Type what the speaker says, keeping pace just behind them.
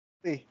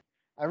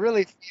I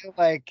really feel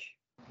like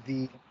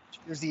the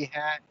jersey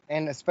hat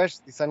and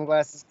especially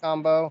sunglasses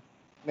combo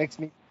makes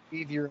me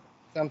believe you're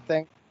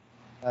something.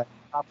 Uh,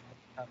 top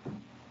of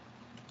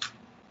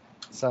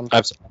some.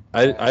 I've,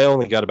 I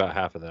only got about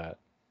half of that.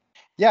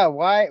 Yeah.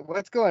 Why?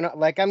 What's going on?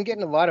 Like I'm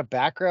getting a lot of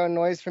background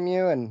noise from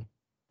you, and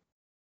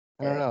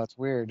I don't know. It's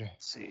weird.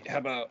 Let's see. How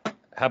about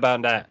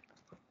that?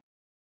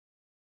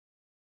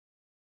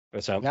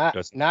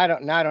 Not.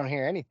 Now I don't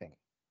hear anything.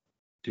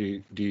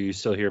 Do you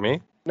still hear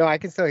me? No, I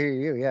can still hear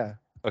you. Yeah.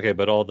 Okay,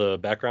 but all the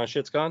background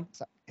shit's gone.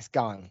 It's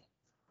gone.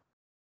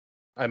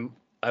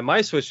 I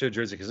might switch to a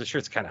jersey because this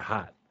shirt's kind of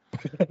hot.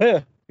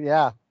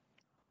 Yeah.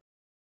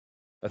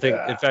 In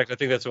fact, I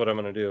think that's what I'm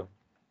gonna do.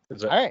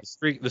 All right.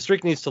 The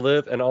streak needs to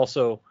live, and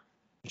also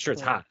the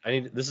shirt's hot.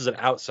 This is an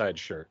outside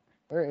shirt.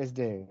 Where is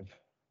Dave?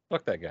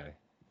 Fuck that guy.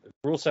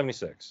 Rule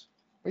 76.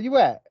 Where you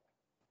at?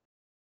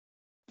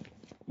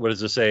 What does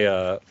this say?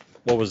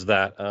 What was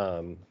that?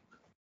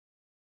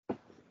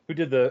 Who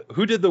did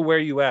the where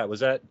you at? Was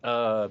that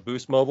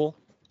Boost Mobile?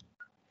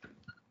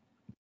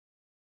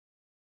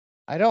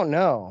 I don't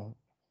know.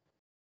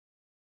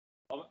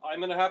 I'm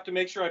gonna have to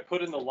make sure I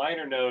put in the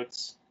liner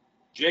notes.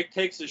 Jake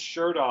takes his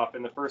shirt off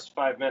in the first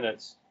 5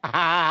 minutes.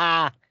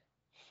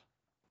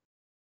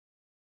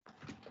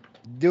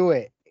 Do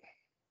it.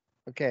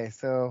 Okay,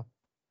 so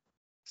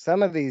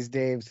some of these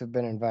Daves have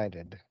been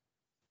invited.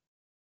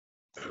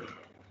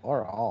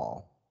 Or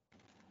all.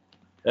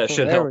 That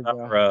should There help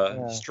we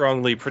our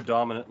strongly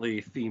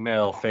predominantly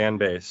female fan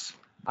base.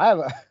 I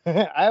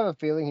have a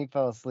feeling he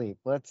fell asleep.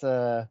 Let's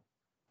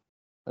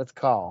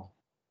call.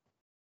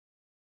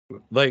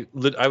 Like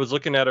I was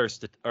looking at our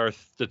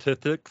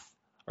statistics.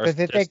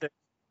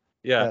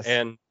 Yeah, Yes.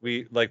 and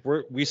we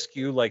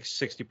skew like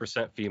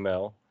 60%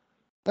 female.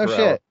 No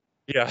shit.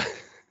 Yeah.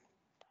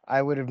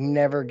 I would have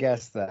never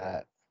guessed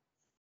that.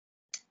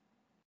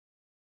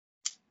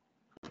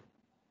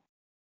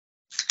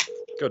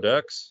 Go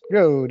Ducks.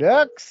 Go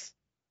Ducks.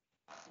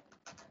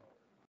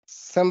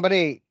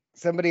 Somebody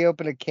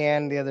opened a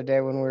can the other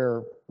day when we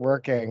were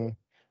working,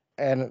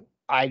 and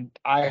I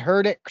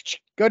heard it.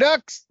 Go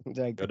Ducks.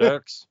 Like, Go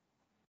Ducks.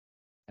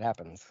 It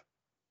happens.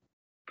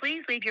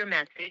 Please leave your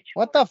message.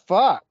 What the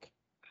fuck?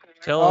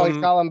 Tell him.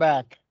 He's calling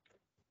back.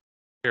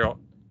 Here,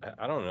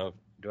 I don't know.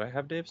 Do I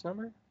have Dave's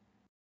number?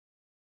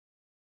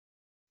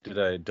 Did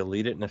I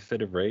delete it in a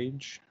fit of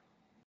rage?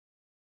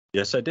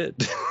 Yes, I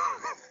did.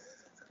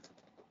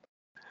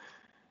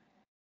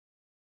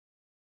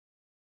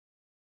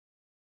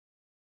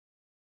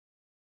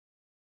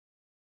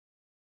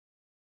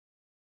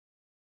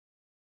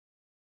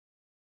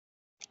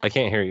 I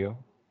can't hear you.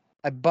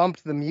 I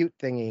bumped the mute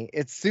thingy.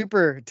 It's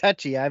super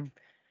touchy. I've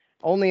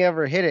only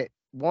ever hit it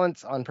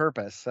once on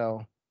purpose.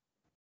 So,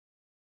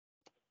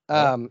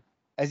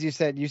 as you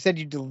said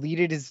you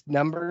deleted his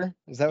number.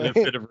 Is that in a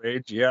fit of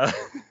rage? Yeah.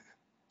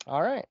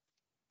 All right.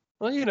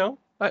 Well,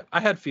 I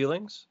had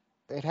feelings.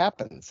 It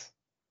happens.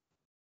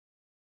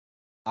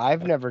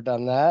 I've never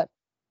done that.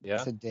 Yeah.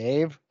 To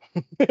Dave.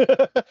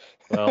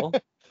 Well,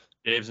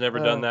 Dave's never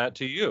done that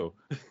to you.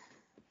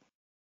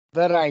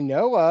 That I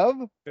know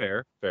of.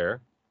 Fair.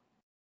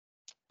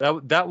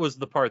 That was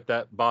the part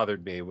that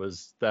bothered me,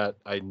 was that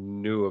I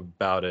knew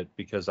about it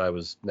because I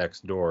was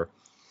next door.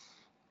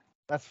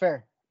 That's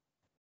fair.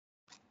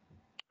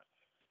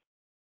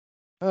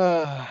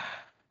 But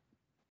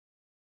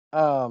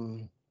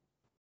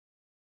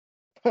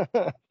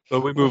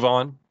we move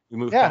on. We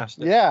move past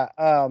it. Yeah.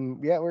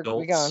 We're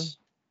gone.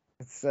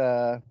 It's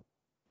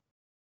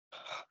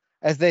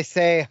as they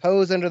say,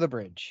 hose under the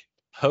bridge.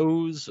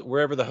 Hose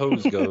wherever the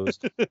hose goes.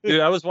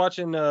 Dude, I was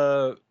watching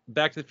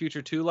Back to the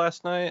Future 2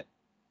 last night,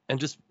 and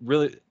just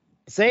really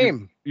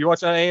same. You're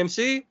watching on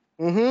AMC?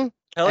 Mm-hmm.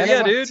 Hell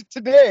yeah, dude.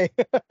 Today.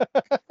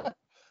 I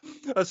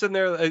was sitting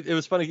there. It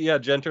was funny. Yeah,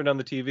 Jen turned on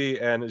the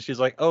TV, and she's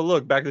like, "Oh,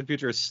 look, Back to the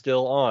Future is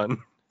still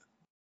on."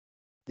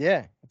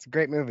 Yeah, it's a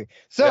great movie.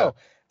 So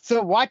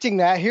watching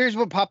that, here's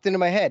what popped into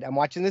my head. I'm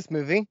watching this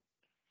movie.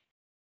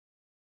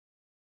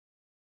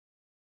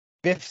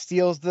 Biff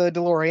steals the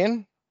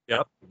DeLorean.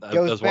 Yep.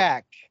 Goes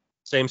back.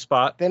 Same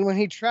spot. Then when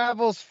he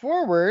travels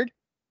forward,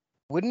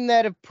 wouldn't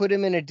that have put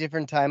him in a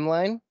different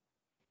timeline?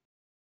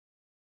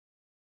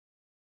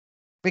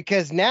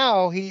 Because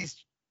now he's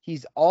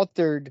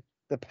altered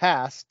the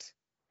past,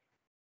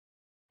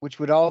 which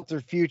would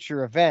alter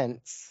future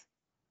events.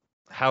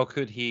 How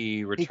could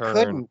he return?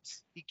 He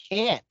couldn't. He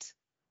can't.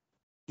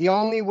 The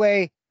only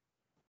way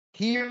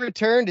he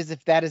returned is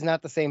if that is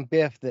not the same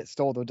Biff that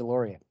stole the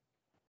DeLorean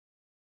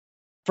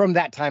from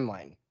that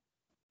timeline.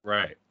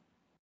 Right.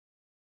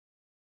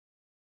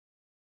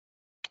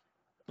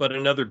 But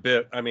another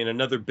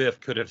Biff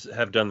could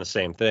have done the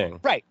same thing.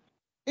 Right.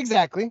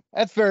 Exactly.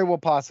 That's very well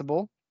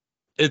possible.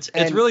 It's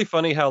really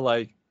funny how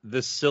like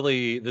this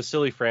silly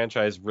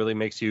franchise really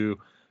makes you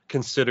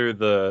consider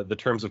the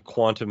terms of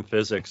quantum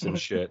physics and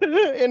shit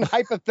in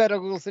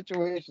hypothetical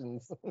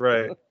situations.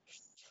 Right.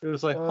 It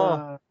was like,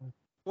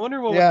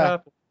 wonder what would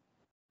happen.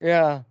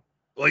 Yeah.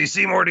 Well, you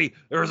see, Morty,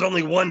 there was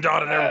only one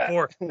dot in there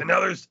before, and now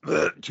there's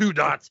 2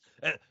 dots,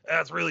 and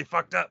that's really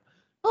fucked up.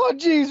 Oh,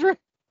 jeez.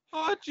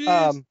 Oh,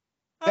 jeez.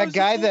 That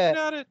guy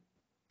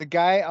the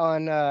guy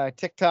on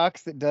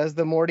TikToks that does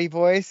the Morty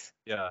voice.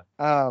 Yeah.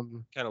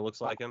 Kind of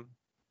looks like him.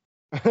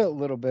 a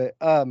little bit.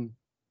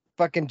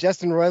 Fucking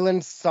Justin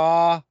Roiland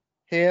saw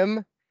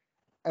him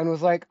and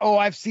was like, "Oh,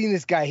 I've seen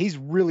this guy. He's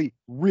really,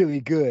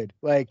 really good."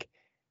 Like,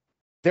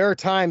 there are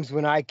times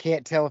when I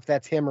can't tell if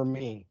that's him or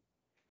me.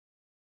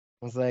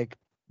 I was like,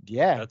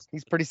 "Yeah,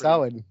 he's pretty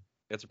solid."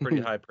 That's a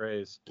pretty high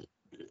praise.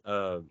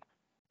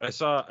 I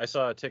saw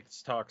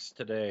TikToks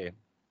today,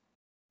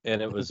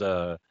 and it was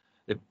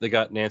they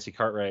got Nancy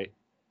Cartwright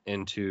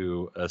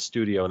into a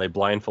studio and they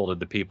blindfolded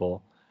the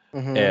people,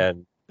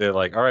 and they're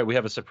like, "All right, we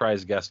have a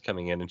surprise guest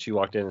coming in," and she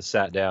walked in and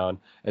sat down,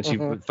 and she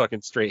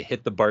fucking straight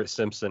hit the Bart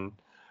Simpson,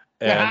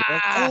 and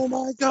like, oh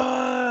my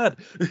god,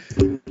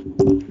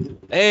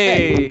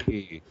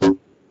 hey.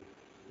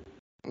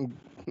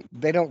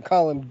 They don't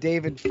call him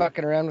David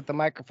fucking around with the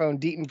microphone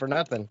Deaton for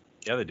nothing.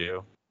 Yeah, they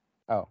do.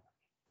 Oh.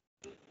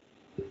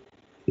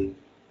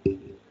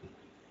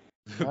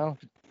 No.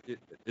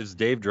 Is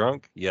Dave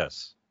drunk?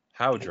 Yes.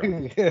 How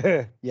drunk?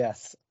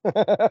 Yes.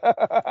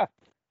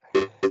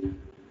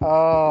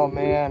 Oh,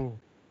 man.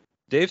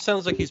 Dave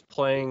sounds like he's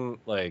playing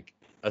like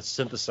a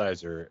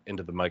synthesizer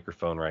into the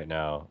microphone right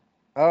now.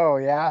 Oh,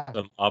 yeah.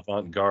 Some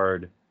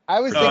avant-garde. I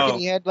was thinking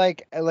he had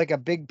like a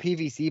big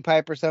PVC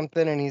pipe or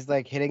something, and he's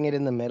like hitting it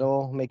in the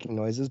middle, making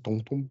noises. Boom,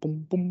 boom,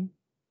 boom, boom.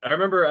 I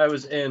remember I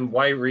was in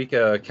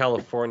Wairika,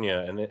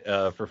 California, and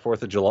for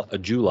 4th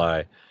of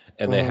July,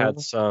 and they had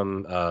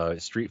some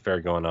street fair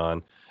going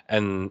on,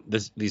 and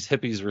these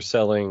hippies were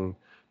selling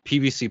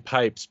PVC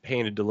pipes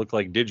painted to look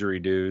like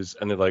didgeridoos,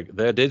 and they're like,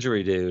 "They're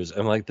didgeridoos."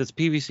 I'm like, "That's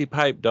PVC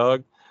pipe,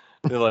 dog."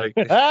 They're like,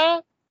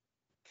 oh,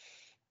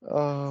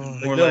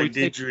 more like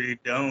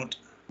didgeridoo.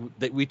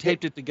 We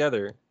taped it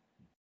together.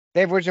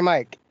 Dave, where's your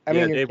mic? I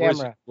mean, your Dave,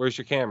 camera. Where's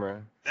your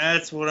camera?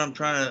 That's what I'm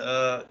trying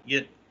to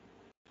get.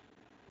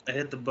 I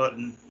hit the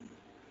button.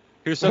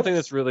 Here's something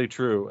that's really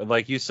true. And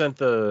like you sent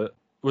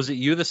was it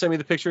you that sent me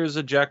the pictures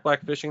of Jack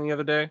Black fishing the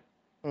other day?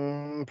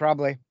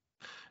 Probably.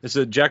 It's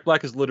that Jack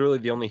Black is literally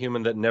the only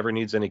human that never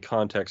needs any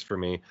context for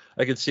me.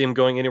 I could see him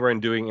going anywhere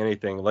and doing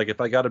anything. Like if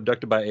I got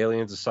abducted by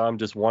aliens and saw him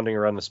just wandering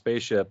around the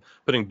spaceship,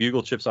 putting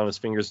bugle chips on his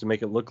fingers to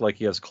make it look like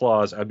he has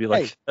claws, I'd be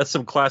like, hey, that's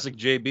some classic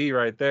JB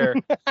right there,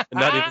 and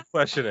not even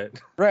question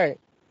it. Right.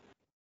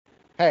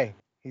 Hey,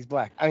 he's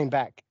black. I mean,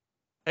 back.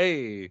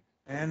 Hey.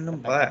 And I'm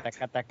black.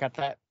 Cut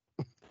that.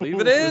 Leave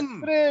it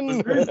in.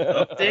 Was there an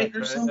update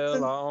or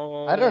something?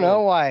 I don't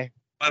know why.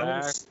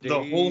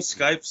 The whole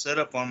Skype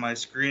setup on my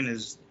screen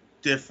is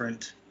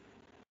different.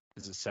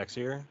 Is it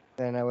sexier?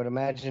 Then I would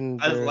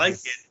imagine. I like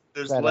it.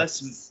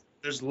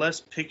 There's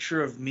less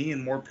picture of me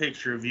and more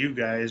picture of you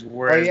guys.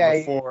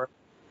 Whereas before,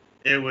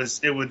 it would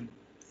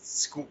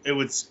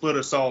split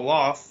us all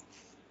off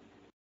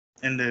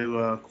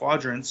into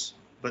quadrants.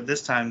 But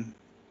this time,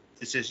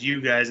 it's just you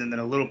guys and then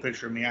a little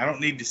picture of me. I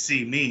don't need to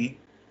see me.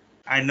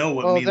 I know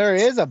what. Well, there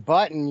is a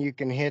button you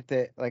can hit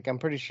that. Like I'm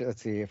pretty sure.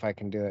 Let's see if I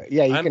can do it.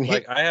 Yeah, you can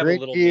hit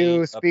grid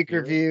view,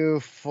 speaker view,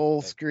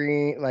 full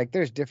screen. Like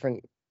there's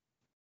different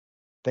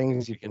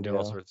things you can do.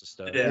 All sorts of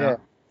stuff. Yeah.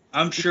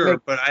 I'm sure,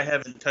 but I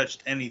haven't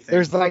touched anything.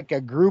 There's like a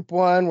group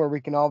one where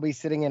we can all be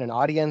sitting in an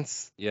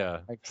audience. Yeah.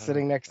 Like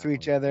sitting next to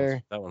each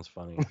other. That one's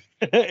funny.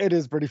 It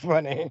is pretty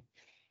funny.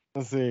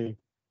 Let's see.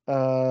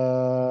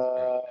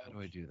 How do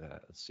I do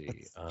that? Let's see.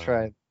 Let's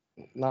try.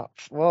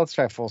 Let's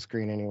try full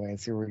screen anyway and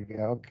see where we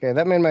go. Okay,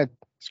 that made my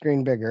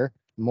screen bigger.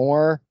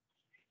 More.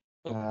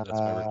 That's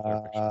my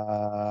regular picture.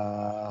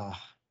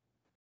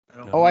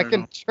 I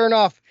can turn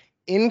off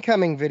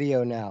incoming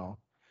video now.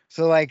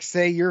 So, like,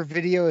 say your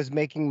video is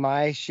making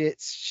my shit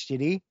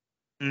shitty.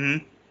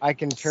 Mm-hmm. I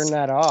can turn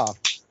that off.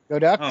 Go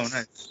Ducks. Oh,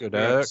 nice. Go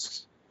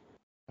Ducks.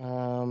 I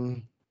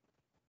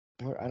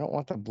don't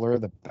want to blur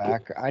the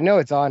back. I know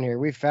it's on here.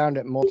 We found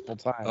it multiple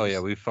times. Oh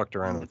yeah, we fucked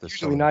around with this.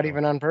 Usually not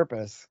even on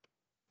purpose.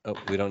 Oh,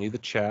 we don't need the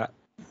chat.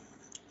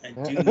 I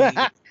do need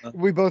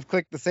we both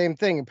clicked the same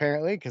thing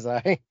apparently because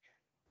I.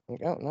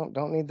 No,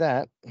 don't need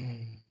that.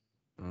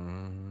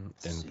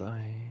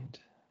 Invite.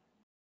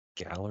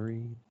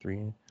 Gallery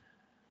 3.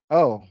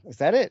 Oh, is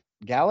that it?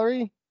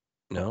 Gallery?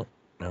 No.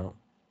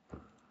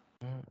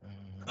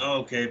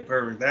 Okay,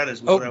 perfect. That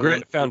is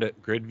what found it.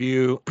 Grid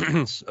view.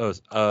 It's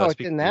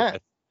in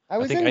that.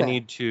 I think I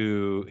need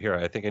to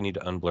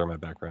unblur my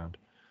background.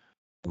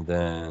 And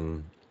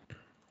then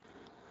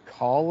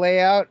call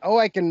layout. Oh,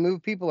 I can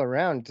move people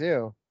around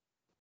too.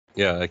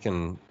 Yeah, I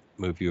can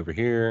move you over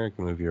here. I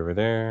can move you over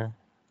there.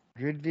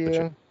 Grid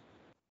view.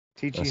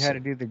 Teach you how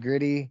to do the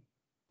gritty.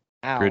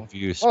 Ow. Grid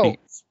view.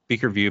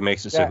 Speaker view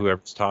makes it so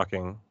whoever's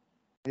talking.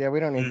 Yeah, we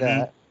don't need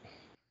that.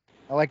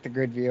 I like the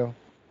grid view.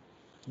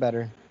 It's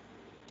better.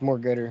 It's more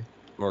gooder.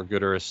 More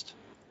gooderist.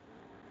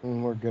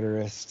 More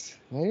gooderist.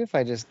 Maybe if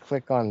I just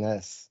click on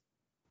this.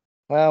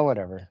 Well,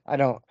 whatever. I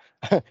don't.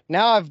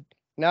 Now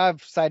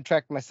I've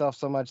sidetracked myself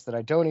so much that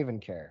I don't even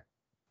care.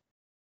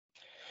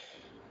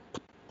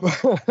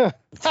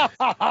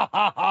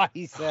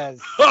 He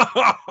says.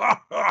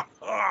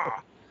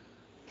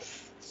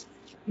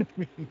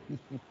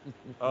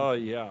 Oh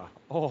yeah.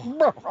 Oh,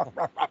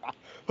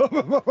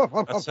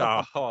 that's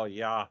how. Oh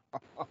yeah.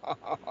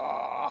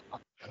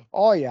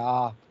 Oh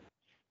yeah.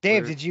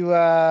 Dave, We're-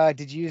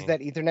 did you use that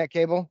Ethernet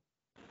cable?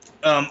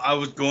 I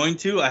was going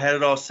to. I had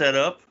it all set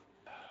up,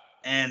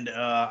 and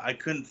I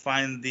couldn't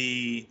find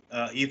the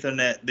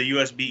Ethernet, the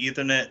USB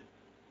Ethernet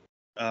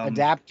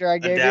Adapter I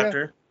gave you?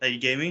 adapter that you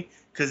gave me,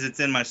 because it's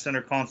in my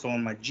center console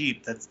in my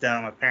Jeep that's down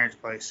at my parents'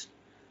 place.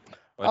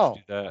 Why'd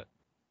you do that?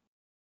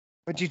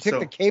 But you took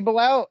the cable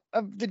out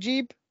of the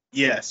Jeep?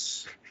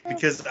 Yes,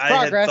 because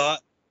Progress.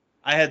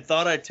 I had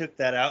thought I took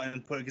that out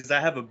and put, because I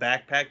have a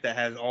backpack that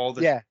has all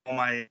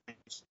my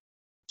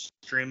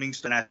streaming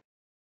stuff, and I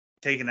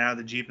taken it out of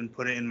the Jeep and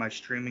put it in my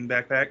streaming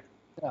backpack.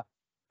 Yeah.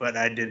 But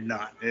I did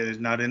not. It is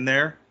not in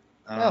there.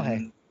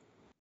 Hey.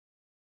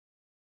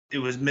 It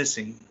was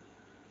missing,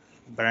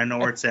 but I know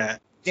where it's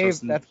at.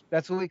 Dave,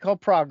 that's what we call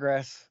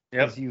progress.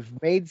 Yep.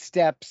 You've made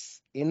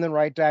steps in the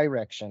right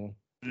direction.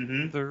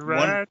 Mm-hmm. The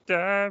right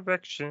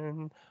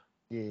direction.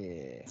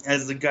 Yeah.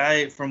 As the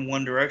guy from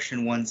One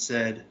Direction once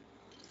said,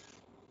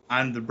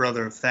 "I'm the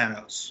brother of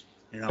Thanos."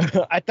 You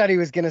know. I thought he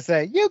was gonna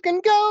say, "You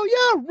can go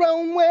your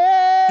own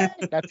way."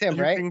 That's him,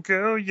 right? You can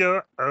go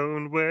your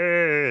own Is that what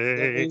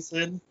way. he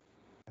said?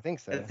 I think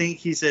so. I think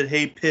he said,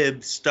 "Hey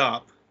Pib,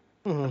 stop."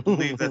 I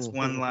believe that's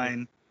one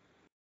line.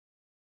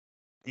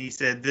 He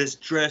said, "This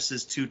dress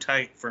is too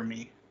tight for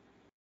me."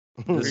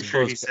 This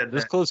sure he said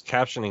that. closed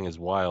captioning is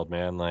wild,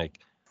 man. Like,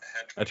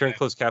 I turned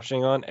closed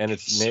captioning on, and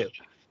it's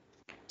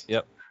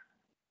Yep.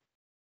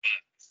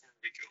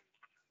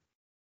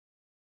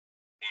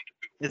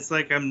 It's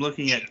like I'm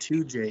looking at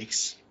two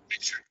Jakes.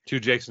 Two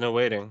Jakes, no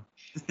waiting.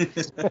 Big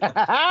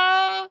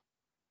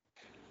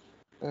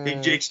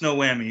Jake's no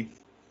whammy.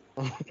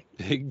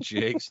 Big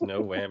Jake's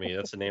no whammy.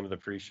 That's the name of the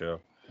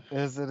pre-show.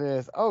 Yes, it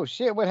is. Oh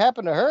shit! What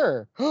happened to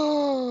her?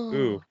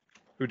 Who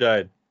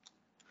died?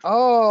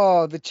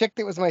 Oh, the chick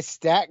that was my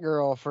stat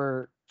girl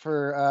for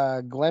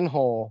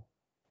Glenhole.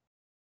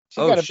 She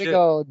got a big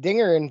old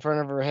dinger in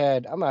front of her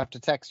head. I'm gonna have to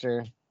text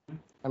her.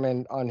 I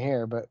mean, on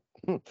here, but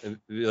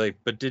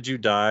but did you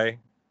die?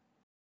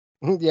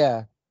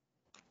 Yeah.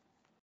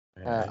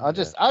 I'll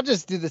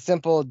just do the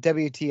simple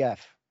WTF.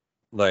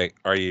 Like,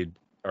 are you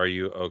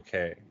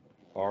okay?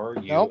 Are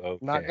you okay?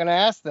 Not gonna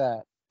ask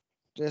that.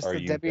 Just the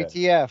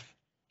WTF.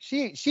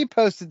 She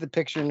posted the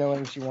picture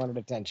knowing she wanted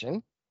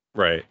attention.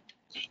 Right.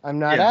 I'm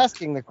not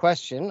asking the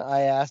question.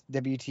 I asked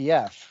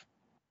WTF.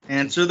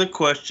 Answer the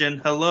question.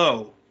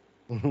 Hello.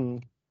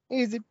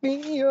 Is it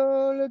me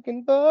you're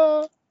looking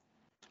for?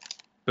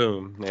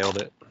 Boom.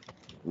 Nailed it.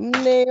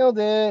 Nailed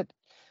it.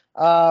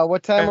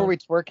 What time are we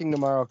twerking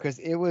tomorrow? Because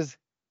it was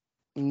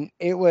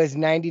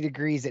 90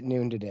 degrees at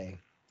noon today.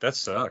 That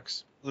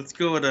sucks. Let's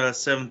go at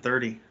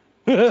 7:30.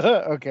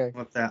 Okay.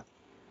 What's that?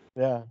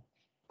 Yeah.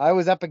 I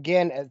was up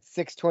again at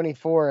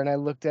 6:24 and I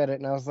looked at it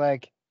and I was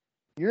like,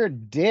 "You're a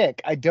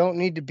dick. I don't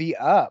need to be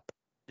up."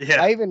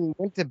 Yeah. I even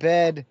went to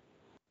bed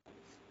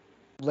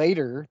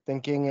later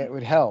thinking it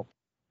would help.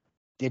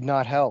 Did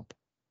not help.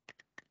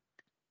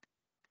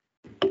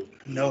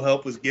 No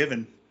help was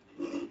given.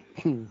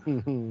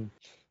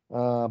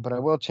 But I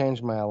will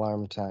change my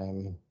alarm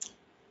time.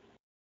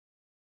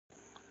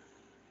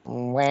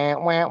 Wah,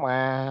 wah,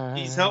 wah.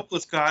 He's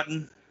helpless,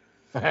 Cotton.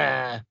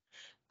 I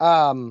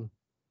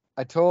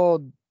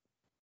told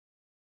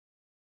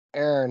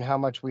Aaron how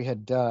much we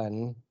had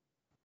done.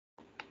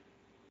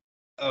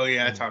 Oh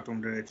yeah, I talked to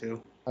him today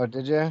too. Oh,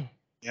 did you?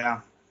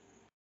 Yeah.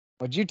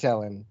 What'd you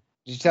tell him?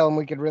 Did you tell him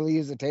we could really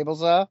use a table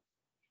saw?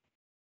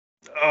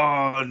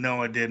 Oh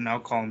no, I didn't. I'll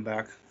call him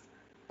back.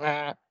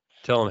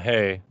 Tell him,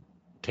 hey,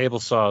 table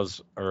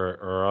saws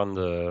are on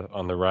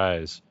the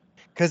rise.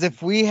 Because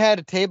if we had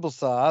a table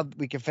saw,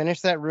 we could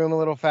finish that room a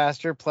little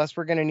faster. Plus,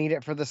 we're going to need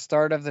it for the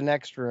start of the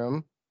next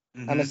room.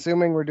 Mm-hmm. I'm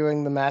assuming we're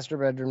doing the master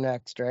bedroom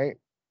next, right?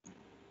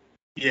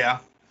 Yeah.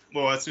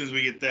 Well, as soon as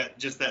we get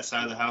that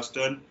side of the house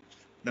done,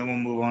 then we'll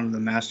move on to the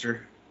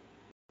master.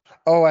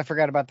 Oh, I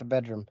forgot about the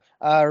bedroom.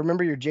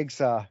 Remember your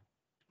jigsaw?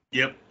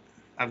 Yep.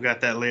 I've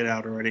got that laid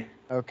out already.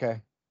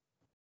 Okay.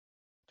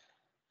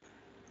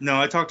 No,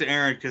 I talked to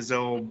Aaron because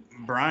old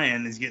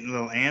Brian is getting a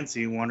little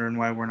antsy, wondering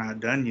why we're not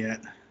done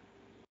yet.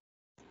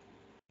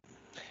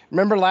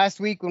 Remember last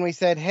week when we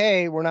said,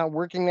 "Hey, we're not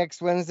working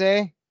next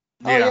Wednesday"?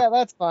 Yeah. Oh yeah,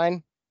 that's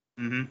fine.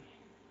 Mm-hmm.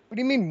 What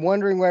do you mean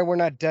wondering why we're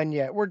not done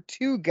yet? We're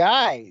two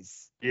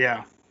guys.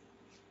 Yeah.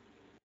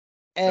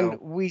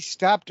 And we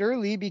stopped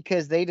early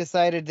because they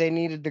decided they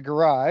needed the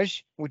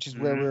garage, which is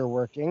where we were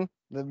working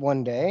the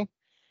one day.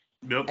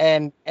 Yep.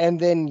 And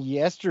then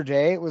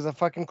yesterday it was a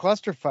fucking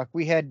clusterfuck.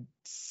 We had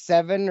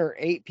 7 or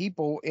 8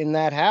 people in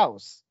that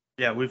house.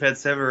 Yeah, we've had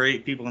 7 or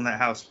 8 people in that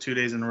house 2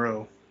 days in a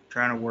row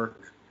trying to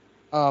work.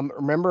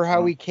 Remember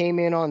how we came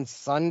in on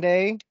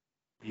Sunday?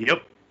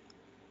 Yep.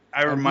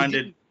 I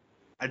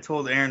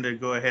told Aaron to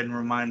go ahead and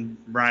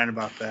remind Brian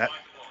about that.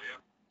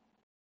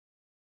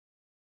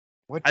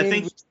 I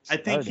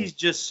think he's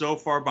just so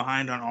far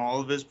behind on all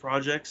of his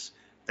projects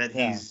that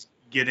he's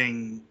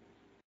getting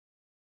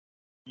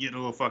a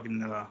little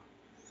fucking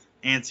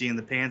antsy in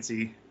the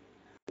pantsy.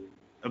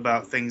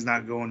 about things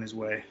not going his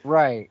way.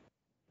 Right.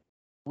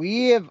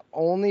 We have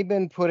only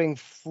been putting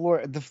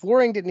the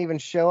flooring didn't even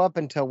show up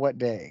until what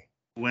day?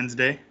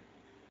 Wednesday.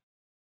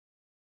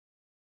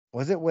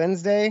 Was it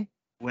Wednesday?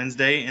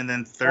 Wednesday, and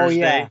then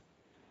Thursday. Oh, yeah.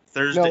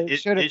 Thursday. No, it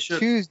should have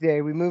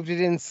Tuesday. We moved it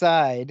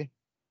inside.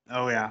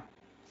 Oh, yeah.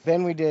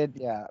 Then we did,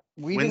 yeah.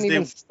 We didn't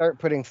even start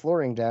putting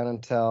flooring down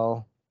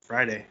until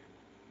Friday.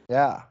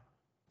 Yeah.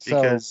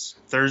 Because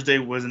Thursday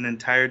was an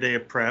entire day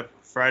of prep.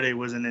 Friday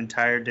was an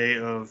entire day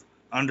of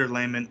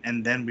underlayment,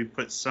 and then we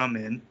put some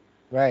in.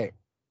 Right.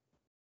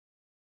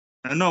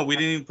 No, we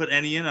didn't even put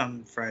any in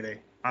on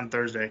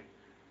Thursday.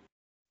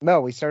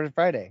 No, we started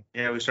Friday.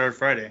 Yeah, we started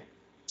Friday.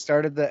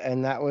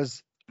 And that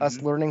was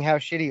us learning how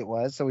shitty it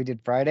was. So we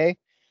did Friday,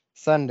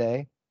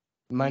 Sunday,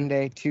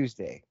 Monday,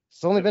 Tuesday.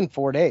 It's only been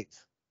 4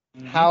 days.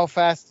 Mm-hmm. How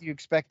fast do you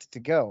expect it to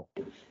go?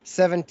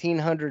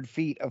 1,700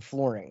 feet of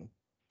flooring.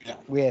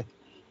 Yeah.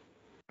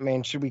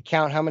 Should we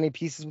count how many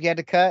pieces we had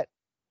to cut?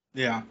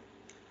 Yeah.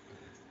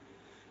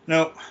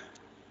 No.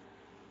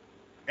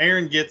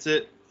 Aaron gets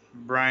it.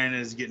 Brian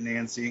is getting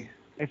antsy.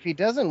 If he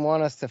doesn't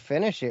want us to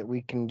finish it,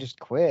 we can just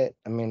quit.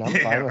 I'm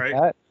fine with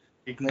that.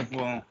 You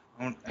can,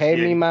 pay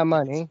me my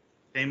money.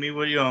 Pay me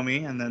what you owe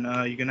me, and then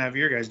you can have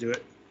your guys do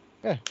it.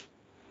 Yeah.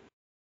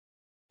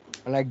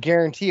 And I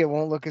guarantee it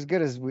won't look as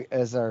good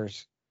as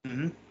ours.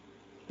 Mm-hmm.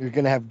 You're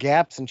gonna have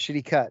gaps and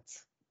shitty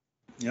cuts.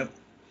 Yep.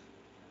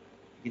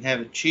 You can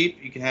have it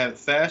cheap, you can have it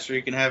fast, or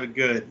you can have it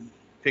good.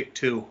 Pick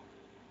two.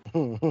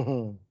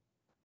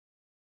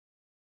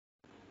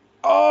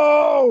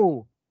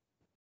 Oh!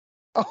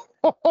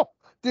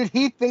 Did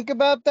he think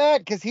about that?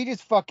 Because he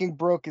just fucking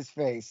broke his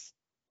face.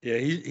 Yeah,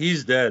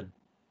 he's dead.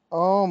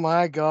 Oh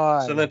my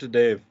god. Send that to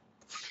Dave.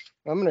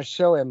 I'm gonna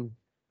show him.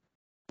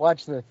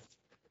 Watch this.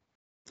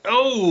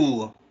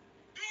 Oh!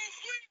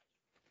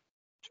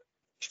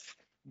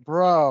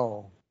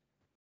 Bro.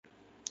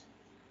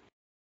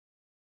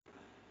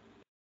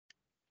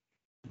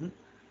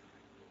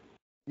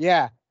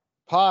 Yeah.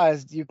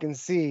 Paused, you can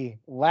see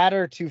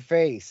ladder to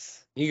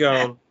face. You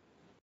go.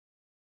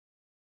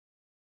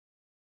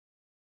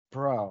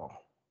 Bro.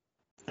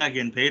 Not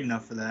getting paid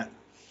enough for that.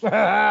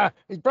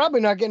 He's probably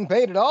not getting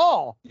paid at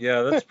all.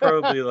 Yeah, that's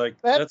probably like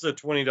that's a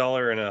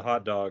 $20 and a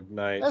hot dog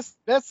night.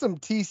 That's some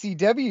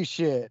TCW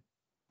shit.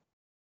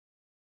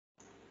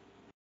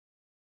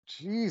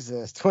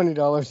 Jesus,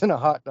 $20 and a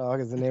hot dog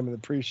is the name of the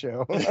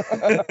pre-show.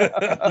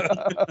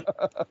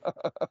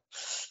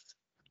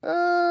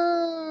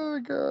 Oh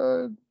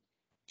god.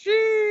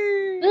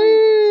 Jeez.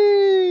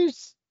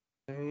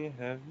 Hey,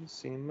 have you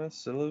seen my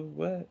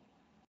silhouette?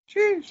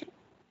 Jeez.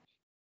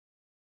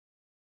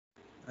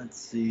 Let's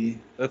see.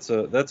 That's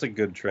a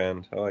good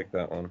trend. I like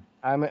that one.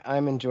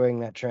 I'm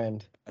enjoying that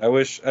trend. I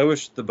wish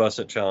the Buss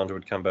It challenge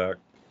would come back.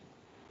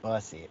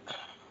 Buss it.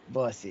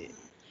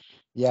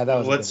 Yeah, that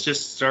was. Let's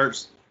just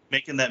start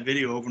making that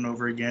video over and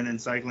over again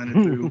and cycling it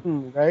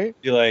through.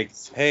 Right? Be like,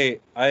 hey,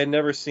 I had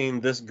never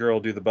seen this girl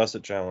do the Buss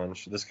It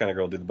challenge. This kind of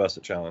girl do the Buss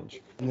It challenge.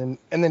 And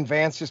then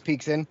Vance just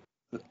peeks in.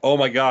 Oh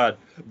my God,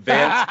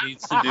 Vance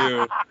needs to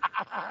do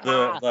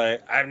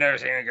the I've never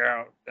seen a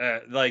girl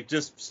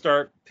just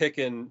start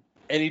picking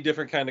any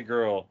different kind of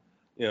girl,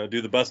 doing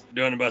the Buss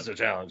It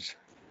challenge.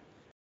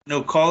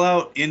 No, call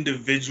out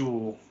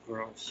individual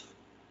girls,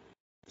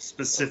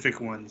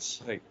 specific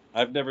ones. Like,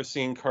 I've never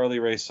seen Carly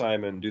Rae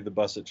Simon do the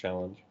Buss It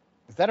challenge.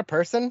 Is that a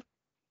person?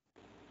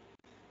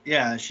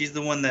 Yeah, she's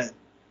the one that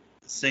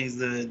sings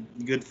the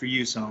 "Good for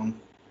You" song.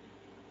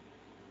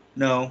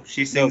 No,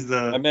 she sings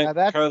I meant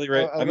Carly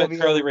Rae. I meant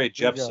Carly Rae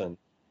Jepsen.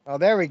 Oh,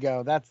 there we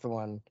go. That's the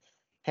one.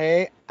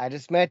 Hey, I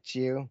just met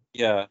you.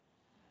 Yeah.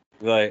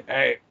 Like,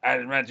 hey, I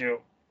just met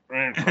you.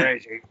 We're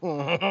crazy.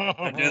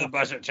 I do the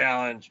Buss It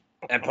challenge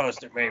and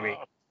post it maybe.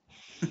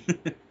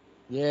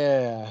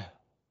 Yeah.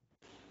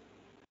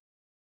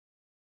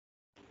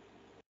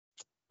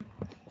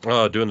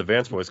 Oh, doing the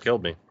Vance voice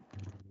killed me.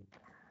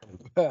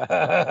 That's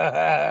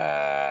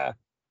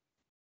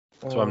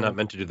why I'm not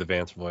meant to do the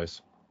Vance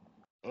voice.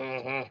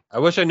 Mm-hmm. I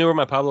wish I knew where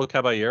my Pablo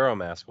Caballero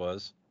mask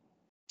was.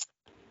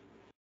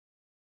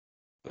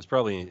 It's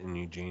probably in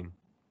Eugene.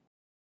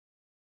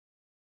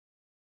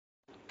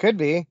 Could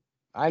be.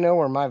 I know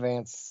where my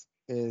Vance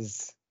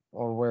is,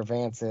 or where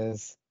Vance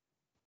is.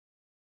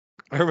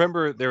 I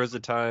remember there was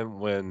a time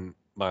when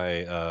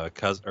my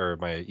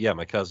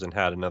cousin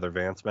had another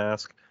Vance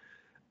mask,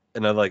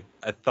 and I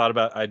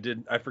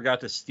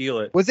forgot to steal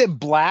it. Was it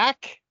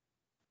black?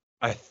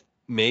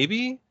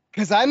 Maybe?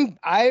 Because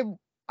I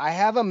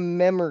have a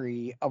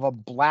memory of a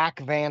black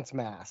Vance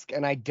mask,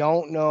 and I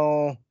don't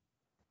know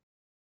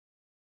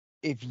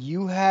if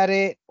you had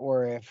it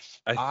or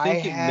if I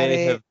think it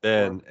may have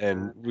been,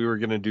 and we were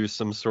gonna do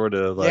some sort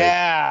of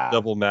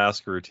double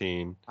mask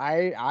routine.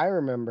 I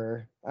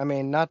remember.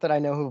 Not that I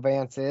know who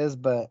Vance is,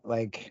 but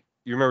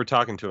you remember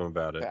talking to him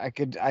about it. I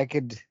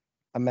could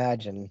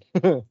imagine.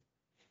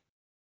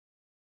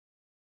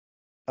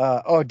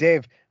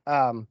 Dave,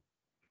 I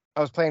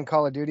was playing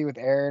Call of Duty with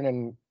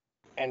Aaron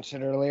and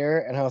shit earlier,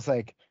 and I was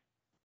like,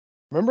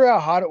 remember how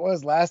hot it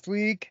was last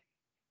week?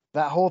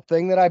 That whole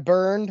thing that I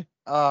burned?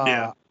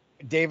 Yeah.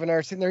 Dave and I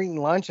were sitting there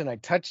eating lunch, and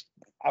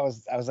I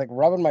was like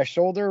rubbing my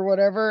shoulder or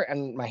whatever,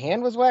 and my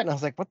hand was wet, and I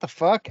was like, what the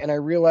fuck? And I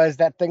realized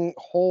that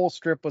whole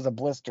strip was a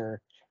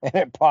blister, and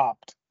it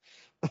popped.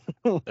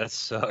 That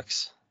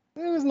sucks.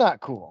 It was not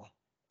cool.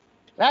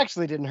 It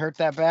actually didn't hurt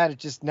that bad. It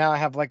just now I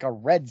have like a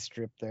red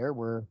strip there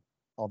where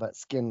all that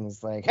skin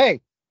was like,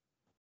 hey.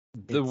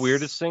 The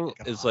weirdest thing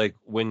is like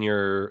when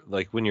your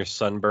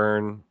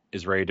sunburn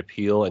is ready to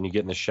peel and you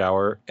get in the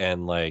shower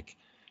and like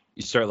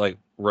you start like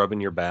rubbing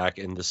your back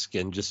and the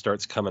skin just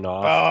starts coming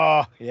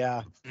off. Oh,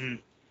 yeah.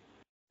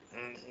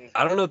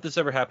 I don't know if this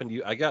ever happened to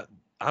you. I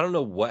don't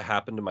know what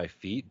happened to my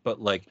feet, but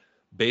like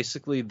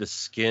basically the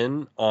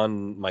skin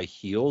on my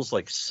heels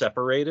like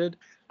separated.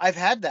 I've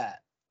had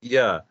that.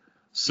 Yeah.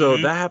 So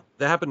that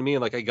happened to me,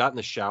 and like I got in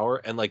the shower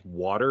and like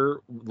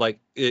water like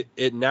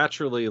it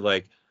naturally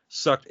like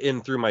sucked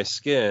in through my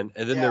skin,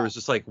 and then there was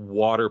just like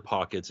water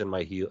pockets in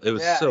my heel. It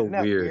was so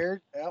weird.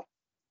 Yep.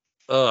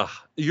 Ugh,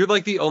 you're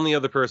like the only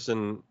other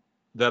person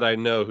that I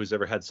know who's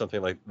ever had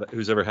something like that,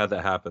 who's ever had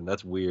that happen.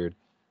 That's weird.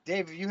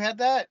 Dave, have you had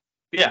that?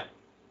 Yeah.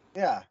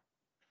 Yeah.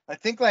 I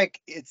think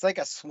like it's like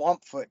a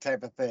swamp foot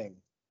type of thing.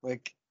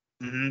 Like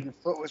your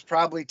foot was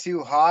probably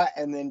too hot,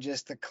 and then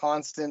just the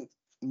constant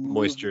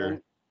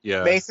moisture.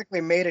 Yeah.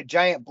 Basically made a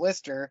giant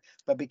blister,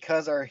 but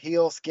because our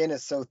heel skin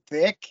is so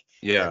thick,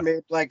 it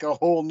made like a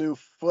whole new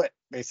foot,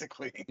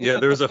 basically. Yeah,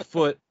 there was a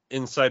foot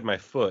inside my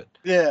foot.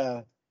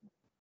 Yeah.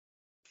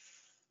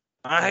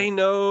 I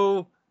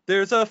know.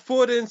 There's a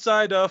foot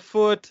inside a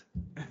foot.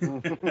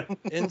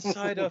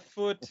 Inside a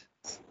foot.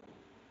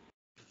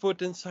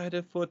 Foot inside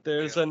a foot.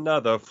 There's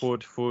another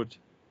foot.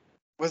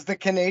 Was the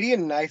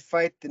Canadian knife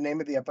fight the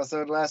name of the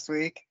episode last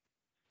week?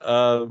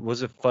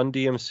 Was it Fun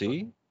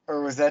DMC?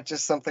 Or was that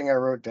just something I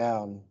wrote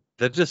down?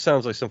 That just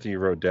sounds like something you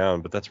wrote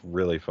down, but that's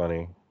really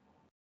funny.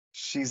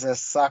 She's a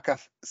saga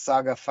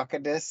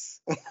fuckadis.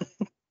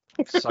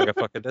 Saga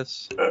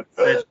fuckadis?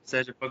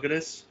 Such a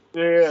fuckadis?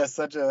 Yeah,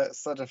 such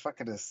a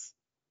fuckadis.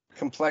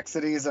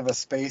 Complexities of a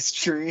space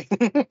tree.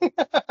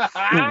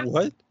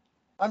 What?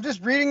 I'm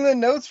just reading the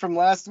notes from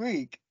last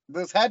week.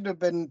 Those had to have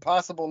been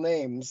possible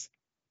names.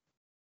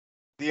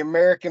 The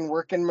American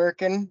Workin'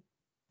 Merkin.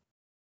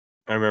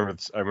 I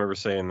remember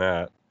saying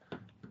that.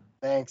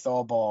 Thanks,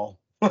 all ball.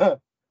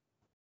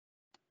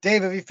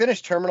 Dave, have you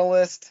finished Terminal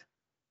List?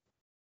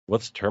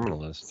 What's Terminal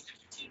List?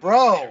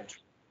 Bro.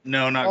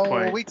 No, not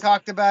quite. We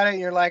talked about it,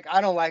 and you're like,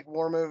 I don't like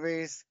war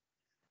movies.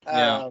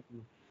 Yeah.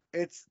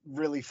 It's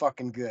really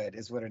fucking good,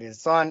 is what it is.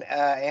 It's on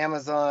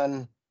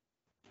Amazon,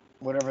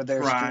 whatever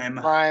their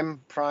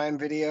Prime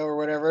Video or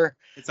whatever.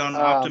 It's on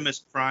Optimus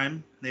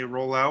Prime. They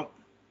roll out.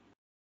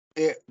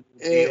 It's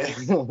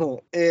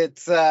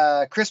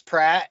Chris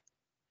Pratt,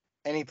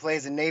 and he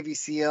plays a Navy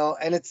SEAL,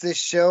 and it's this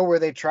show where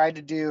they tried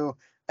to do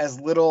as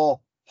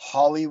little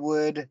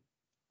Hollywood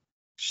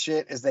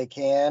shit as they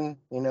can,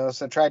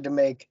 so tried to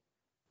make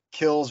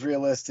kills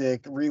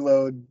realistic,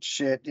 reload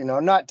shit,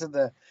 not to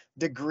the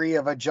degree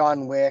of a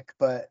John Wick,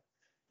 but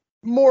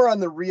more on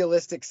the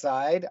realistic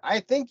side. I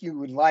think you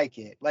would like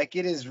it. Like,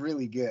 it is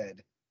really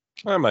good.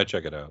 I might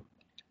check it out.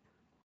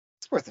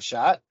 It's worth a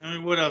shot. I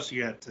mean, what else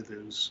you got to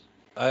lose?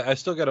 I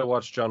still got to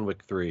watch John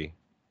Wick 3.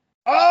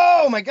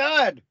 Oh my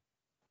god!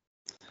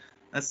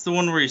 That's the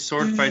one where he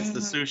sword fights the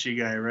sushi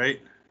guy, right?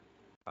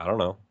 I don't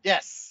know.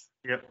 Yes.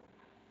 Yep.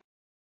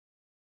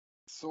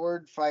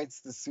 Sword fights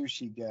the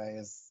sushi guy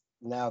is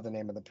now the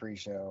name of the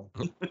pre-show.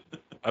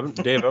 Dave, I'm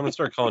gonna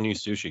start calling you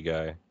sushi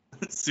guy.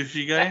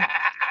 Sushi guy?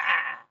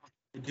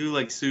 I do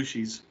like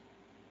sushis.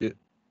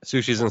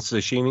 Sushis and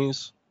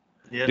sashimis?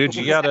 Yeah. Dude,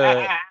 you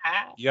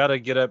gotta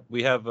get up.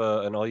 We have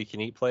an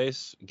all-you-can-eat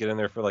place. Get in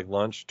there for like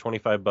lunch,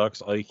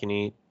 $25,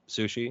 all-you-can-eat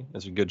sushi.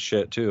 That's a good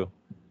shit too.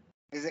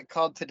 Is it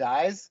called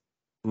Tadai's?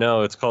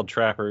 No, it's called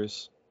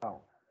Trappers.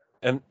 Oh.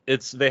 And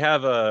they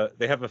have a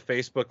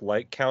Facebook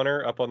like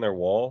counter up on their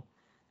wall.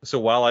 So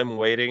while I'm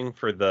waiting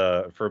for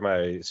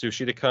my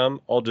sushi to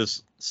come, I'll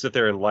just sit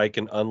there and like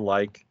and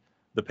unlike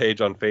the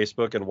page on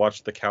Facebook and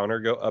watch the counter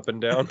go up and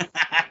down.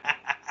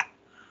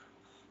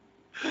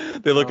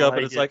 They look up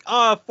and it's like,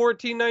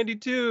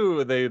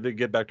 $14.92. They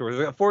get back to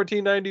work.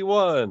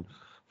 $14.91.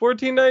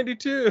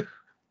 $14.92.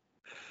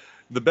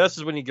 The best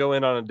is when you go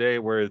in on a day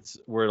where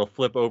it'll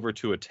flip over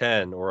to a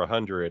 10 or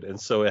 100,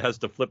 and so it has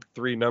to flip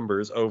 3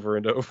 numbers over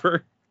and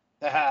over.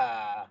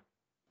 That's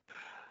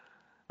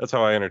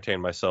how I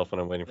entertain myself when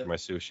I'm waiting for my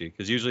sushi,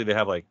 because usually they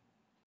have like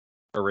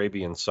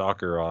Arabian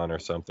soccer on or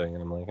something,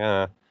 and I'm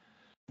like,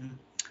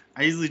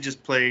 I usually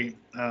just play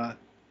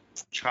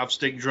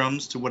chopstick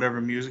drums to whatever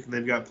music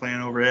they've got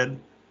playing overhead.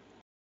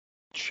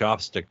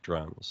 Chopstick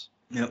drums.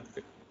 Yep.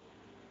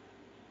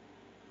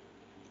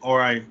 Or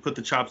I put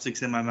the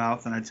chopsticks in my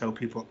mouth and I tell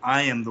people,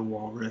 I am the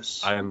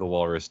walrus. I am the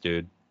walrus,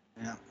 dude.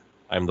 Yeah.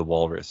 I'm the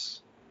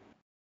walrus.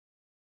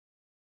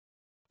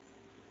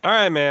 All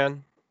right,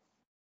 man.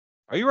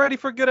 Are you ready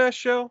for a good-ass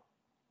show?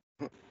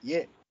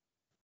 Yeah.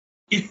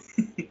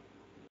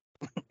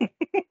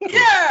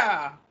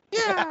 Yeah!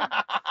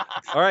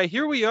 All right,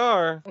 here we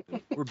are.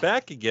 We're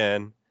back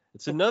again.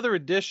 It's another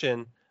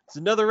edition. It's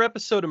another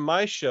episode of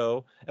my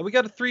show, and we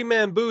got a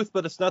 3-man booth,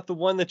 but it's not the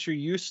one that you're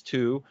used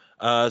to.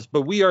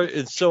 But we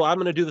are, so I'm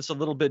going to do this a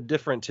little bit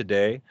different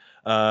today.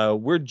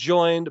 We're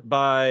joined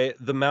by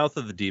the mouth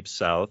of the Deep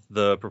South,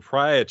 the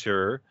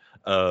proprietor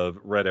of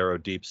Red Arrow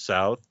Deep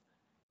South.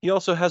 He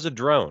also has a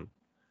drone.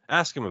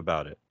 Ask him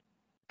about it.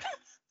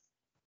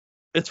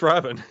 It's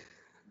Robin.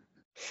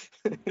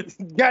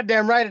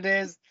 Goddamn right it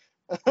is.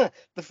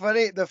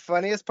 The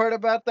funniest part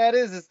about that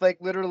is it's like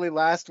literally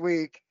last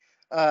week,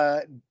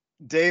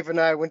 Dave and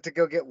I went to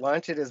go get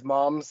lunch at his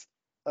mom's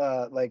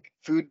like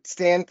food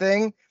stand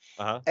thing.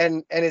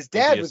 And his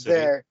dad was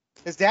there.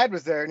 His dad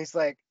was there and he's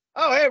like,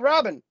 "Oh, hey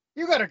Robin,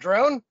 you got a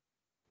drone?"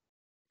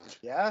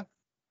 "Yeah."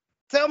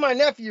 "Tell my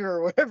nephew,"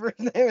 or whatever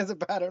his name is,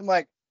 about it. I'm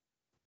like,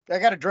 "I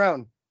got a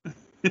drone."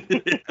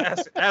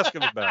 ask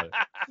him about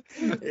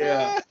it.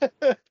 Yeah.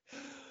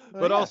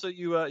 But also,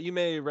 you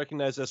may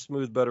recognize that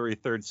smooth, buttery,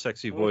 third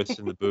sexy voice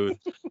in the booth.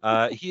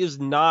 He is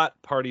not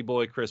Party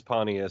Boy Chris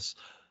Pontius.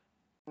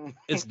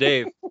 It's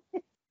Dave.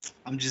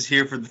 I'm just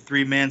here for the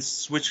 3-man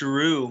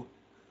switcheroo.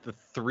 The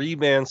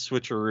 3-man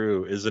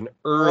switcheroo is an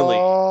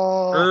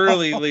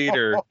early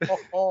leader.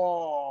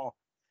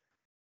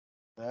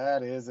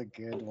 That is a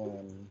good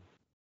one.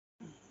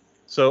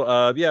 So,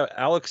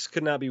 Alex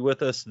could not be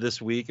with us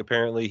this week.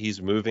 Apparently, he's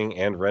moving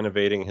and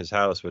renovating his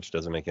house, which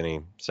doesn't make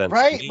any sense.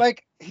 Right?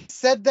 Like, he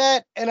said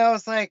that, and I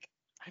was like,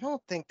 I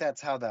don't think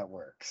that's how that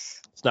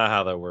works. It's not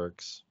how that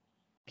works.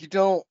 You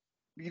don't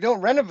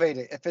renovate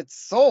it. If it's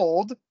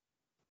sold,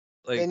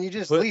 then you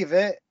just leave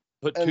it.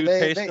 Put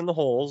toothpaste in the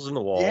holes in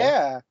the wall.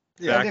 Yeah.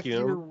 Vacuum. And if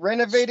you're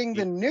renovating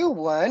the new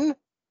one,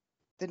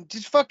 then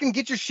just fucking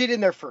get your shit in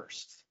there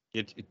first.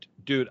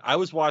 Dude, I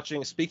was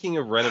watching, speaking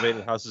of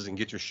renovating houses and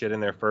get your shit in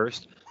there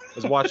first, I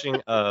was watching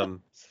It's a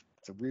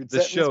weird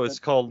this sentence, show. but... It's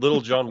called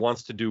Little John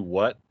Wants to Do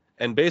What?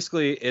 And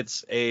basically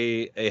it's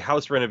a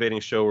house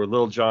renovating show where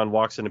Little John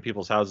walks into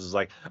people's houses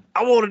like,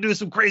 "I want to do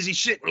some crazy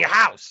shit in your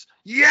house."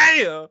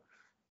 Yeah.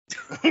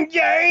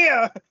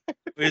 Yeah.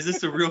 Is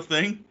this a real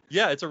thing?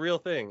 Yeah, it's a real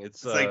thing.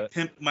 It's like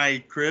Pimp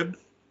My Crib.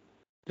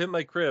 Pimp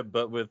My Crib,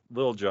 but with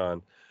Little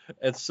John.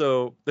 And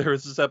so there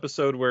was this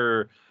episode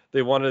where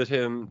they wanted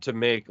him to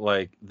make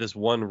like this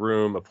one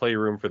room, a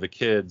playroom for the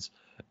kids,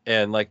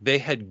 and like they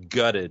had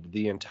gutted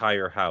the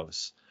entire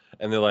house.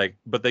 And they're like,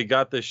 but they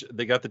got the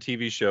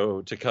TV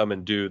show to come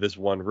and do this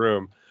one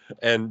room.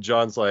 And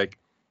John's like,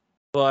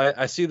 "Well,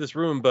 I see this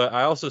room, but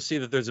I also see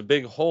that there's a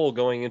big hole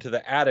going into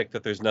the attic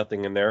that there's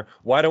nothing in there.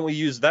 Why don't we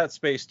use that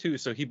space too?"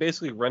 So he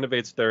basically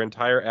renovates their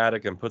entire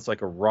attic and puts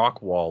like a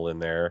rock wall in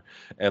there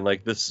and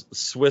like this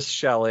Swiss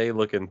chalet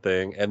looking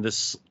thing and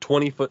this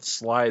 20-foot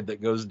slide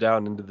that goes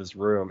down into this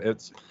room.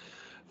 It's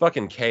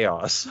fucking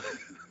chaos.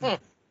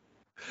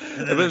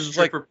 And then there's a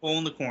stripper pole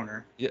in the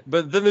corner. Yeah,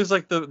 but then there's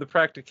like the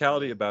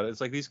practicality about it.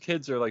 It's like these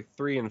kids are like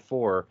 3 and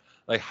 4.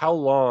 Like, how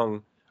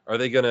long are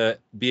they going to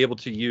be able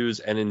to use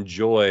and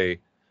enjoy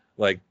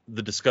like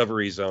the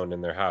Discovery Zone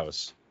in their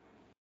house?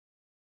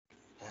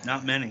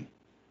 Not many.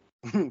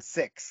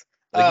 6.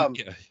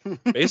 Like,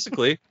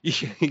 basically, you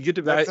get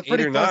to about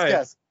 8 or 9.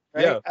 Guess,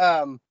 right?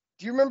 Yeah.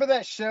 Do you remember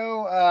that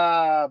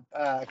show,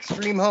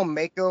 Extreme Home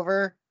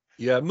Makeover?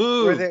 Yeah,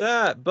 move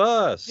that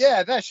bus.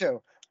 Yeah, that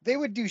show. They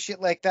would do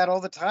shit like that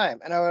all the time.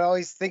 And I would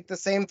always think the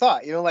same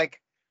thought,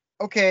 like,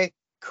 okay,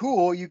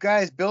 cool. You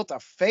guys built a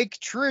fake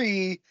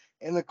tree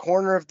in the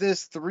corner of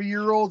this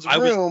 3-year-old's room. I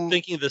was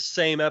thinking the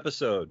same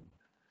episode.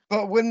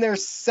 But when they're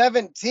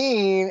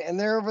 17 and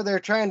they're over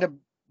there trying to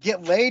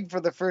get laid for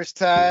the first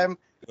time,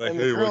 like, and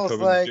 "Hey, the girl's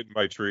come like, get in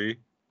my tree."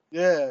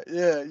 Yeah,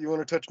 you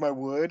want to touch my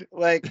wood?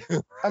 Like,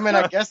 I mean,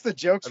 I guess the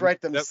jokes write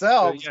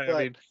themselves. Yeah, but...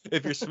 I mean,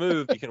 if you're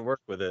smooth, you can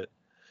work with it.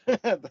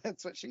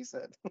 That's what she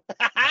said.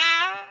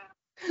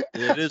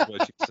 It is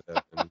what she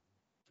said. And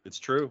it's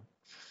true.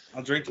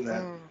 I'll drink to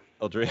that.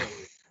 I'll drink.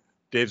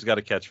 Dave's got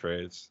a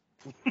catchphrase.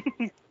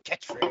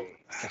 Catchphrase.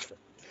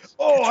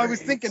 Oh, I was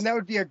thinking that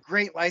would be a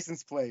great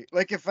license plate.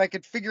 Like, if I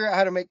could figure out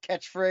how to make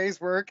catchphrase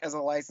work as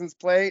a license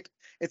plate.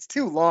 It's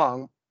too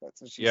long.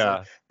 That's what she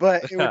said.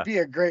 But it would be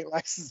a great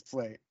license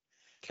plate.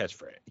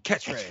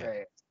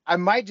 Catchphrase. I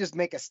might just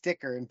make a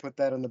sticker and put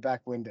that on the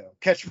back window.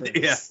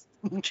 Catchphrase. Yeah.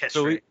 Catchphrase.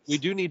 So we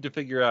do need to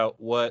figure out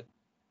what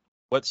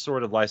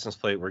sort of license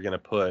plate we're going to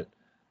put.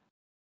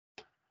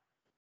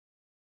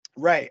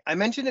 Right. I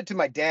mentioned it to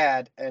my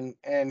dad,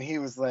 and he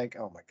was like,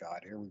 "Oh my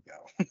God, here we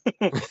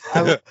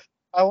go."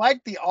 I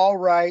like the All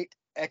Right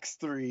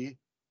X3.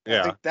 Yeah.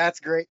 I think that's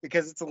great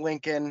because it's a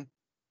Lincoln.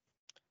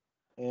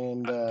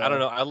 And I don't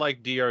know. I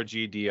like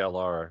DRG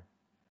DLR.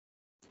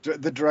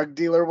 The drug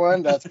dealer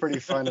one. That's pretty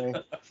funny.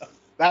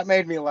 That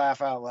made me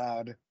laugh out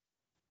loud.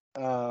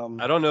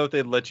 I don't know if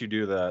they'd let you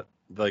do that.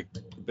 Like,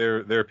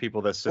 there are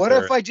people that sit What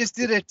there. if I just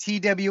did a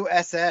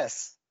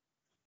TWSS?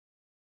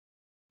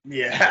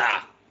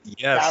 Yeah.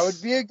 Yes. That would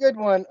be a good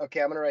one.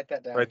 Okay, I'm gonna write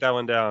that down. Write that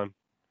one down.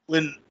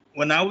 When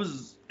I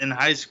was in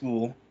high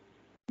school,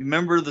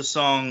 remember the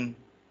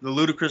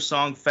Ludacris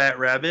song "Fat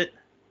Rabbit"?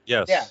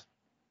 Yes. Yeah.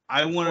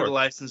 I wanted a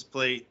license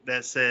plate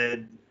that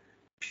said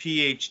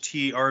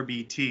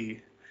PHTRBT.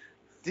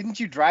 Didn't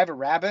you drive a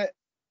rabbit?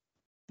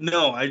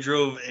 No, I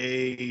drove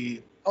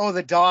a. Oh,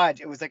 the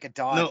Dodge. It was like a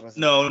Dodge.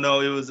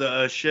 No. It was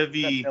a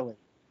Chevy. It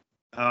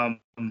Um.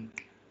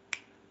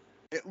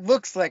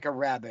 looks like a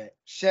rabbit.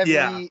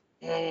 Chevy.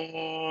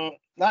 Yeah.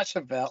 Not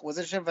Chevelle. Was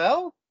it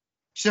Chevelle?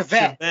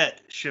 Chevette.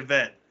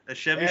 Chevette. A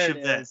Chevy There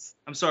Chevette.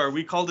 I'm sorry,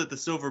 we called it the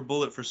Silver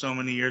Bullet for so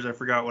many years. I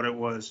forgot what it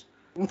was.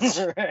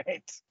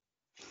 Right.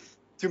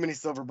 Too many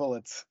silver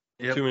bullets.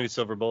 Yep. Too many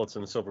silver bullets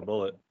in a silver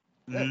bullet.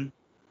 Mm-hmm.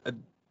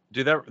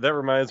 Dude, that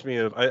reminds me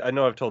of. I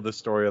know I've told this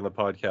story on the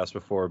podcast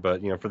before,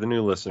 but for the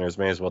new listeners,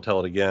 may as well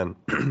tell it again.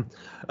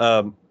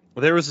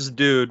 There was this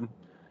dude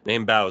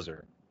named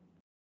Bowser,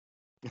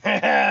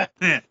 and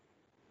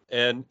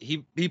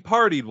he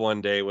partied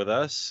one day with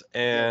us,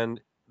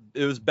 and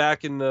it was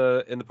back in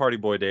the party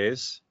boy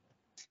days,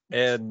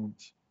 and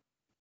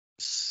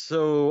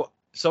so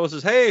someone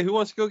says, "Hey, who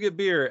wants to go get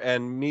beer?"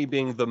 And me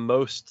being the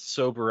most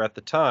sober at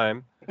the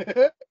time,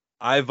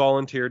 I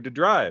volunteered to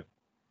drive.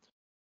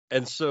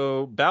 And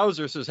so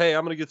Bowser says, "Hey,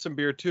 I'm going to get some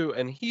beer too."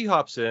 And he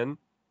hops in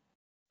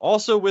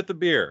also with the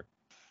beer.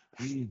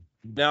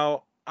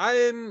 Now,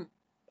 I'm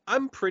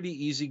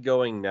pretty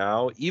easygoing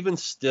now. Even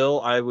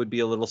still, I would be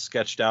a little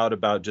sketched out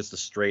about just a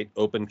straight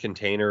open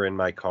container in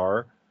my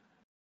car.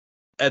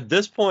 At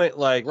this point,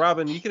 like,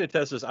 Robin, you can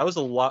attest this, I was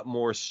a lot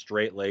more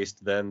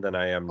straight-laced then than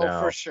I am now.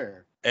 Oh, for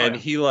sure. And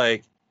he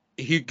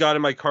got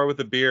in my car with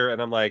a beer, and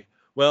I'm like,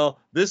 well,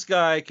 this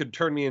guy could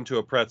turn me into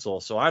a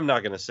pretzel, so I'm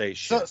not going to say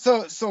shit.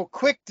 So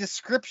quick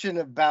description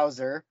of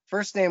Bowser.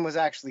 First name was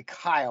actually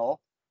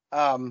Kyle.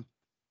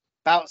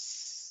 About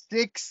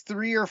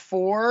 6'3" or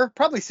 4,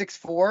 probably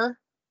 6'4",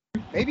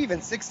 maybe even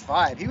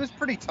 6'5". He was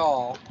pretty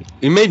tall.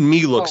 He made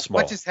me look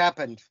small. What just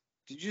happened?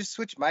 Did you just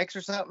switch mics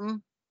or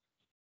something?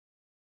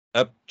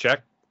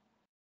 Check.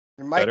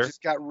 Your mic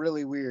just got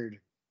really weird.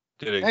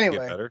 Did it get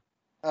better?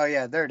 Oh,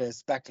 yeah, there it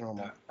is. Back to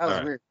normal. That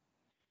was weird.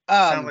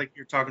 Sound like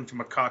you're talking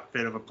from a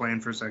cockpit of a plane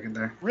for a second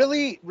there.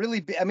 Really,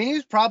 really big. I mean, he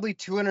was probably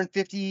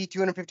 250,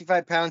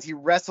 255 pounds. He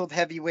wrestled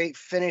heavyweight,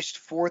 finished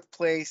 4th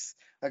place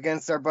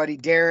against our buddy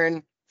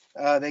Darren.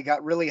 They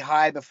got really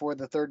high before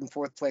the 3rd and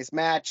 4th place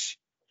match.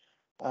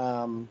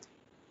 Or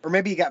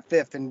maybe he got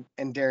 5th and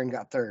Darren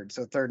got 3rd.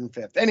 So 3rd and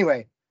 5th.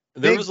 Anyway.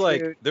 There was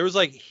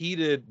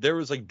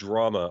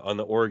drama on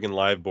the Oregon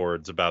Live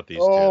boards about these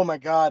two. Oh my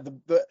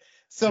God.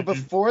 So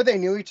before they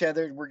knew each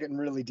other, we're getting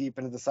really deep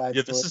into the side.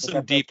 Yeah, this is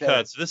some deep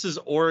cuts. This is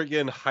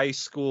Oregon high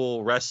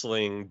school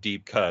wrestling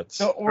deep cuts.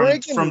 So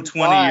Oregon from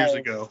 20 years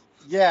ago.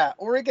 Yeah,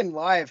 Oregon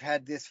Live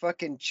had this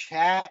fucking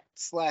chat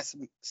slash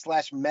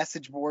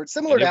message board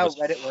similar to how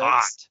Reddit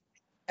works.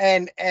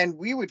 And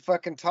we would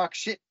fucking talk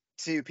shit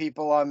to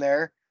people on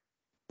there,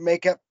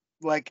 make up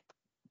like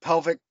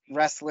pelvic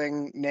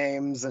wrestling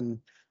names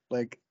and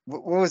like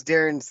what was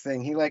Darren's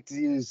thing? He liked to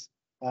use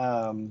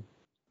the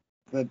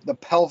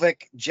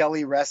pelvic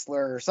jelly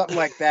wrestler or something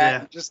like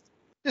that. Yeah. Just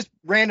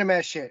random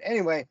ass shit.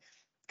 Anyway,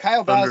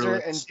 Kyle Bowser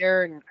and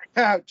Darren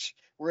Crouch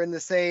were in the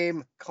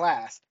same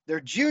class.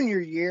 Their junior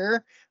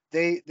year,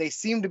 they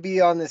seemed to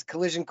be on this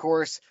collision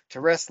course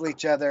to wrestle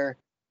each other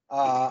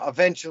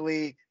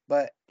eventually,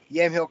 but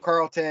Yamhill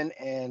Carlton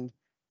and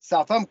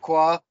South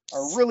Umpqua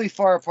are really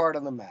far apart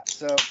on the map.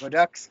 So go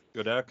Ducks.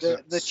 Go Ducks.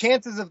 The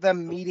chances of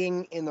them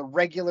meeting in the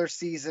regular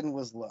season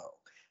was low.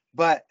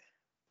 But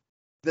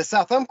the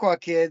South Umpqua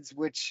kids,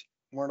 which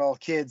weren't all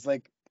kids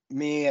like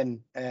me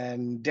and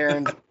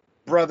Darren's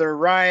brother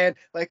Ryan,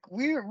 like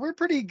we're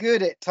pretty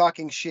good at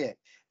talking shit,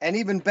 and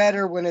even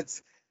better when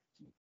it's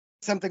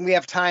something we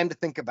have time to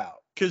think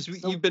about. Because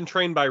you've been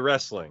trained by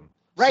wrestling,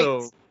 right?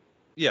 So,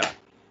 yeah.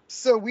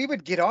 So we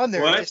would get on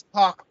there and just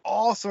talk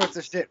all sorts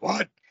of shit.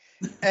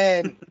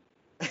 And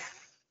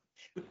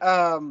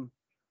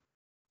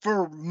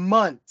for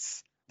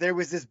months there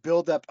was this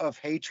buildup of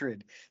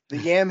hatred. The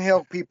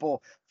Yamhill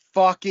people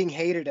fucking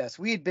hated us.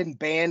 We had been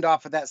banned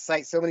off of that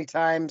site so many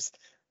times,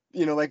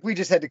 like we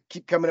just had to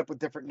keep coming up with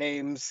different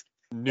names,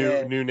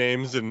 new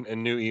names and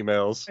new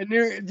emails.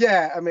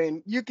 I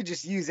mean, you could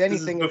just use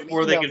anything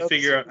before they could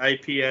figure out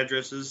IP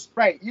addresses.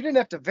 Right. You didn't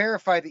have to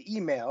verify the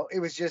email. It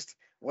was just,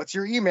 what's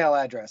your email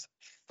address?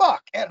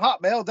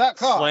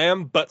 fuck@hotmail.com.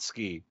 Slam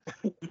Buttski.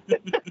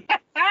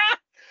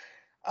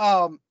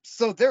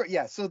 So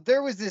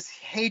there was this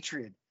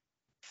hatred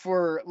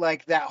for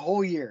like that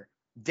whole year.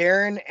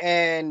 Darren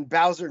and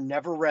Bowser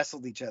never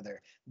wrestled each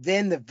other.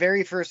 Then the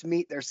very first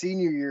meet their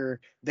senior year,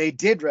 they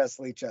did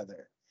wrestle each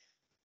other.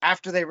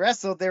 After they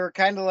wrestled, they were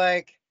kind of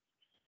like,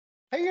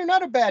 "Hey, you're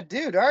not a bad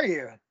dude, are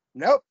you?"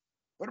 "Nope."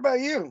 "What about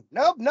you?"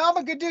 "Nope. No, I'm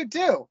a good dude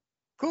too."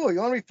 "Cool. You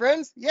want to be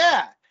friends?"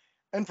 "Yeah."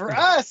 And for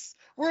us,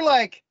 we're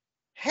like,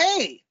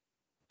 hey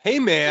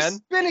man, it's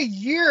been a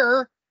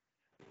year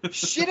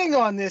shitting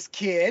on this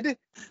kid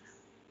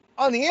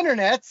on the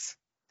internets,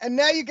 and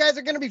now you guys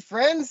are gonna be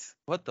friends?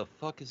 What the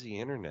fuck is the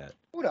internet?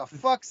 Who the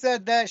fuck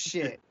said that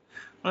shit?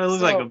 I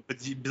look like a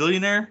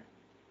billionaire,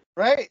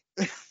 right?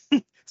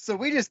 So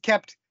we just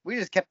kept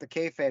the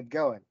kayfabe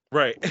going,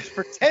 right? We just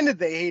pretended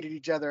they hated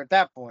each other at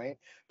that point,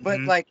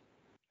 but like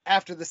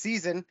after the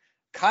season,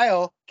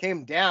 Kyle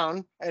came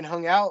down and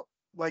hung out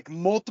like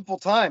multiple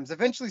times.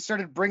 Eventually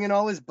started bringing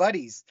all his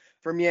buddies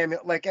from Miami.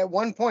 Like at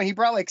one point he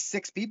brought like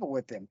 6 people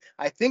with him.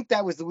 I think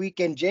that was the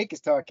weekend Jake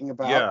is talking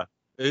about. Yeah.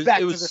 Back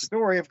to the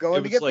story of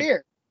going to get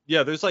beer.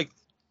 Yeah, there's like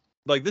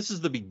this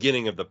is the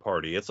beginning of the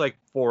party. It's like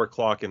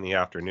 4:00 in the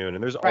afternoon,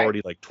 and there's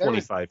already like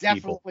 25 people.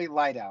 Definitely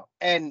light out.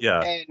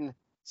 And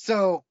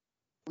so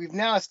we've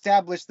now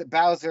established that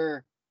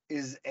Bowser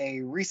is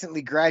a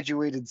recently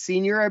graduated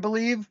senior, I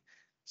believe.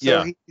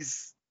 So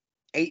he's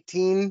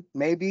 18,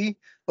 maybe,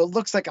 but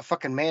looks like a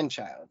fucking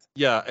man-child.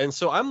 Yeah, and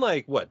so I'm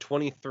like, what,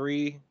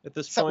 23 at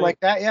this point? Something like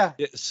that, yeah.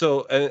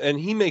 So, and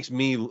he makes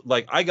me,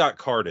 like, I got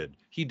carded.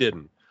 He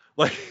didn't.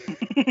 Like,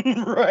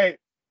 right.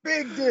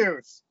 Big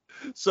dudes.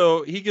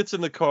 So he gets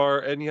in the car,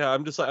 and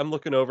I'm just like, I'm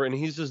looking over, and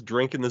he's just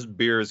drinking this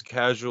beer as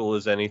casual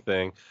as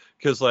anything.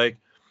 Because, like,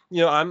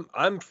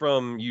 I'm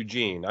from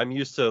Eugene. I'm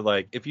used to,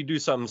 like, if you do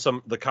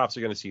something, the cops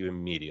are going to see you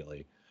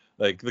immediately.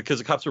 Like, because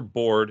the cops are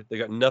bored. They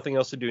got nothing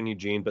else to do in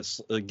Eugene but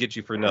get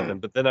you for nothing.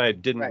 But then I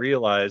didn't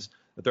realize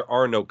that there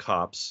are no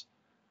cops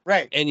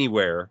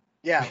anywhere.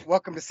 Yeah,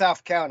 welcome to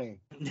South County.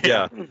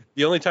 Yeah.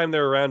 The only time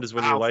they're around is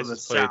when your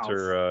license plates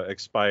are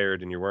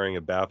expired and you're wearing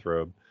a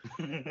bathrobe.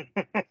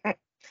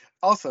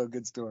 Also a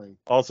good story.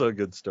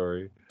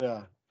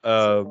 Yeah.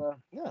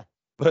 Yeah.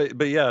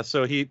 But yeah,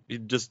 so he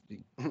just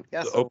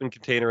the open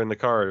container in the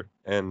car,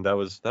 and that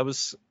was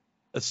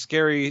a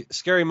scary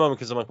moment,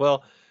 because I'm like,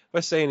 well, if I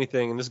say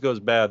anything and this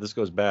goes bad.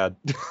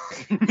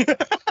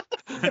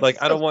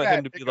 Like, I don't want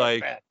him to be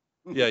like,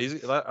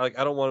 he's like,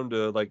 I don't want him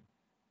to like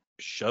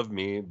shove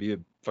me, be a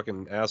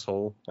fucking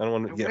asshole. I don't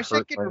want to get hurt. I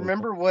wish I could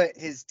remember what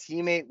his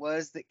teammate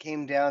was that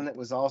came down that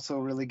was also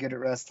really good at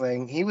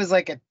wrestling. He was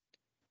like a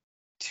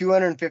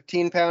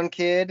 215-pound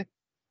kid,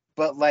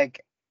 but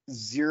like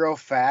 0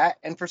 fat,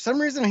 and for some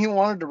reason he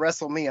wanted to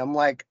wrestle me. I'm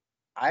like,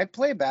 I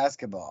play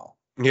basketball.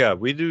 Yeah,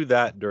 we do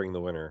that during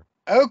the winter.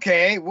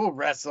 Okay, we'll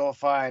wrestle,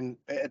 fine.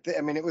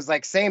 I mean, it was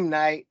like same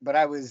night, but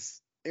it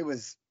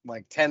was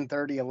like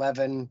 10:30,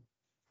 11.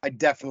 I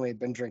definitely had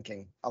been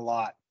drinking a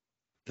lot.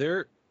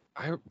 There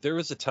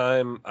was a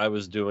time I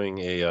was doing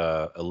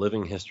a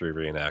living history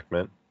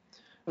reenactment,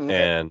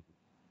 and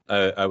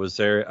I was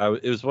there.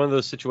 It was one of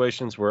those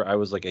situations where I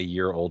was like a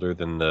year older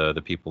than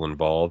the people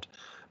involved,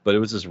 but it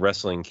was this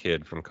wrestling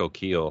kid from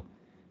Coquille,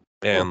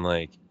 and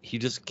like he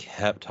just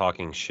kept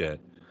talking shit.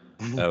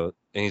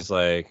 And he's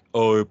like,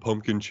 "Oh,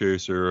 Pumpkin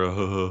Chaser,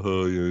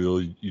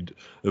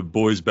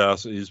 boys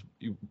basketball.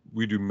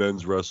 We do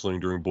men's wrestling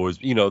during boys.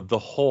 The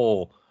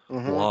whole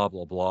blah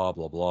blah blah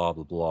blah blah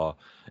blah blah."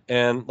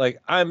 And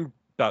like, I'm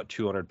about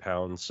 200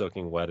 pounds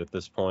soaking wet at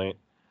this point,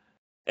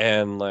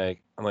 and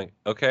like, I'm like,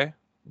 okay,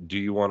 do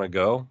you want to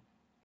go?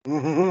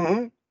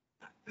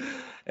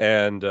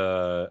 And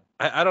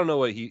I don't know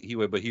what he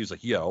would, but he was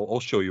like, yeah, I'll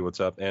show you what's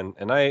up. And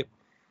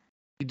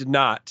he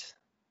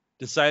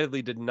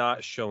decidedly did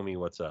not show me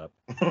what's up.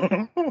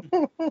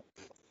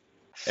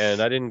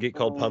 And I didn't get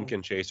called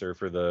Pumpkin Chaser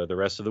for the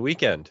rest of the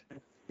weekend.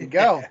 You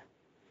go.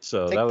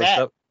 So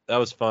that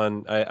was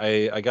fun.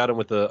 I got him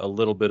with a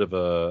little bit of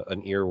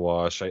an ear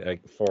wash. I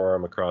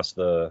forearm across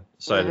the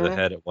side of the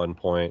head at one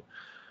point.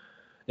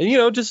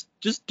 And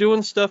just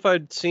doing stuff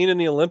I'd seen in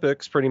the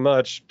Olympics pretty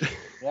much.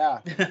 Yeah.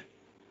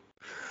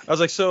 I was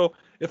like, so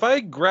if I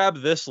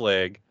grab this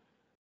leg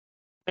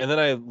and then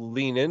I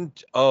lean in,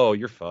 oh,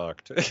 you're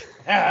fucked.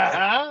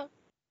 Yeah.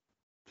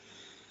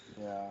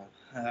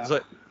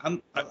 Like,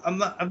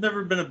 I've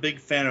never been a big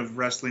fan of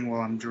wrestling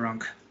while I'm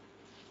drunk.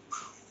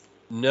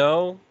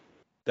 No,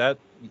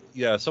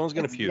 someone's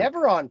gonna puke.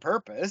 Never on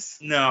purpose.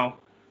 No.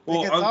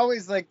 Well, it's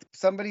always like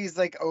somebody's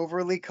like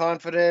overly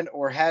confident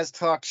or has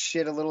talked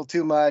shit a little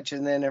too much,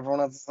 and then everyone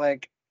else is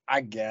like,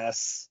 I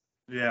guess.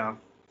 Yeah.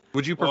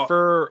 Would you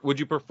prefer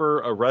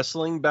a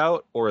wrestling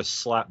bout or a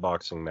slap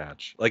boxing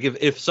match? Like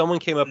if someone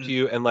came up to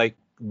you and like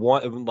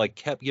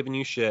kept giving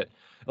you shit,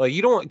 like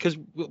you don't, because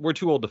we're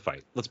too old to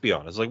fight. Let's be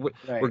honest. Like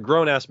we're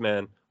grown ass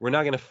men. We're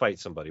not gonna fight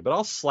somebody, but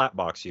I'll slap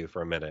box you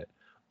for a minute,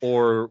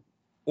 or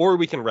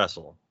we can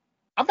wrestle.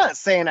 I'm not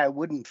saying I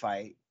wouldn't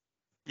fight.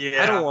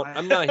 Yeah.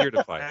 I'm not here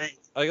to fight.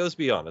 Like, let's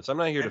be honest. I'm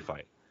not here to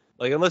fight.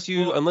 Like unless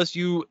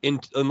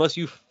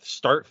you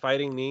start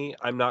fighting me,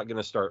 I'm not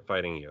gonna start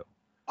fighting you.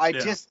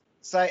 Just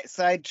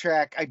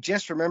sidetrack. I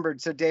just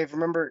remembered. So Dave,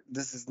 remember,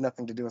 this has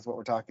nothing to do with what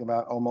we're talking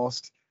about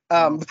almost.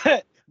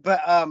 But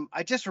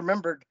I just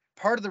remembered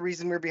part of the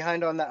reason we're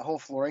behind on that whole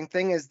flooring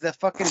thing is the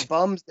fucking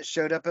bums that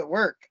showed up at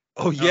work.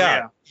 Oh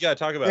yeah. You gotta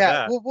talk about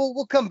that.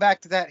 We'll come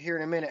back to that here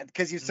in a minute,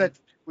 because you said,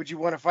 would you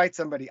want to fight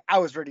somebody? I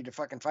was ready to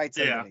fucking fight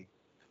somebody. Yeah.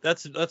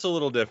 That's a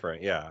little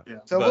different, yeah.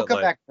 So we'll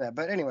come back to that.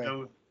 But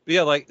anyway.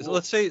 Yeah, like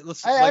let's say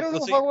I don't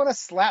know if I want to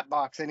slap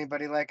box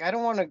anybody. Like, I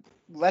don't want to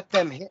let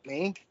them hit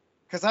me,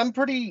 because I'm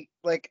pretty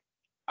like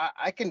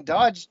I can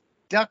dodge,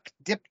 duck,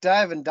 dip,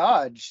 dive, and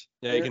dodge.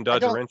 Yeah, you can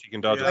dodge a wrench, you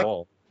can dodge a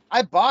ball.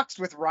 I boxed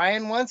with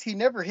Ryan once. He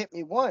never hit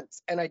me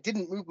once, and I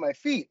didn't move my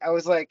feet. I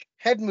was like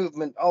head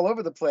movement all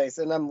over the place,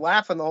 and I'm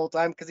laughing the whole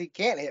time because he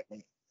can't hit me.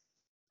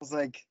 I was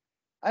like,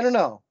 I don't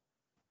know.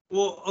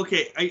 Well,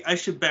 okay, I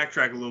should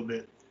backtrack a little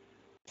bit.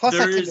 Plus,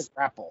 I can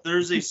grapple.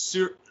 There's a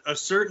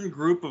certain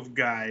group of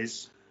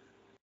guys,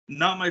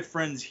 not my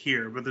friends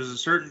here, but there's a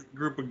certain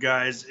group of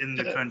guys in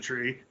the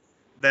country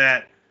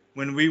that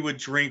when we would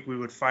drink, we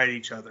would fight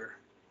each other.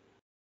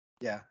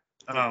 Yeah.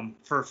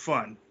 For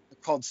fun.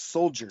 They're called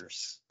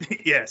soldiers.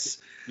 Yes.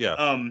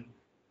 Yeah.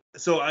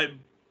 It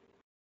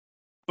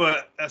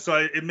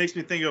makes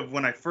me think of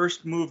when I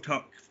first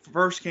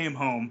came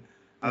home.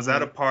 I was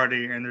at a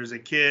party, and there's a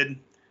kid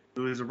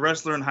who was a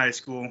wrestler in high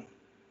school.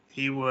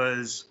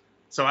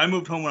 So I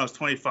moved home when I was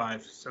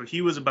 25. So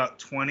he was about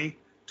 20,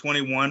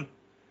 21,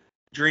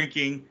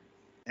 drinking.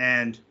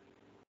 And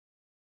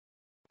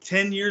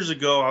 10 years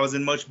ago, I was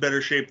in much better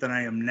shape than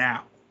I am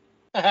now.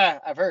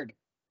 I've heard.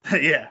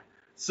 Yeah.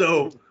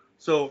 So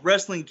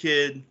wrestling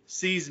kid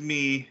sees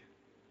me,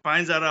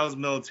 finds out I was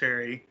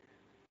military,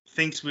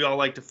 thinks we all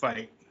like to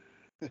fight.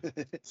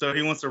 So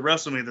he wants to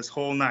wrestle me this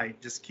whole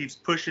night. Just keeps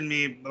pushing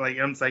me.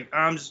 I'm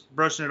just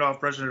brushing it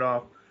off.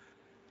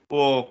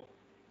 Well,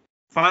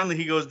 finally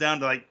he goes down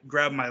to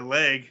grab my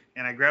leg,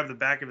 and I grab the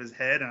back of his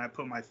head, and I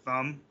put my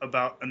thumb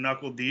about a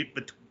knuckle deep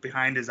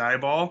behind his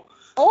eyeball.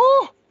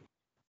 Oh!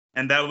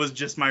 And that was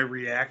just my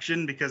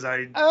reaction because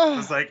I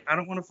was like, I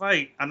don't want to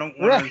fight. I don't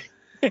want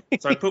to.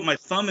 So I put my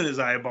thumb in his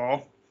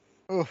eyeball.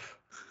 Oof.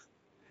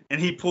 And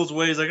he pulls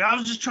away. He's like, I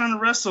was just trying to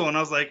wrestle. And I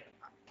was like,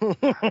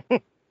 well,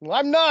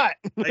 I'm not.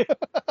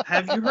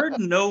 Have you heard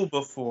no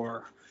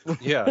before?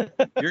 Yeah.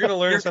 You're going to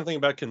learn something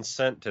about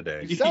consent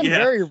today. You sound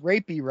very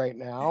rapey right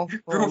now.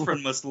 Your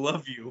girlfriend must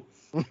love you.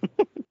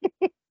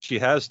 She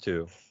has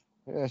to.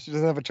 Yeah, she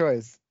doesn't have a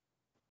choice.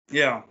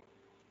 Yeah.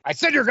 I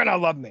said you're going to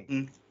love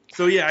me.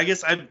 So, yeah, I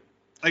guess like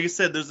I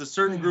said, there's a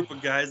certain group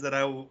of guys that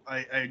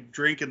I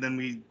drink and then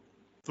we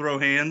throw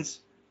hands.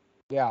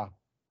 Yeah.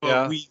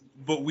 But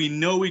we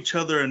know each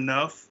other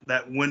enough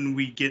that when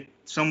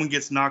someone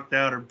gets knocked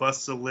out or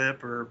busts a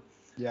lip or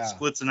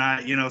splits an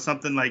eye,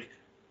 something like,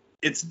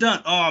 it's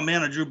done. Oh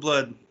man, I drew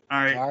blood.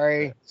 All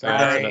right.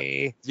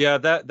 Sorry. Yeah,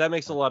 that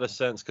makes a lot of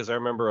sense because I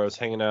remember I was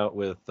hanging out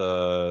with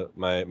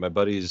my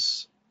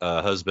buddy's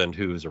husband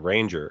who's a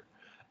ranger,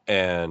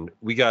 and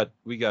we got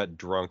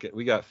drunk,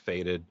 we got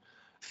faded.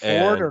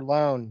 Ford or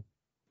loan?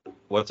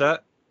 What's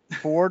that?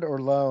 Ford or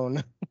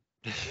loan?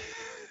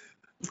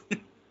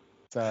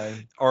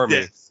 Sorry. Army.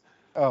 Death.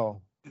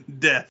 Oh.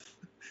 Death.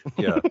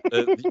 Yeah.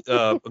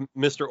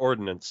 Mr.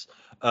 Ordnance.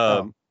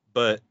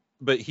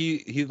 But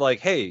he like,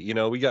 hey,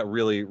 we got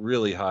really,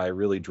 really high,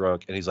 really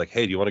drunk. And he's like,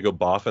 hey, do you want to go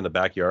boff in the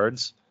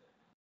backyards?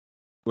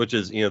 Which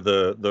is,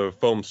 the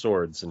foam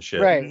swords and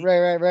shit. Right.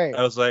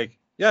 I was like,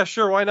 yeah,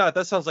 sure. Why not?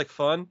 That sounds like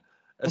fun.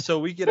 And so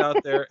we get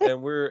out there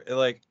and we're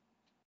like,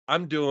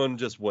 I'm doing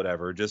just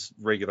whatever, just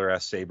regular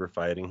ass saber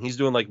fighting. He's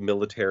doing like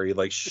military,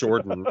 like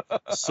sword and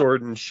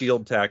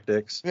shield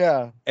tactics.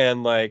 Yeah.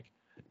 And like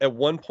at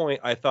one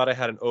point I thought I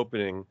had an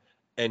opening,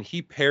 and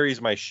he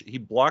parries he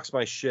blocks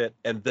my shit,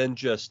 and then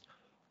just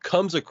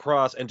comes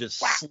across and just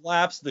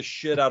slaps the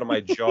shit out of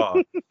my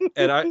jaw.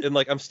 and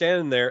I'm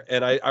standing there,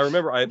 and I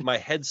remember my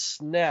head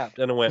snapped,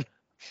 and I went,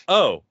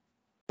 oh,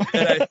 and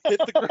I hit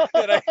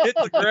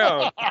the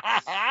ground.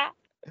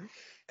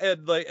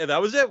 And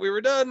that was it. We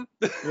were done.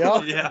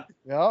 Yep. Yeah.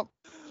 Yep.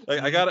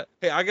 Like I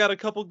got a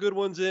couple good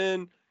ones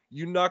in.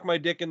 You knock my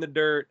dick in the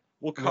dirt.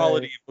 We'll call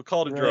it. We'll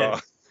call it a draw.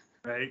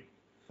 Right.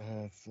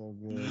 That's so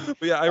good.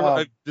 But yeah,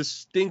 I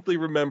distinctly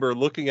remember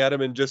looking at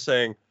him and just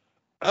saying,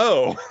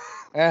 "Oh."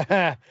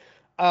 That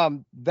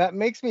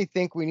makes me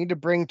think we need to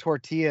bring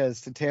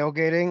tortillas to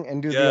tailgating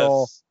and do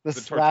the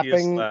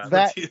slapping.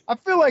 That I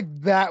feel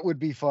like that would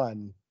be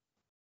fun.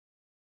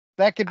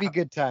 That could be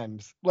good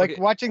times. Like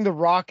watching The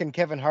Rock and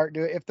Kevin Hart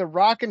do it. If The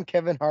Rock and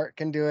Kevin Hart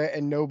can do it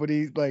and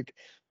nobody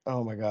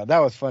oh my God, that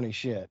was funny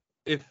shit.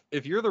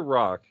 If you're The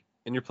Rock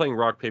and you're playing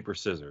rock, paper,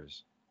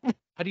 scissors,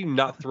 how do you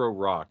not throw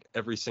rock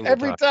every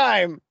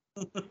time?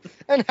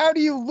 And how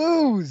do you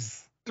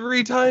lose?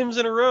 3 times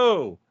in a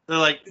row. They're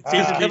like,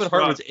 Kevin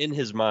Hart was in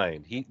his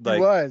mind. He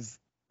was.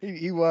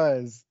 He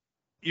was.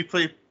 You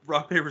play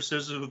rock, paper,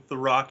 scissors with The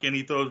Rock, and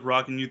he throws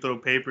rock and you throw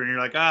paper, and you're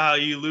like,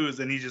 you lose.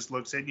 And he just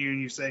looks at you and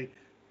you say,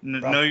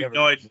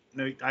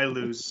 I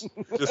lose.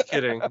 Just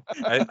kidding.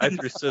 I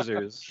threw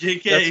scissors.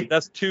 JK.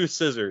 That's 2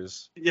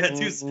 scissors. Yeah,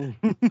 2.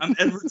 I'm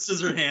Edward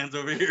Scissorhands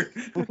over here.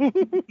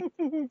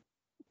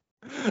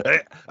 Hey,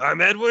 I'm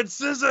Edward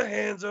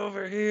Scissorhands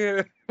over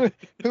here.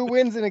 Who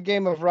wins in a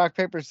game of rock,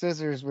 paper,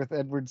 scissors with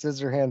Edward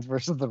Scissorhands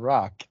versus The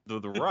Rock? The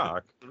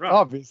Rock. The Rock.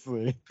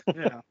 Obviously.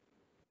 Yeah.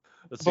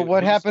 But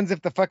what happens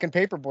if the fucking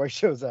Paperboy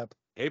shows up?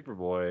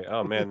 Paperboy.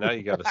 Oh man, now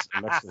you got a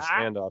Mexican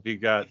standoff. You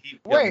got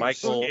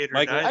Michael,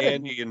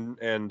 Andy,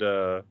 and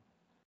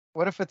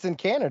What if it's in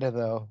Canada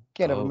though?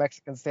 Can't have a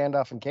Mexican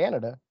standoff in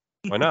Canada.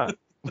 Why not?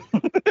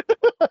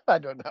 I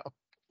don't know.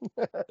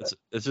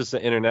 It's just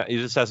the internet. He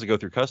just has to go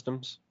through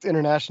customs. It's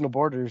international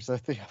borders. I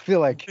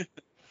feel like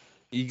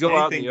you go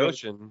out in the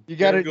ocean. You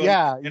gotta do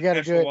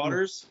it.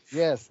 Waters.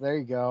 Yes, there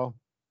you go,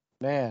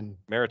 man.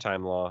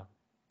 Maritime law.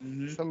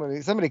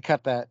 Mm-hmm. Somebody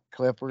cut that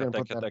clip. We're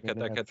gonna cut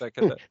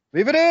that.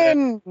 Leave it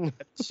in.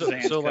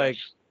 So like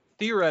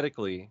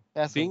theoretically,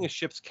 being a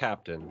ship's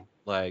captain,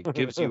 like,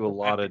 gives you a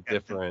lot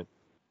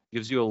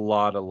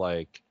of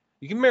like,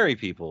 you can marry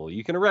people,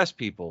 you can arrest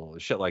people,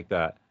 shit like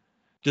that.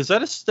 Does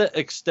that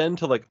extend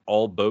to like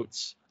all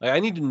boats? Like, I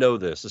need to know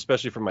this,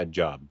 especially for my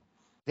job.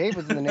 Dave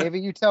was in the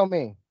Navy. You tell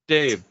me.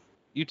 Dave,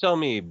 you tell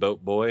me,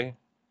 boat boy.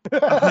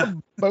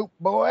 Boat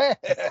boy.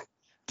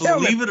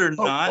 Believe it or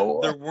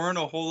not, there weren't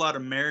a whole lot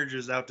of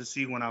marriages out to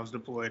sea when I was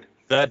deployed.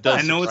 That does.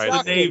 I know it's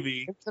the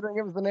Navy. Considering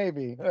it was the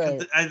Navy.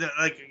 Right.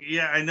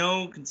 I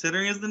know.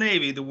 Considering it's the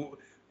Navy,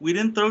 we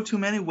didn't throw too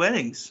many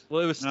weddings.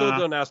 Well, it was still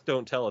don't ask,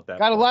 don't tell at that.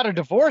 Got point. A lot of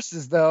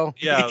divorces though.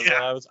 Yeah,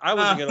 yeah. I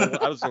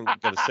wasn't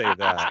gonna say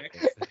that.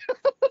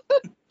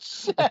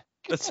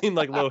 That seemed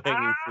like low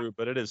hanging fruit,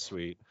 but it is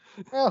sweet.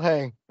 Well,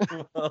 hey.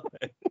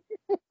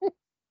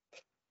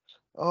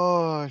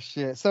 Oh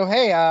shit. So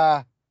hey,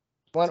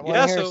 want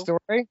to hear a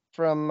story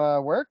from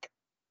work?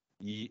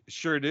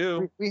 Sure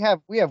do. We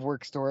have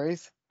work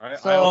stories. I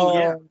love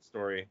a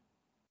story.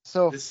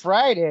 So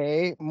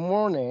Friday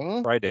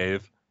morning. Hi,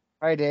 Dave.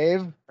 Hi,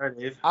 Dave.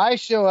 I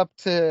show up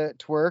to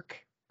work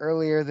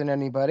earlier than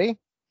anybody,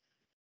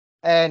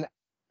 and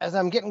as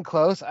I'm getting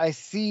close, I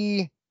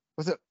see.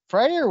 Was it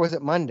Friday or was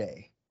it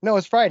Monday? No,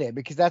 it's Friday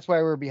because that's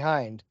why we're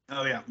behind.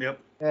 Oh yeah. Yep.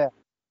 Yeah.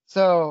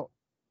 So,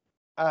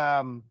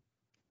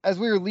 as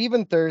we were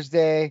leaving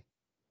Thursday,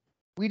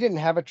 we didn't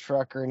have a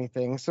truck or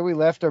anything, so we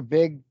left our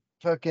big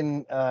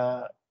fucking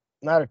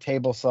not a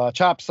table saw,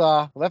 chop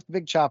saw. Left a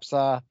big chop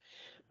saw.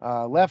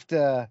 Left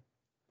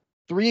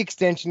 3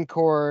 extension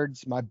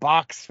cords, my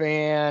box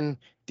fan,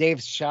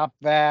 Dave's shop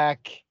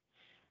vac,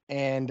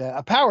 and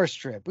a power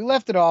strip. We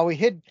left it all. We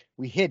hid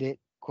it,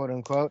 quote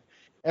unquote,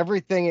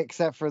 everything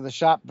except for the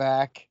shop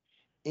vac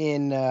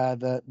in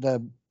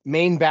the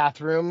main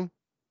bathroom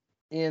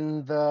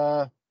in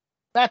the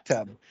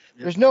bathtub. Yep.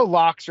 There's no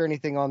locks or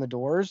anything on the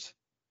doors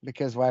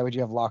because why would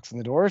you have locks on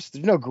the doors?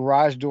 There's no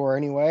garage door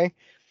anyway.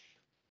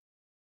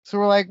 So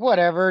we're like,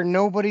 whatever.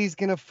 Nobody's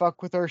going to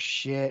fuck with our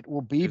shit.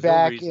 We'll be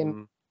back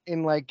in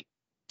like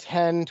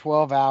 10,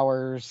 12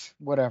 hours,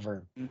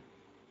 whatever.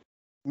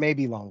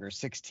 Maybe longer,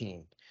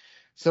 16.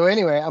 So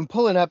anyway, I'm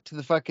pulling up to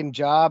the fucking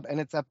job and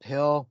it's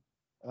uphill.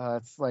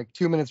 It's like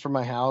 2 minutes from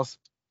my house.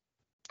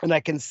 And I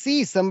can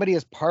see somebody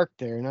is parked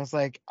there. And I was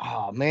like,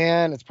 oh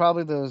man, it's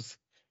probably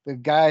the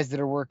guys that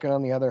are working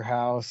on the other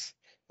house.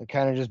 They're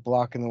kind of just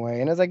blocking the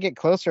way. And as I get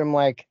closer, I'm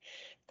like,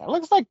 that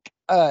looks like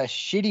a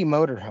shitty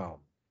motorhome.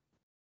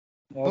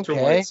 Walter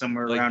White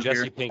somewhere like around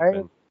Jesse here.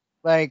 Pinkman.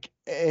 Like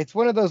it's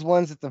one of those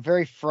ones at the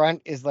very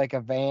front is like a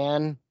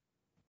van,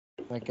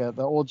 like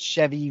the old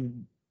Chevy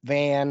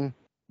van,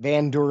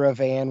 Vandura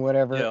van,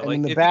 whatever. Yeah, and like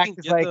in the if back you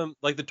can is get them,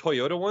 like the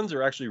Toyota ones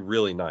are actually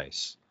really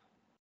nice.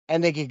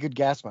 And they get good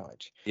gas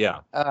mileage. Yeah.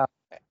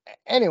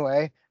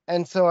 Anyway,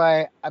 and so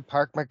I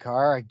park my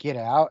car, I get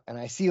out, and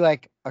I see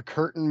like a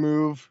curtain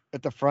move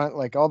at the front,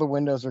 like all the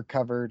windows are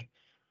covered,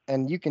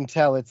 and you can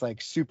tell it's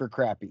like super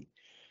crappy.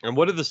 And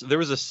there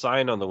was a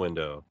sign on the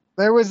window.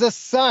 There was a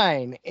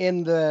sign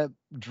in the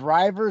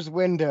driver's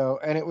window,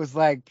 and it was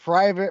like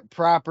private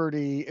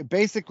property.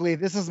 Basically,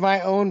 this is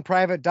my own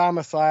private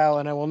domicile,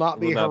 and I will not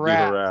be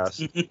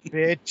harassed.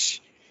 Bitch.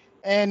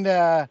 And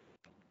I'm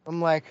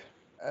like,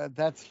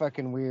 that's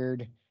fucking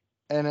weird.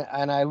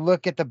 And I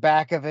look at the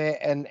back of it,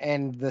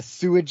 and the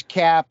sewage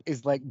cap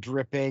is like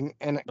dripping,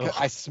 and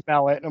I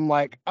smell it, and I'm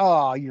like,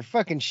 oh, you're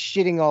fucking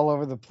shitting all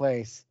over the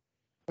place.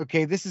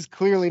 Okay, this is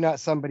clearly not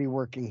somebody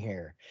working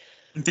here.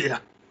 Yeah.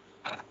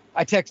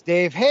 I text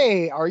Dave,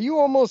 hey, are you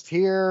almost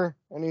here?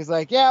 And he's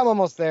like, yeah, I'm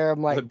almost there.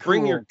 I'm like, but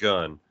bring your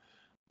gun.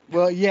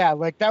 Well, yeah,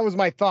 like that was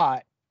my thought.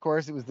 Of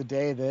course, it was the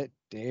day that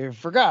Dave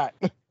forgot.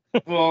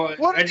 Well,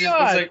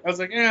 I was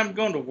like, yeah, I'm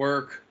going to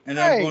work, and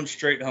then I'm going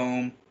straight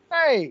home.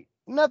 Hey,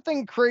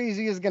 nothing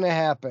crazy is going to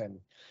happen.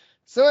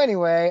 So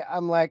anyway,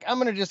 I'm like, I'm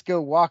going to just go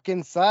walk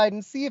inside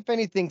and see if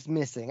anything's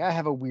missing. I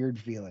have a weird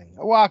feeling.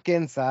 I walk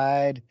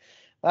inside.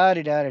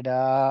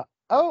 La-di-da-da-da.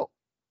 Oh,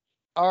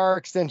 our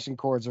extension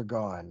cords are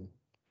gone.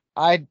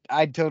 I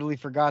totally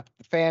forgot that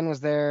the fan was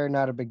there.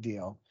 Not a big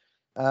deal.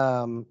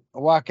 I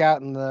walk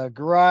out in the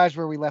garage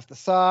where we left the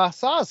saw.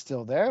 Saw's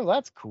still there. Well,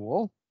 that's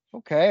cool.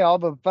 Okay, all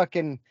the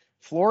fucking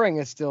flooring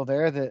is still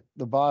there that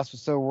the boss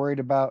was so worried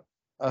about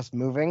us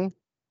moving.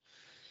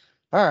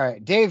 All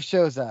right, Dave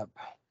shows up.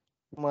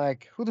 I'm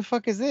like, who the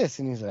fuck is this?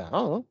 And he's like, I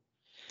don't know.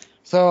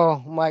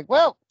 So I'm like,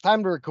 well,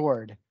 time to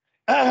record.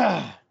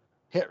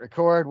 Hit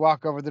record,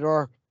 walk over the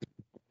door.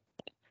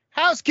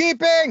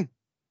 Housekeeping!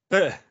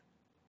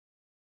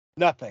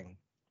 Nothing.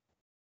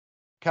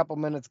 Couple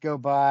minutes go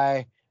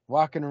by,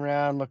 walking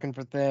around looking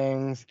for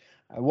things.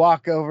 I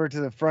walk over to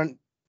the front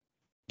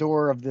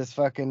door of this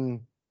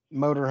fucking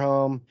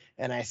motorhome,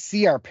 and I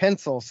see our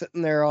pencil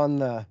sitting there on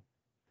the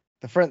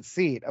front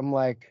seat. I'm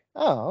like,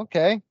 oh,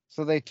 okay.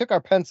 So they took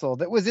our pencil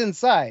that was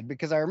inside,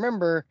 because I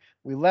remember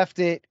we left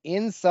it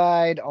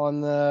inside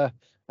on the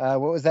what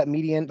was that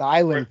median? The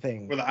island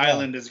thing. Where the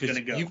island is going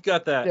to go. You've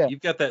got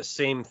that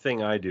same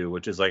thing I do,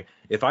 which is like,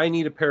 if I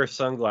need a pair of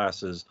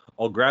sunglasses,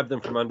 I'll grab them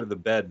from under the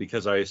bed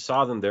because I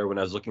saw them there when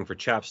I was looking for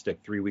chapstick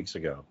 3 weeks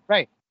ago.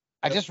 Right.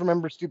 I just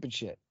remember stupid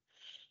shit.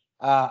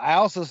 I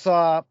also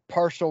saw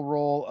partial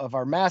roll of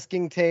our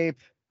masking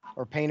tape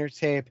or painter's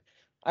tape.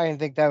 I didn't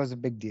think that was a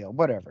big deal.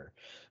 Whatever.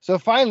 So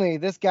finally,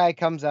 this guy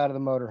comes out of the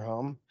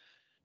motorhome.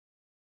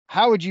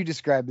 How would you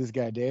describe this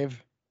guy,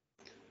 Dave?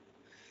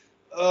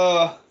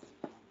 A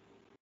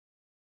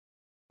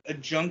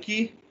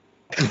junkie.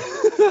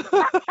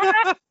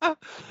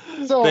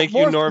 So thank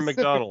you, Norm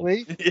Macdonald.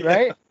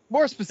 Right?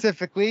 More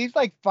specifically, he's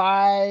like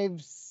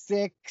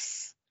 5'6".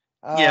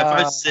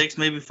 5'6",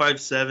 maybe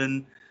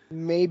 5'7".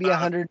 Maybe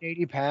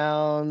 180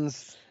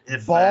 pounds.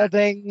 If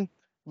Balding. That.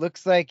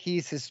 Looks like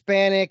he's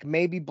Hispanic,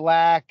 maybe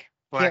black.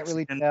 Can't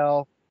really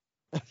tell.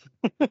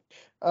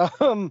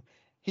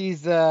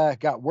 He's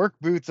got work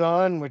boots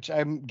on, which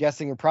I'm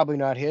guessing are probably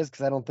not his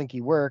because I don't think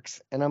he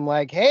works. And I'm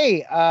like,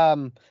 hey,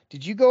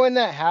 did you go in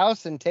that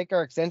house and take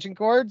our extension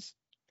cords?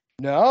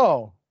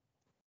 No,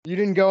 you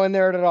didn't go in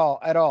there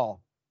at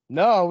all.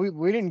 No,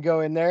 we didn't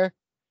go in there.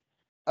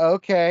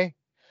 Okay.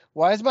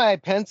 Why is my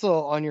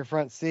pencil on your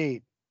front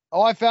seat?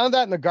 Oh, I found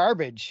that in the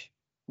garbage.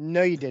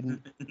 No, you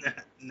didn't.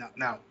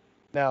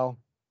 No.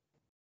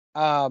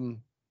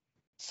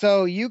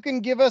 So you can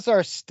give us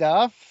our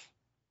stuff,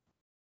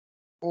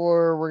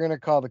 or we're going to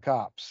call the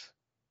cops.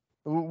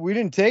 We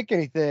didn't take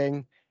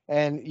anything.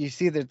 And you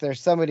see that there's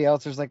somebody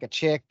else. There's like a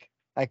chick.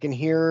 I can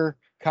hear her,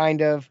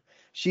 kind of.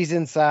 She's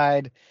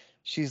inside.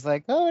 She's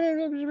like, oh,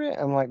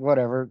 I'm like,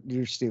 whatever.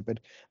 You're stupid.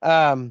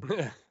 How'd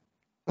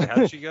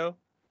she go?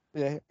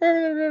 Yeah.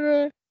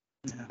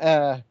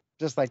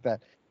 Just like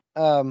that.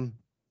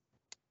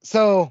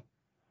 So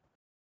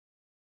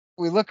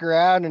we look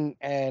around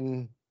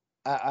and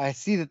I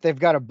see that they've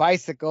got a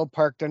bicycle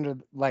parked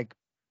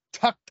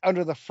tucked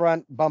under the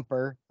front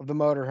bumper of the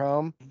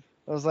motorhome.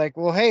 I was like,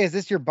 well, hey, is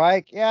this your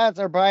bike? Yeah, it's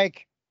our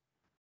bike.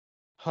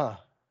 Huh.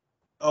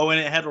 Oh, and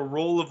it had a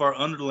roll of our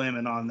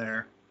underlayment on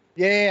there.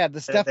 Yeah, the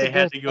stuff that they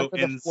had to go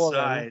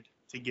inside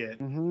to get.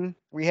 Mm-hmm.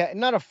 We had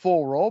not a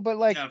full roll, but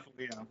like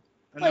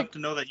enough to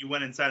know that you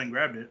went inside and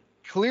grabbed it.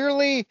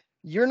 Clearly,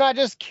 you're not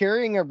just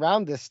carrying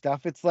around this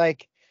stuff. It's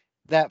like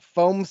that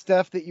foam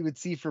stuff that you would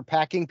see for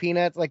packing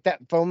peanuts, like that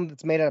foam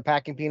that's made out of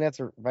packing peanuts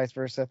or vice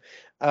versa,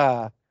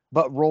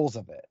 but rolls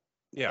of it.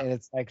 Yeah. And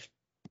it's like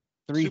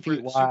 3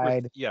 feet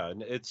wide.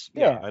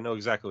 I know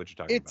exactly what you're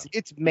talking about.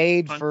 It's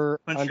made for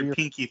punch your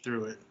pinky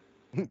through it.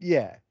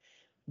 Yeah.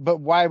 But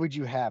why would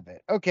you have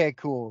it? Okay,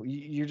 cool.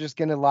 You're just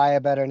going to lie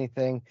about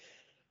anything.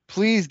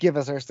 Please give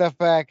us our stuff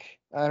back.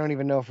 I don't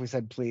even know if we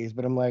said please,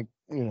 but I'm like,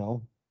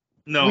 No,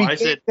 I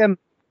said them.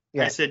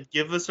 Yeah. I said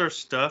give us our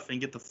stuff and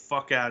get the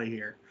fuck out of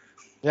here.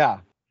 Yeah.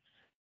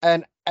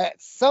 And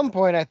at some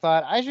point I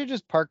thought I should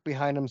just park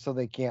behind them so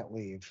they can't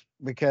leave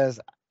because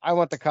I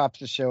want the cops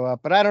to show up,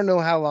 but I don't know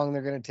how long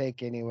they're going to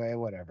take anyway,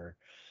 whatever.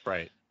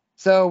 Right.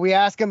 So we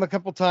ask him a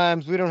couple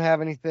times. We don't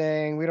have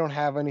anything.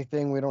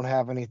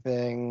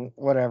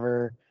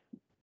 Whatever.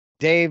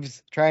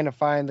 Dave's trying to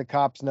find the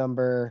cop's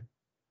number.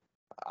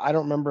 I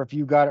don't remember if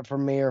you got it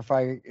from me or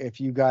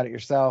if you got it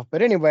yourself.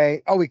 But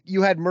anyway,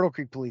 you had Myrtle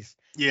Creek Police.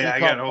 Yeah,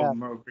 I got hold of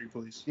Myrtle Creek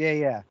Police.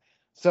 Yeah.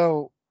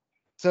 So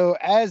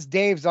as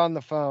Dave's on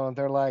the phone,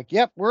 they're like,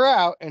 "Yep, we're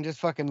out," and just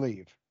fucking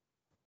leave.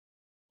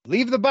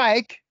 Leave the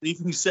bike.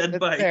 Leaving said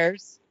bike.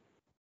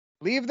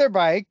 Leave their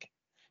bike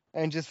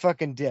and just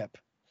fucking dip.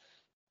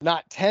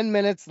 Not 10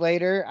 minutes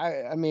later,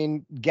 I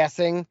mean,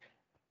 guessing,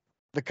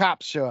 the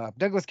cops show up.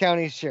 Douglas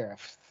County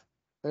Sheriff.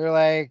 They're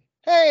like,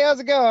 hey, how's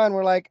it going?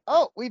 We're like,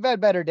 oh, we've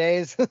had better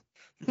days.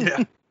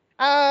 Yeah.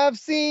 I've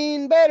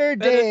seen better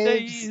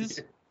days.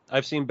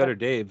 I've seen better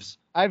Daves.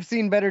 I've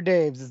seen better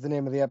Daves is the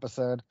name of the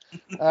episode.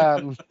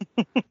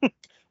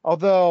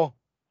 Although,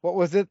 what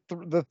was it?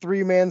 The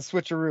 3-man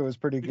switcheroo is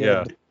pretty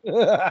good.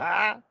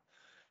 Yeah.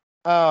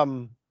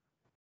 So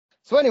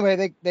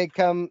anyway, they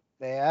come,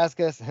 they ask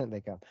us,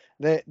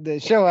 they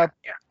show up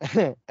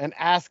and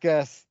ask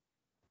us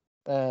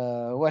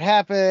what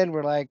happened.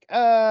 We're like,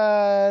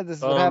 this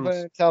is what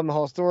happened. Tell them the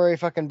whole story.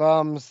 Fucking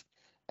bums.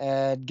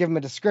 And give them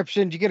a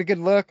description. Did you get a good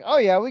look? Oh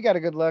yeah, we got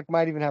a good look.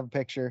 Might even have a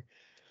picture.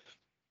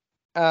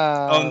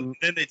 Then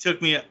they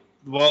took me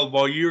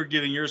while you were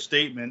giving your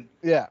statement.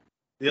 Yeah.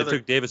 They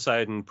took Dave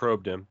aside and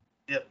probed him.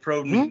 Yeah,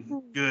 probed me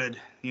good.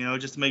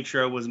 Just to make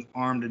sure I wasn't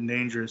armed and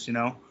dangerous.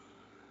 No,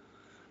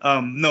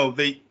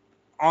 he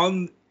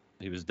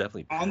was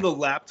definitely on the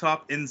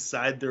laptop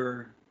inside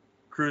their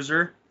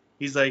cruiser.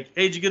 He's like,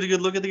 hey, did you get a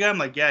good look at the guy? I'm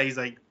like, yeah. He's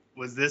like,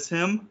 was this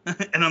him?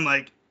 And I'm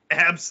like,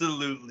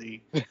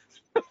 absolutely.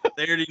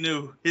 They already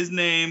knew his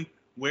name,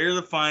 where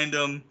to find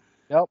him.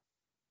 Yep.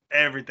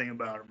 Everything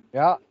about him.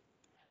 Yeah.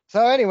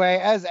 So anyway,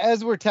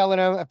 as we're telling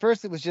him, at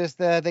first it was just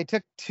they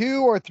took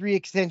 2 or 3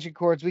 extension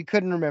cords. We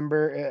couldn't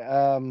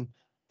remember.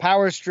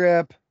 Power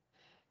strip.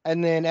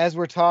 And then as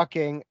we're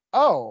talking,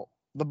 the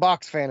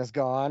box fan is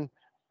gone.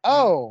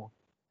 The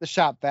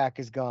shop vac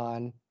is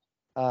gone.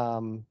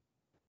 And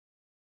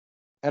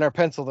our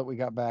pencil that we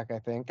got back, I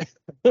think.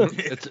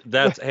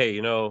 That's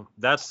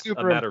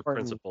super a matter important. of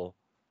principle.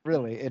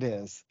 Really, it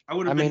is. I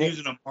would have been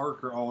using a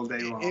marker all day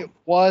long. It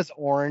was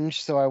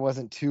orange, so I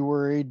wasn't too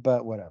worried,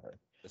 but whatever.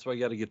 That's why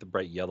you got to get the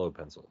bright yellow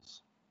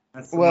pencils.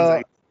 That's the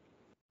ones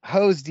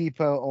Hose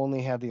Depot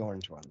only had the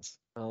orange ones.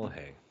 Oh,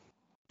 hey.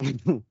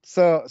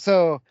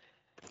 So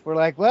we're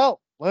like,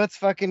 well, let's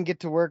fucking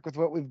get to work with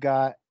what we've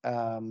got.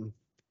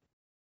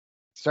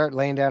 Start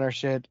laying down our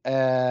shit.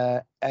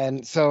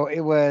 And so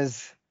it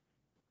was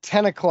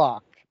 10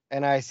 o'clock,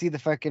 and I see the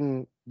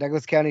fucking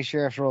Douglas County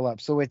Sheriff's roll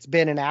up. So it's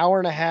been an hour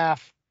and a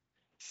half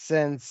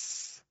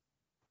since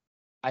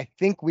I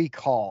think we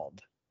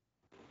called.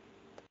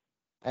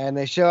 And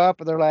they show up,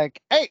 and they're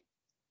like, hey,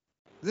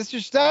 is this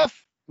your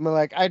stuff? I'm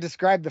like, I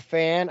described the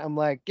fan. I'm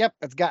like, yep,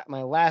 it's got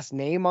my last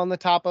name on the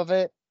top of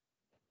it.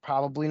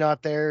 Probably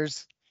not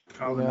theirs.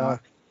 Probably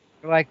not.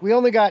 They're like, we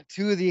only got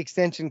 2 of the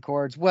extension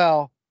cords.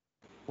 Well,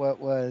 what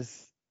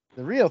was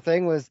the real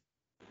thing was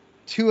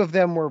 2 of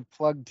them were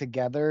plugged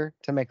together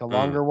to make a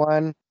longer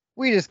one.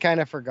 We just kind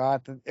of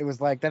forgot that it was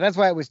like that. That's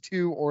why it was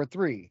 2 or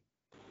 3.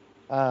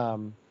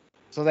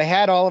 So they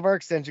had all of our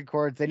extension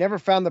cords. They never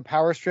found the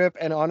power strip.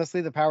 And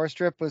honestly, the power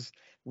strip was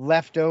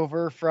left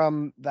over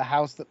from the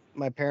house that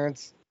my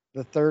parents,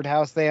 the 3rd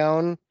house they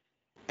own.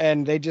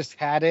 And they just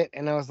had it.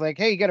 And I was like,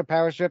 hey, you got a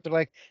power strip? They're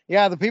like,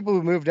 yeah, the people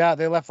who moved out,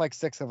 they left like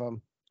 6 of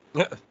them.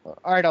 All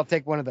right, I'll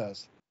take one of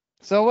those.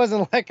 So it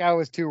wasn't like I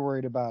was too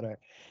worried about it.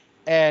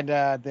 And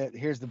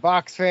here's the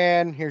box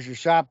fan. Here's your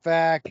shop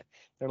vac.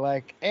 They're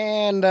like,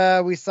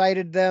 and we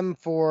cited them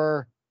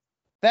for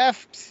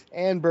theft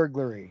and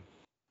burglary.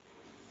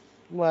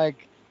 I'm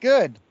like,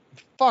 good.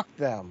 Fuck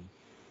them.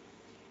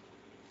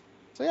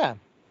 So yeah,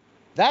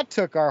 that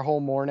took our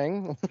whole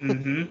morning.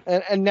 Mm-hmm.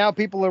 and now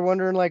people are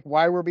wondering like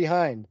why we're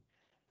behind.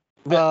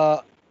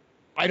 I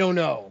don't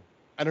know.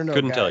 Couldn't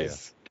guys. tell you.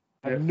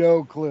 I have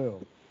no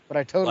clue. But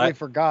I totally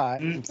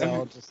forgot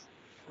until just.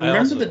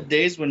 Remember the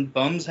days when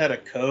bums had a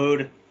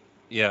code?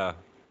 Yeah.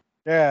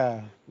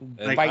 Yeah.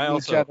 And I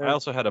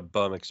also had a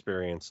bum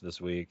experience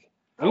this week.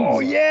 Oh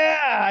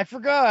yeah, I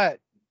forgot.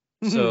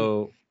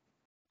 So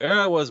there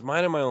I was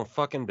minding my own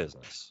fucking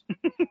business.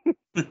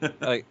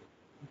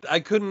 I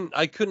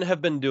couldn't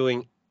have been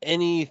doing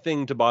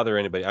anything to bother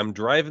anybody. I'm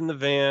driving the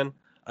van.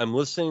 I'm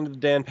listening to the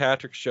Dan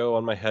Patrick Show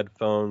on my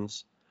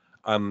headphones.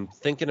 I'm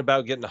thinking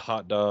about getting a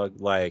hot dog.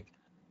 Like,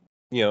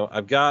 you know,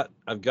 I've got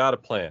a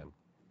plan.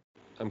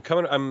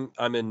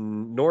 I'm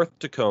in North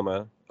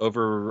Tacoma,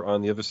 over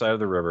on the other side of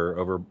the river,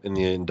 over in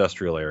the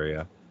industrial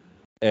area,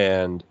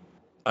 and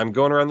I'm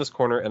going around this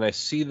corner, and I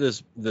see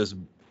this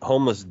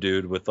homeless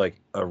dude with like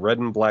a red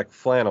and black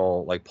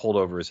flannel like pulled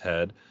over his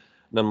head,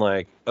 and I'm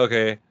like,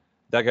 okay,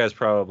 that guy's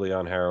probably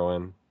on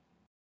heroin.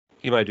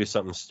 He might do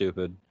something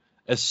stupid.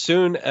 As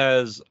soon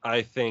as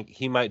I think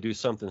he might do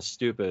something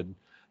stupid,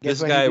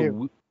 this guy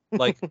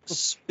like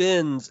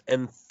spins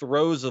and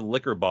throws a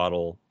liquor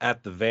bottle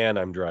at the van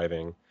I'm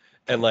driving,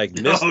 and like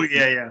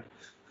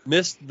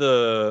missed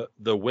the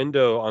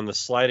window on the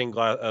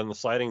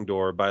sliding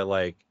door by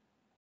like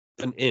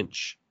an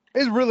inch.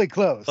 It's really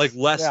close. Like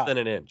less than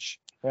an inch.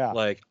 Yeah.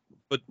 Like,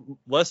 but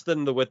less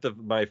than the width of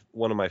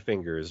one of my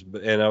fingers.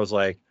 And I was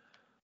like,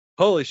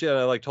 holy shit. And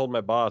I like told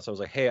my boss, I was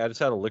like, hey, I just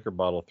had a liquor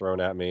bottle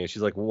thrown at me. And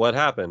she's like, what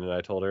happened? And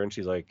I told her, and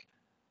she's like,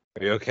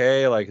 are you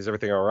okay? Like, is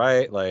everything all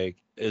right? Like,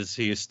 is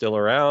he still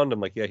around? I'm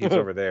like, yeah, he's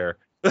over there.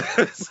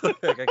 So,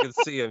 like, I can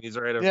see him. He's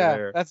right over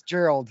there. Yeah, that's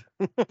Gerald.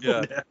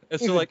 Yeah.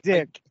 And so like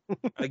dick.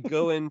 I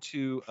go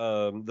into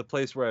the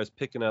place where I was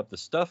picking up the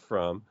stuff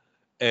from,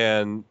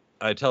 and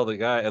I tell the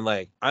guy, and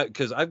like,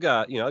 because I've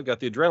got the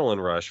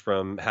adrenaline rush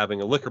from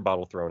having a liquor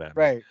bottle thrown at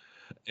me. Right.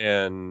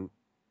 And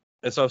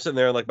so I'm sitting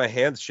there, and like my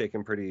hand's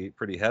shaking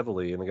pretty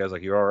heavily, and the guy's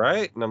like, you all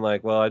right? And I'm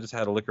like, well, I just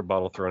had a liquor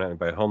bottle thrown at me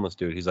by a homeless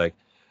dude. He's like,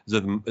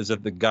 is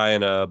it the guy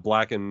in a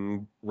black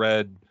and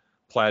red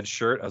plaid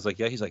shirt? I was like,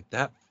 yeah. He's like,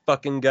 that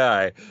fucking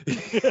guy.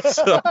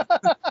 So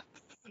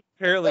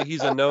apparently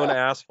he's a known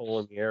asshole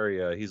in the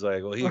area. He's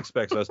like, well, he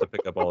expects us to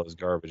pick up all his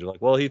garbage. I'm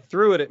like, well, he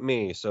threw it at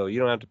me, so you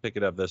don't have to pick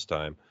it up this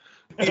time.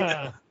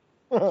 Yeah.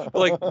 But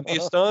like, the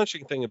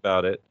astonishing thing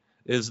about it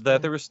is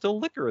that there was still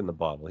liquor in the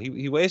bottle.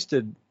 He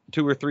wasted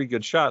 2 or 3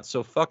 good shots,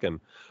 so fuck him.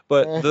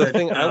 But the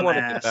thing I want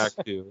to get back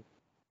to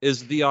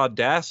is the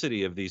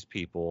audacity of these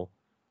people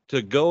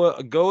to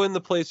go in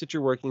the place that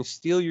you're working,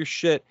 steal your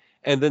shit,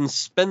 and then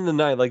spend the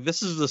night. Like,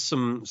 this is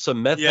some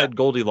meth head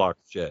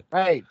Goldilocks shit.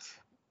 Right.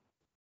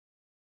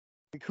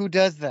 Like, who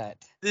does that?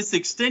 This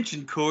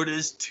extension cord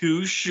is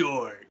too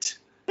short.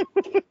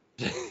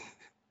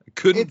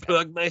 Couldn't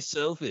plug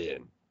myself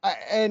in.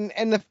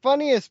 And the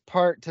funniest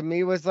part to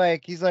me was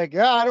like, he's like,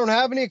 yeah, I don't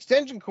have any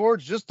extension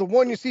cords, just the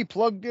one you see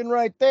plugged in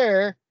right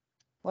there.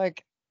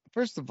 Like,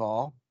 first of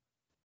all,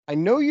 I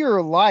know you're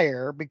a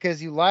liar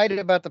because you lied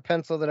about the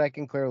pencil that I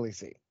can clearly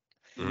see.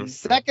 Mm-hmm.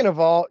 Second of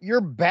all,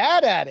 you're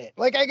bad at it.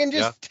 Like, I can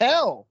just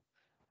tell.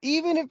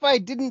 Even if I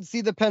didn't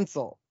see the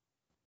pencil,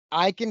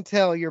 I can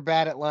tell you're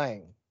bad at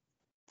lying.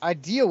 I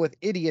deal with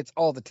idiots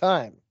all the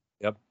time.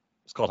 Yep.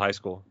 It's called high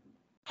school.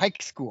 High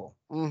school.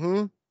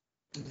 Mm-hmm.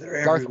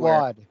 They're Darth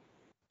everywhere.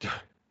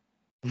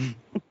 Wad.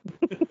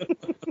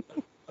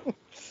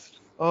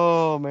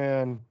 Oh,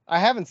 man. I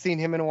haven't seen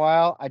him in a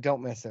while. I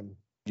don't miss him.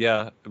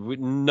 Yeah,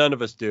 none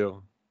of us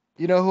do.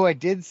 You know who I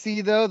did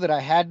see, though, that I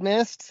had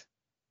missed?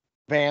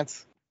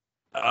 Vance.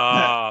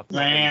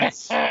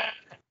 Vance.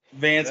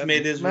 Vance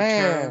made his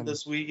return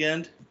this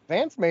weekend.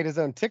 Vance made his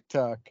own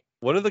TikTok.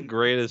 One of the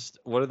greatest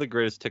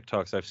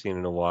TikToks I've seen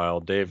in a while.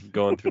 Dave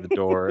going through the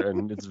door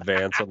and it's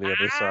Vance on the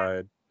other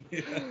side.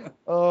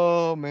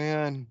 Oh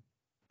man.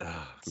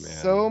 Oh,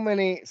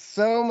 man.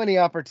 So many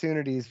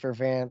opportunities for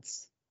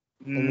Vance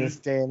in this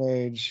day and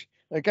age.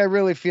 Like I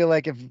really feel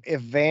like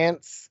if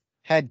Vance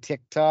had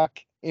TikTok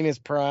in his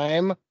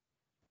prime,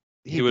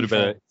 he would have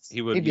been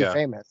he'd be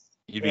famous.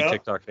 You'd be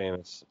TikTok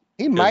famous.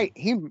 He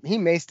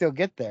may still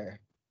get there.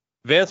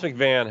 Vance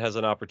McVan has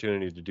an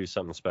opportunity to do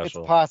something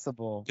special. It's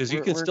possible. Because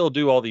you can still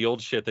do all the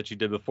old shit that you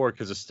did before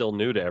because it's still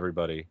new to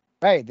everybody.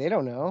 Right, they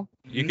don't know.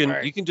 You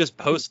can just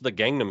post the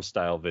Gangnam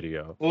Style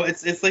video. Well,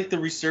 it's like the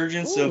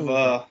resurgence of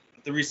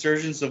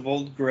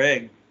old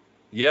Greg.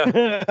 Yeah.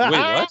 Wait,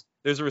 what?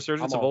 There's a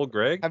resurgence of old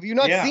Greg? Have you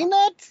not seen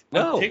that?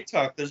 No. On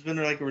TikTok, there's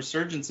been like a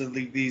resurgence of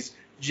these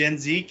Gen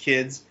Z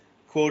kids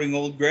quoting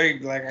old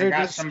Greg, like, They're I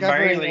got some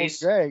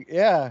Baileys. Greg.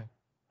 Yeah.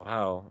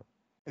 Wow.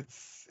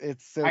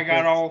 It's so I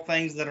got all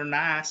things that are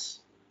nice.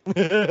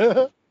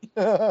 You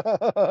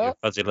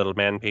fuzzy little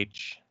man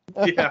peach.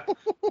 Yeah.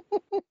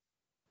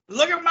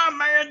 Look at my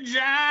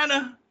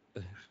mangina.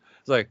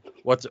 It's like,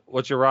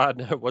 what's your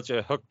rod? What's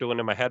your hook doing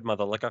in my head,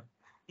 mother liquor?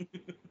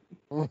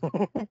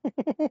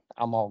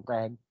 I'm all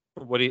Greg.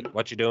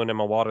 What you doing in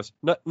my waters?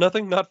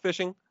 Nothing, not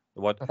fishing.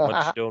 What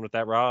you doing with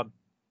that rod?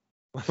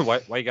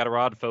 why you got a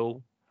rod,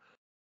 fool?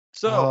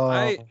 So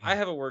I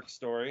have a work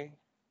story.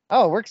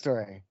 Oh, work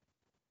story.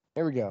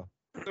 Here we go.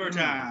 Story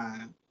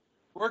time.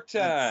 Work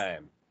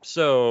time.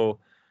 So,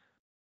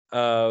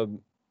 I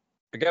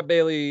got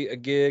Bailey a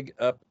gig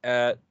up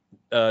at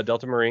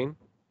Delta Marine.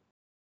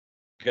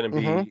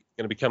 Gonna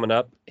be coming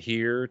up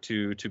here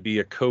to be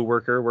a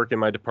coworker, work in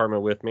my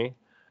department with me.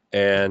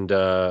 And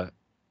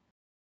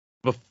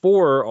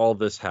before all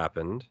this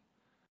happened,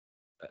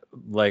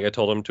 like I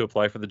told him to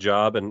apply for the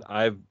job, and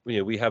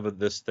we have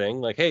this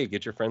thing like, hey,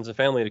 get your friends and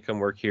family to come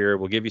work here.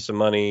 We'll give you some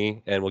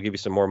money, and we'll give you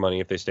some more money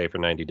if they stay for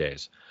 90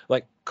 days.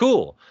 Like,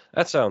 cool,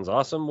 that sounds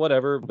awesome,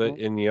 whatever. But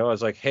I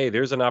was like, hey,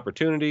 there's an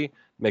opportunity,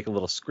 make a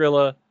little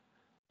Skrilla,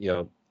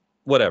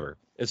 whatever.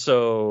 And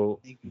so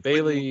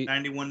Bailey,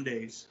 91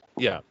 days.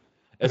 Yeah,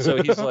 and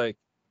so he's like,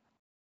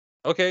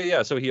 okay,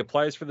 yeah. So he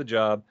applies for the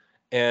job,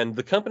 and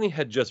the company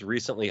had just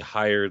recently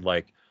hired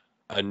like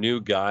a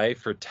new guy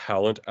for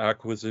talent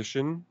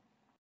acquisition,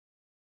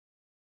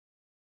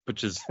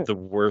 which is the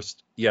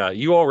worst. Yeah,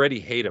 you already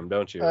hate him,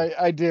 don't you?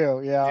 I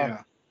do,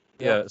 yeah.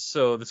 Yeah,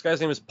 so this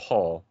guy's name is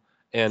Paul,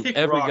 and Kick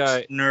every rocks,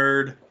 guy...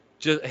 nerd.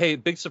 Just, hey,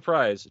 big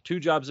surprise. 2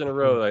 jobs in a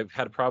row, I've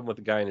had a problem with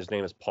the guy, and his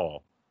name is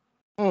Paul.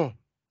 The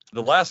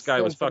last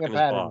guy was fucking his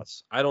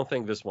boss. I don't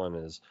think this one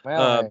is.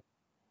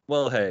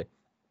 Well, hey.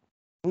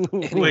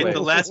 Anyway. Wait, the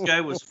last guy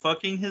was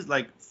fucking his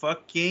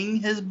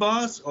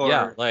boss? Or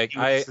yeah, like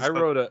I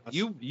wrote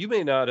you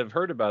may not have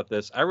heard about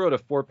this. I wrote a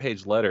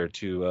 4-page letter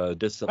to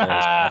Distant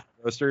Lands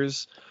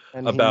Roasters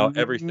about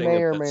everything.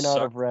 May or may not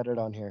have read it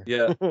on here.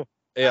 Yeah,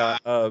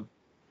 yeah.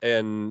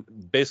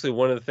 And basically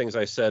one of the things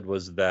I said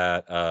was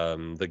that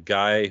the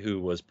guy who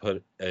was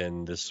put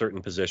in this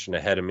certain position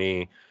ahead of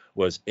me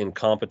was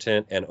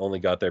incompetent and only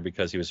got there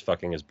because he was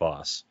fucking his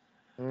boss.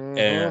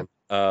 And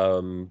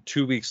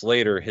 2 weeks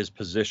later, his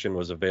position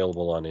was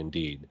available on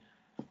Indeed.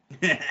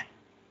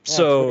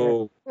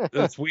 So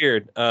that's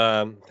weird.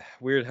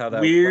 Weird how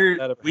that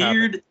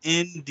weird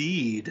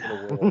indeed.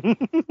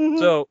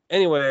 So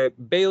anyway,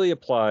 Bailey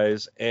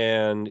applies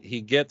and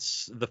he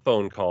gets the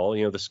phone call,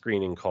 the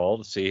screening call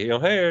to see,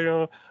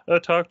 hey, I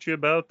talked to you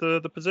about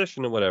the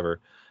position and whatever.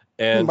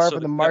 And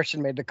Marvin the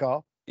Martian made the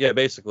call. Yeah,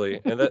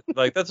 basically, and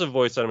that's a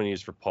voice I'm gonna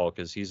use for Paul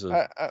because he's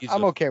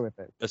I'm okay with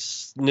it. A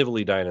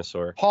snivelly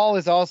dinosaur. Paul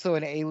is also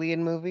an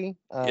alien movie.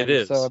 It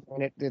is. So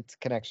it's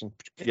connection.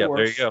 Yeah,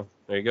 there you go.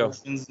 There you go.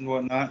 And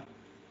whatnot.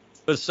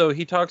 But so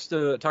he talks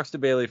to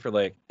Bailey for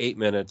like 8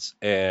 minutes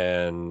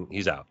and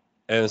he's out.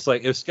 And it's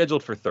like it was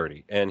scheduled for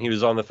 30, and he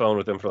was on the phone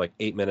with him for like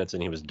 8 minutes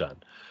and he was done.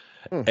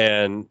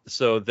 And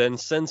so then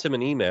sends him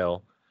an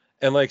email,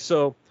 and like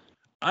so,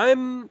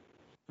 I'm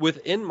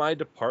within my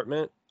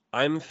department.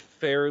 I'm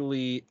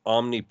fairly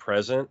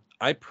omnipresent.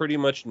 I pretty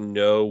much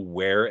know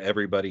where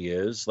everybody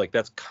is. Like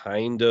that's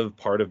kind of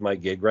part of my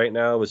gig right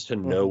now is to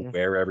know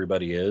where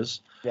everybody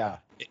is. Yeah.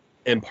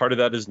 And part of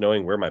that is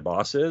knowing where my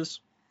boss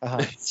is.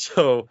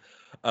 So,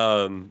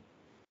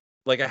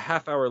 like a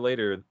half hour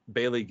later,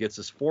 Bailey gets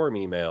this form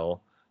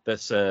email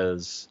that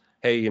says,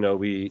 hey,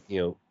 we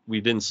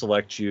didn't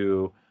select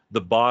you.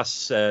 The boss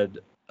said,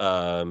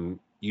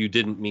 you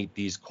didn't meet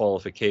these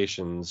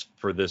qualifications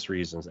for this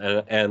reasons.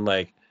 And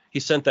like, he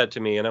sent that to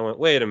me, and I went,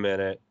 wait a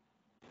minute.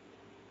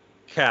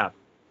 Cap,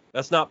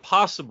 that's not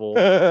possible.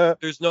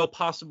 There's no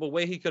possible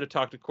way he could have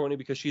talked to Courtney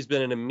because she's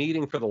been in a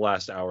meeting for the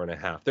last hour and a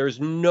half. There's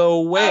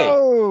no way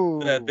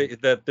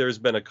that there's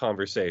been a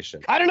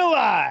conversation. Kind of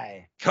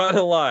lie. Kind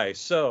of lie.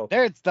 So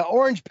there's the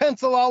orange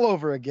pencil all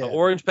over again. The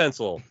orange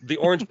pencil. The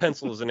orange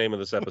pencil is the name of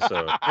this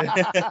episode.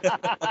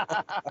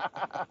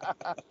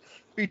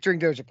 Featuring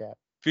Doja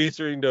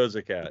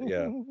Cat.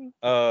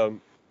 Yeah.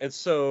 And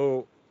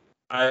so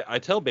I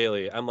tell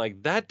Bailey, I'm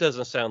like, that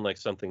doesn't sound like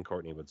something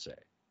Courtney would say.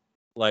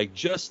 Like,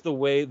 just the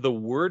way, the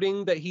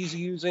wording that he's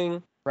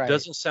using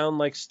doesn't sound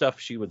like stuff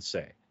she would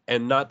say,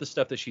 and not the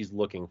stuff that she's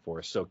looking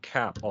for. So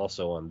cap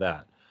also on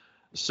that.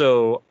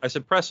 So I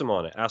said, press him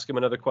on it. Ask him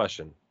another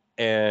question.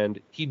 And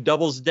he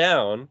doubles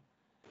down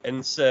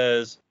and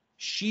says,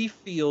 she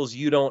feels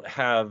you don't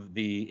have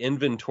the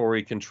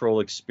inventory control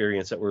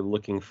experience that we're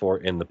looking for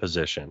in the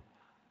position.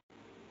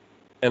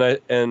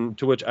 And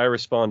to which I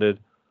responded,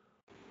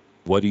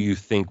 what do you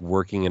think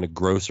working in a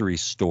grocery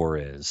store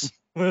is?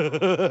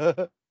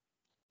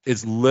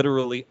 It's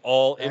literally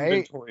all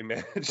inventory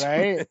management.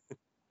 Right.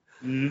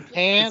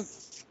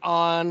 Pants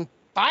on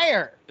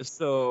fire.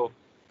 So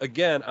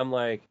again, I'm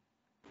like,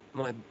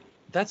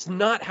 that's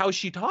not how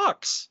she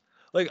talks.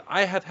 Like,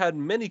 I have had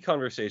many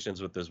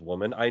conversations with this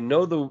woman. I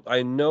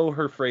know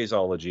her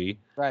phraseology.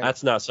 Right.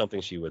 That's not something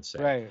she would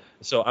say. Right.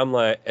 So I'm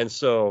like, and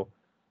so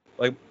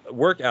like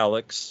work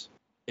Alex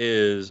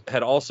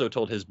had also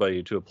told his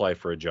buddy to apply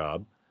for a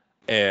job,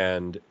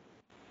 and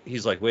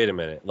he's like, wait a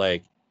minute,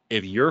 like,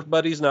 if your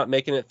buddy's not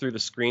making it through the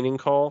screening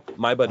call,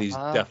 my buddy's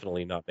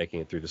definitely not making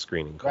it through the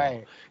screening call.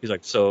 Right. He's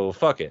like, so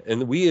fuck it.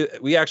 And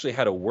we actually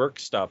had a work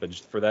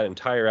stoppage for that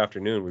entire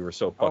afternoon. We were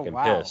so fucking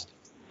pissed.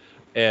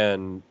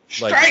 And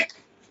like, strike!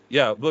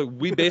 Yeah, look,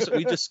 we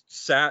just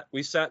sat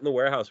in the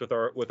warehouse with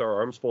our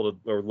arms folded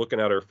or looking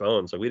at our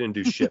phones. Like, we didn't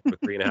do shit for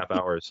 3.5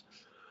 hours.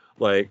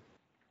 Like,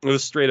 it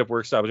was straight up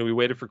work stoppage. And we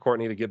waited for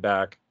Courtney to get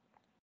back.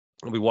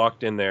 And we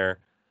walked in there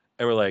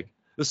and we're like,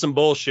 this is some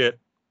bullshit.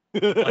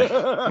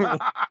 We're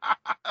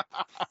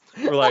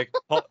like,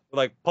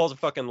 Paul's a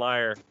fucking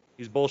liar.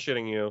 He's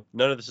bullshitting you.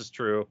 None of this is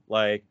true.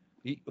 And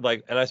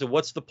I said,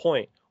 what's the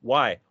point?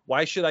 Why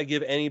should I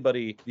give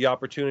anybody the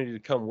opportunity to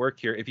come work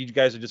here if you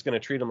guys are just going to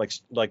treat them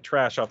like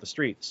trash off the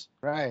streets?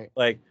 Right.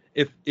 Like,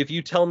 if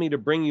you tell me to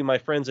bring you my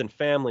friends and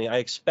family, I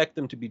expect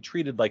them to be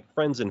treated like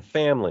friends and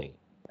family.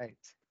 Right.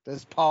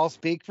 Does Paul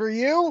speak for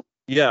you?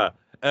 Yeah.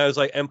 And I was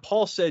like, and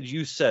Paul said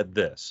you said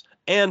this,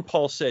 and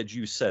Paul said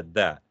you said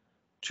that.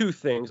 Two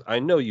things. I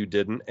know you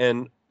didn't,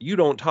 and you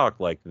don't talk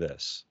like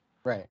this.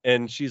 Right.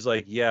 And she's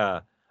like,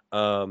 yeah,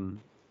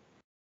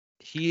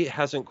 he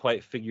hasn't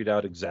quite figured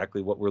out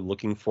exactly what we're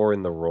looking for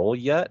in the role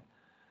yet.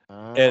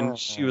 And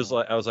she was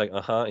like, I was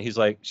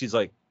like, she's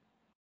like,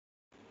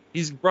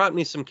 he's brought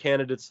me some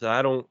candidates that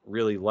I don't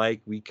really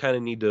like. We kind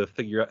of need to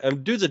figure out.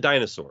 And dude's a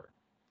dinosaur.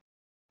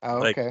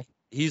 Oh, okay. Like,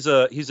 he's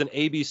an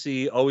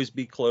ABC, always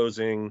be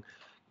closing,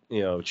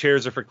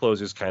 chairs are for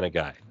closers kind of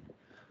guy.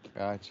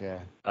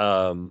 Gotcha.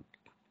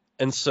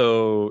 And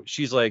so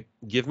she's like,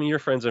 give me your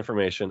friend's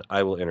information.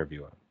 I will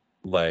interview him.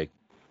 Like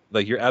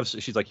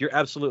she's like, you're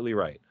absolutely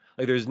right.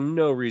 Like, there's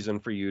no reason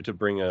for you to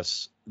bring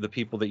us the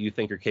people that you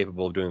think are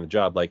capable of doing the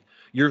job. Like,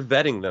 you're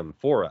vetting them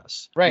for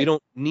us. Right. We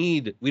don't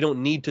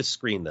need to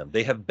screen them.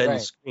 They have been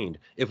screened.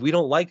 If we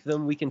don't like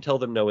them, we can tell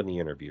them no in the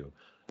interview.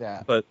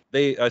 Yeah. But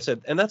I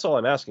said, and that's all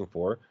I'm asking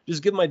for.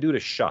 Just give my dude a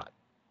shot.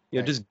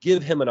 Just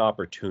give him an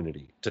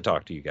opportunity to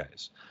talk to you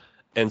guys.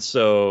 And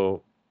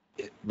so,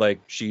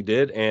 like, she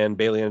did, and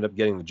Bailey ended up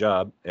getting the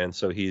job, and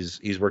so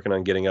he's working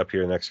on getting up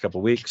here in the next couple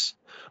of weeks.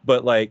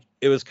 But like,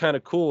 it was kind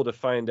of cool to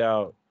find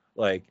out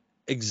like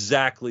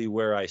exactly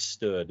where I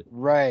stood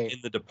in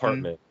the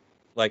department.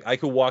 Like, I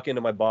could walk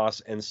into my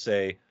boss and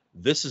say,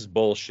 this is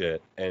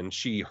bullshit, and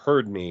she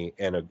heard me,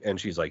 and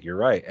she's like, you're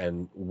right,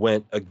 and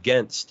went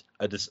against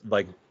a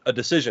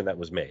decision that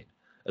was made,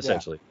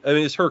 essentially. I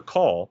mean, it's her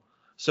call,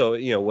 so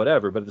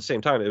whatever, but at the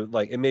same time,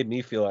 it made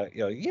me feel like,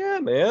 yeah,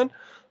 man,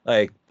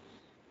 like,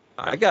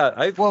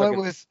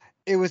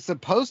 it was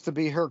supposed to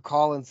be her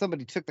call, and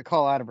somebody took the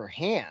call out of her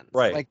hands.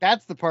 Right. Like,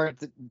 that's the part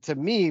that to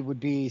me would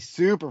be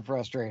super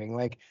frustrating.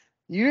 Like,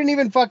 you didn't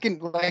even fucking,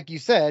 like you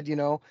said,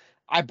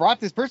 I brought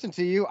this person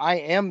to you. I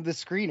am the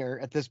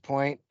screener at this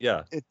point.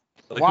 Yeah.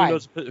 Why?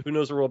 Who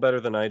knows the role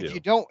better than I do?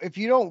 If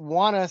you don't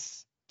want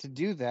us to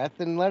do that,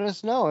 then let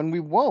us know, and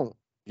we won't.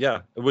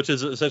 Yeah, which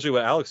is essentially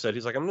what Alex said.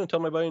 He's like, I'm going to tell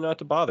my buddy not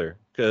to bother,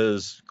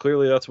 because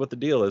clearly that's what the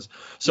deal is.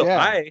 So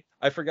I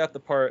forgot the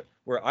part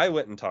where I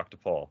went and talked to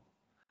Paul.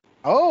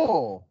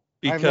 Oh,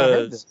 because I've not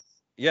heard this.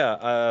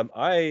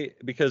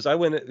 Because I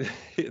went.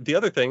 The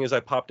other thing is I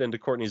popped into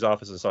Courtney's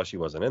office and saw she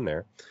wasn't in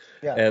there,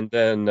 and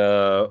then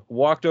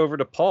walked over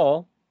to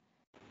Paul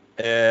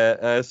and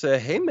I said,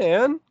 "Hey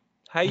man,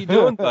 how you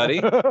doing,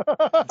 buddy?"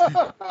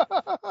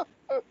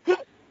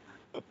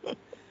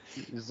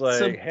 He's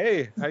like,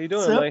 "Hey, how you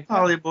doing, like,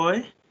 Polly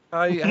boy?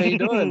 How you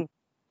doing?"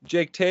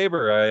 Jake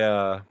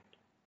Tabor,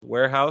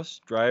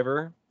 warehouse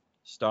driver,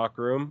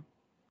 stockroom,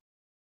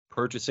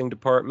 purchasing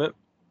department.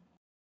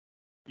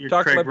 You're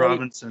Craig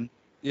Robinson.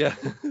 Yeah,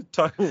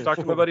 talk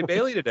to my buddy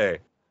Bailey today.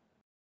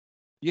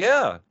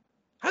 Yeah,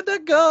 how'd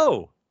that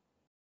go?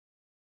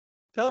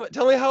 Tell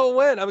me how it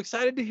went. I'm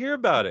excited to hear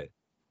about it.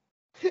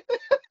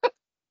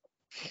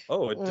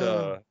 Oh,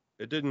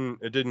 it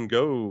didn't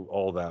go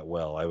all that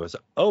well. I was,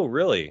 oh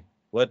really?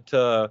 What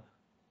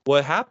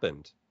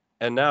happened?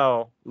 And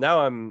now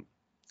I'm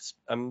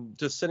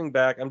just sitting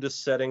back. I'm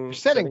just setting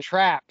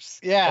traps.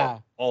 Yeah.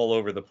 All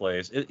over the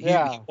place.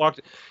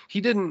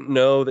 He didn't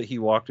know that he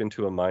walked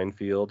into a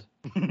minefield,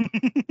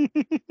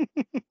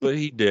 but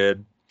he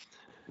did.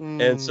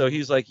 And so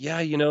he's like,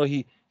 yeah,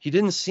 he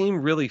didn't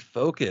seem really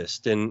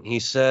focused. And he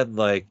said,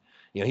 like,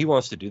 he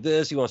wants to do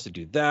this, he wants to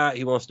do that,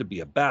 he wants to be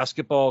a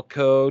basketball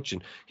coach,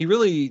 and he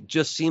really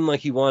just seemed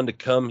like he wanted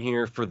to come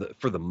here for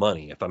the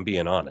money, if I'm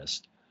being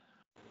honest.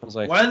 I was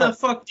like, why the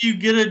fuck do you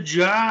get a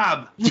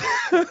job?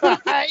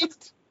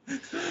 Right?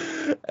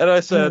 And I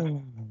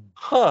said,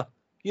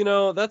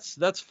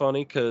 that's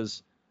funny,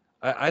 because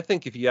I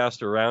think if you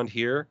asked around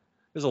here,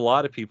 there's a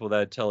lot of people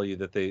that tell you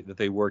that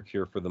they work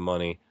here for the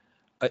money.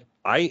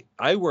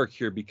 I work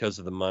here because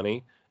of the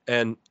money,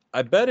 and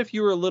I bet if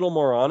you were a little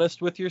more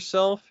honest with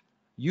yourself,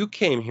 you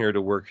came here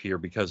to work here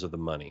because of the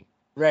money.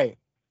 Right.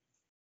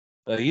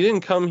 You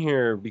didn't come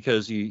here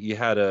because you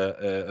had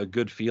a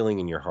good feeling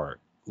in your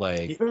heart.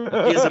 Like he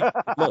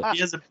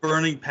has a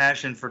burning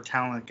passion for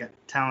talent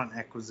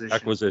acquisition.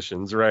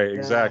 Acquisitions, right? Yes,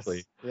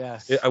 exactly.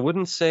 Yes. I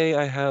wouldn't say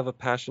I have a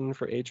passion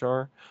for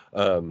HR.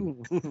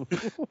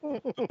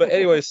 But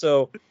anyway,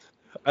 so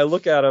I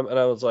look at him and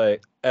I was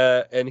like,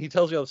 and he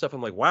tells me all the stuff.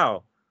 I'm like,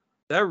 wow,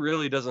 that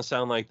really doesn't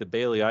sound like the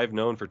Bailey I've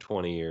known for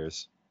 20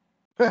 years.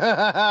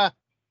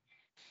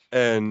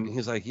 And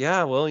he's like,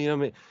 yeah, well,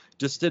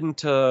 just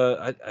didn't,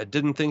 I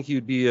didn't think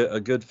you'd be a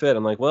good fit.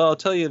 I'm like, well, I'll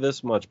tell you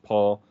this much,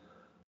 Paul.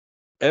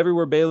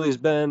 Everywhere Bailey's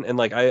been, and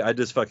like, I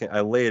just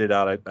I laid it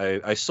out.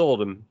 I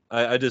sold him.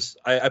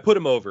 I put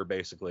him over,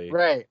 basically.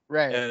 Right.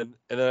 And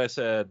then I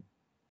said,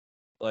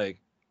 like,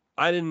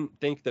 I didn't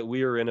think that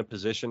we were in a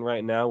position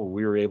right now where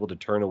we were able to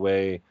turn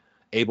away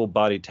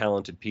able-bodied,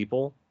 talented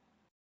people.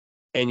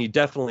 And you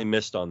definitely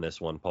missed on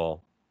this one,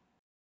 Paul.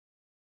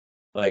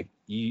 Like,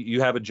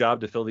 you have a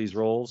job to fill these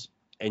roles,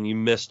 and you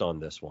missed on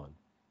this one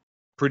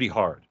pretty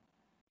hard.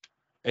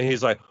 And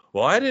he's like,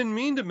 well, I didn't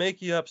mean to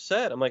make you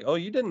upset. I'm like, oh,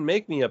 you didn't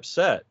make me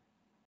upset.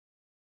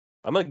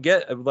 I'm going to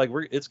get, like,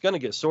 it's going to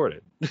get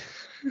sorted.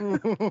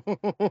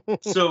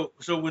 So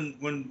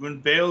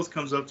when Bales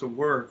comes up to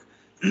work,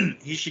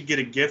 he should get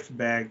a gift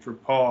bag for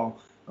Paul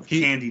of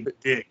candied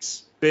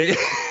dicks.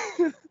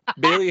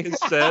 Bailey has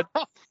said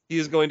he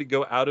is going to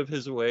go out of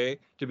his way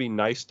to be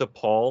nice to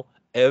Paul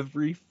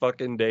every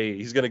fucking day.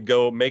 He's going to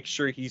go make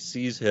sure he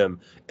sees him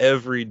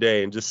every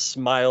day and just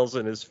smiles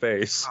in his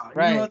face.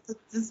 Right. You know what? This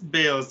is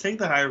Bales. Take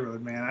the high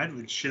road, man. I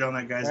would shit on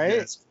that guy's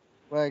desk.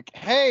 Like,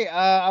 hey,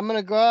 I'm going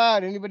to go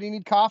out. Anybody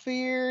need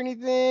coffee or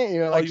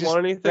anything? Like, you want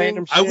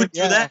anything? I would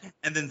do that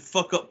and then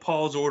fuck up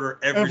Paul's order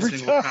every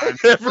single time.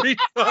 Every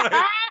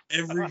time.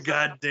 Every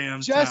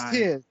goddamn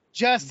time.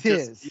 Just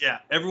his. Yeah.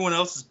 Everyone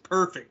else is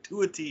perfect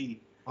to a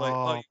T.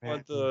 Like, you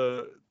want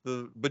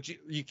but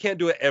you can't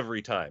do it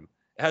every time.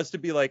 It has to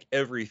be like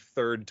every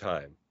third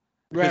time.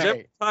 Because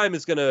every time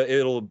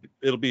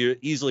it'll be an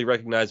easily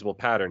recognizable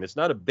pattern. It's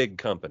not a big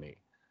company.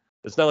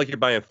 It's not like you're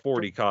buying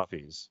 40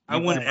 coffees. I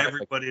want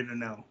everybody to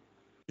know.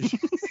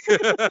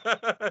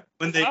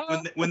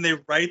 when they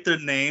write their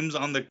names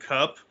on the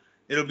cup,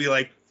 it'll be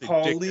like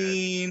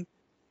Pauline,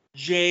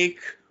 Jake,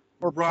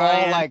 or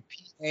Ryan,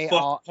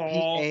 Paul, like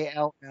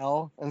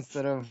P-A-L-L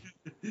instead of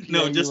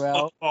no, just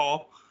fuck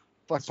Paul.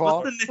 Fuck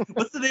Paul.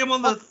 What's the name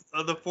on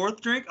the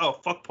fourth drink? Oh,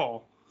 fuck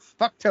Paul.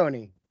 Fuck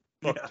Tony.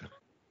 Yeah.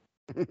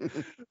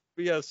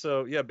 Bales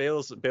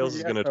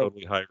is gonna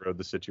totally high road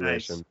the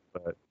situation. Nice.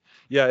 But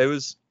yeah, it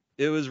was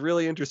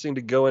really interesting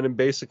to go in and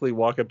basically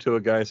walk up to a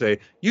guy and say,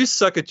 "You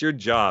suck at your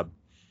job."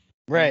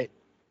 Right.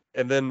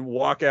 And then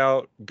walk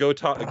out, go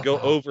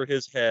over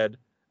his head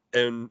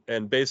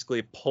and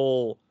basically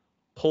pull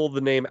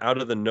the name out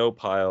of the no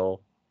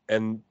pile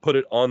and put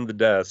it on the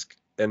desk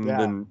and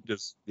then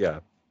just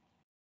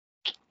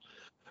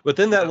But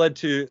then that led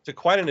to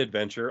quite an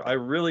adventure. I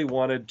really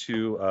wanted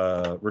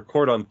to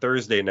record on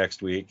Thursday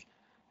next week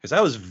because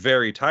I was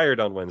very tired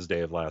on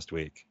Wednesday of last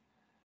week.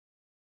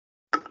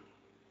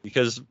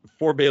 Because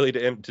for Bailey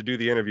to do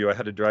the interview, I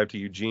had to drive to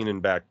Eugene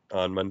and back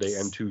on Monday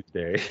and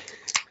Tuesday.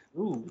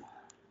 Ooh.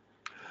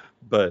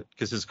 But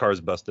because his car's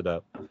busted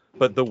up.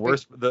 But the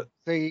worst...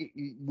 So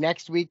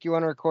next week you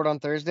want to record on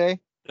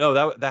Thursday? No,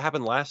 that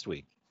happened last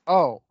week.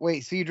 Oh,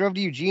 wait. So you drove to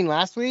Eugene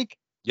last week?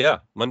 Yeah,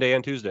 Monday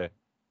and Tuesday.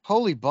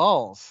 Holy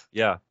balls.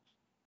 Yeah.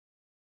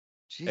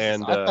 Jesus,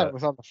 and I thought it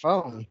was on the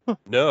phone.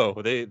 No,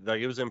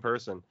 it was in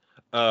person.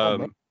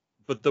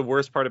 But the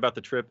worst part about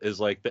the trip is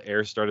like the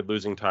tire started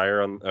losing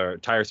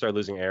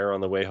air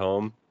on the way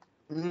home.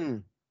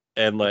 Mm.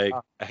 And like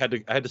I had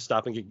to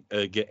stop and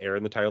get air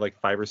in the tire like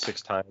 5 or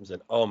 6 times.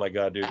 And oh my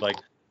God, dude, like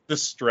the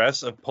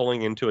stress of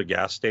pulling into a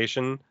gas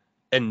station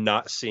and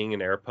not seeing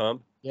an air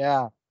pump.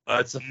 Yeah.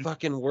 It's the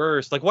fucking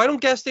worst. Like why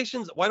don't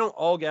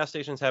all gas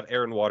stations have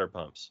air and water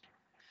pumps?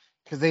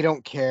 Because they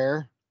don't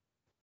care.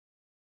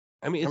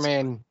 I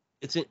mean,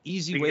 it's an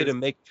easy way to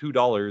make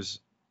 $2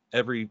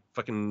 every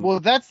fucking. Well,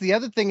 that's the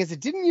other thing is it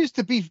didn't used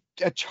to be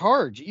a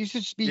charge. It used to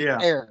just be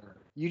air.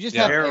 You just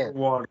have air.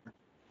 Water.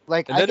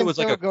 Like I can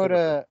still go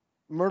to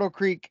Myrtle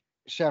Creek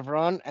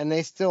Chevron, and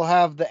they still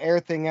have the air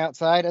thing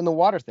outside and the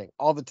water thing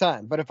all the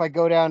time. But if I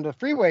go down to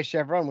Freeway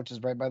Chevron, which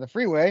is right by the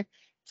freeway,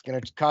 it's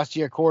gonna cost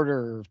you a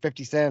quarter or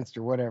 50 cents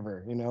or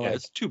whatever. You know, Yeah, like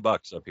it's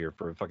 $2 up here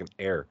for fucking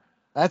air.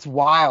 that's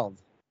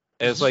wild.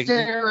 And it's like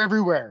air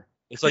everywhere.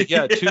 It's like,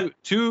 yeah,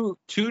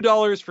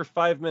 $2 for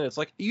 5 minutes.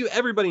 Like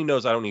everybody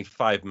knows I don't need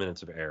 5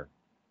 minutes of air.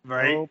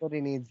 Right.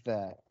 Nobody needs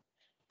that.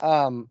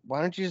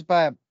 Why don't you just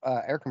buy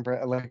a air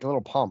compressor, like a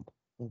little pump,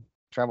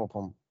 travel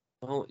pump?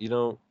 Well, you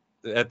know,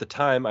 at the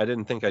time I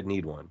didn't think I'd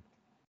need one.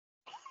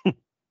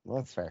 Well,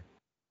 that's fair.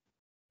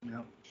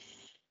 No.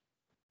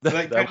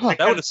 That would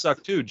have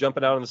sucked too,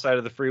 jumping out on the side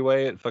of the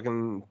freeway at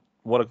fucking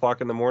 1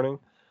 o'clock in the morning.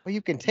 Well,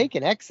 you can take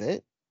an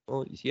exit.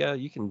 Well, yeah,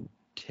 you can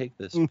take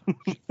this.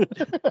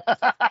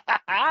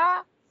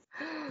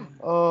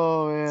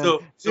 Oh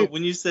man. So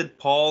when you said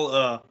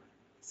Paul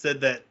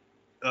said that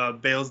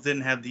Bales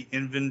didn't have the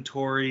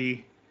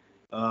inventory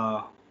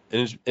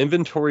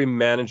inventory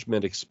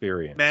management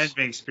experience.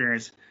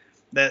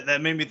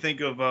 That made me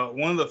think of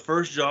one of the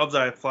first jobs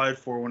I applied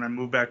for when I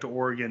moved back to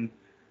Oregon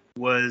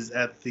was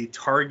at the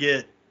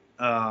Target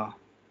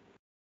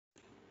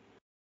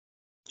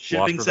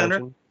shipping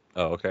center.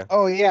 Oh, okay.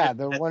 Oh yeah,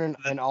 the one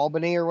in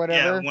Albany or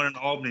whatever. Yeah, one in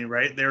Albany,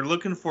 right? They're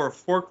looking for a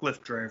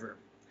forklift driver.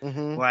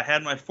 Mm-hmm. Well, I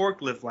had my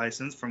forklift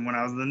license from when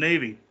I was in the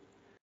Navy,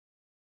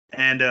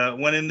 and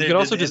went in there. You could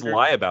also just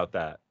lie about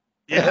that.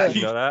 Yeah,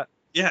 you know that.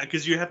 Yeah,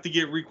 because you have to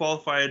get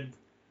requalified.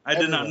 I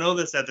did not know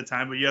this at the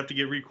time, but you have to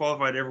get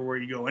requalified everywhere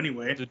you go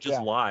anyway. So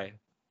just lie.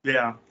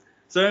 Yeah.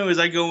 So, anyways,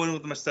 I go in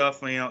with my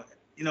stuff, and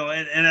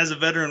and as a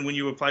veteran, when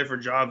you apply for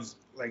jobs,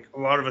 like a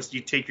lot of us,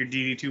 you take your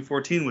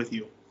DD-214 with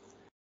you,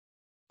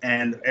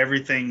 and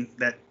everything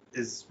that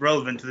is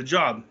relevant to the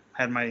job.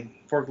 I had my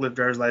forklift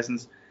driver's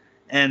license,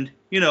 and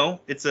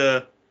it's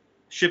a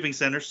shipping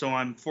center, so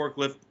I'm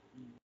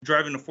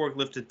driving a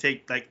forklift to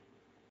take like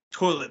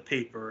toilet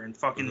paper and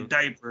fucking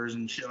diapers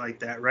and shit like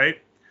that, right?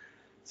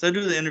 So I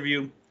do the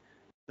interview.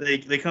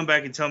 They come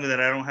back and tell me that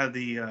I don't have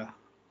the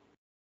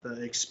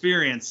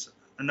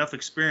enough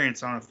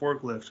experience on a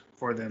forklift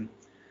for them.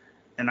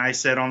 And I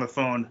said on the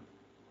phone,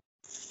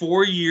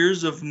 4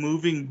 years of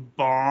moving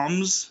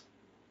bombs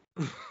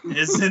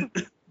isn't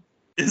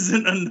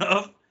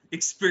enough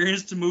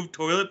experience to move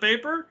toilet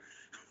paper?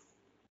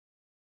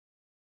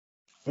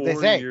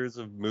 4 years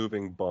of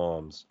moving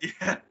bombs.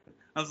 Yeah.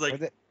 I was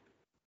like,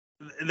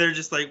 they're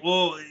just like,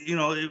 well,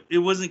 it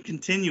wasn't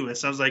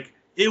continuous. I was like,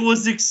 it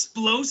was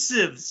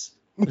explosives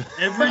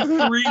every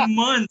 3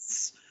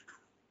 months.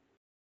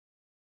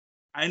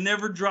 I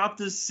never dropped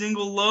a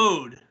single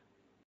load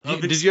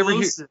of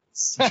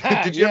explosives.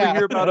 Did you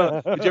ever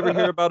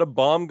hear about a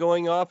bomb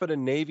going off at a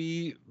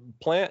Navy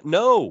plant?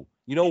 No.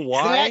 You know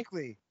why?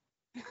 Exactly.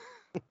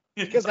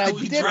 Because I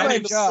was did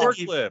driving my job.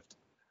 Forklift.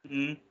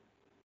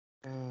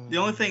 Mm-hmm. The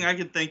only thing I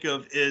can think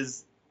of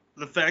is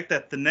the fact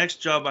that the next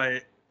job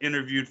I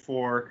interviewed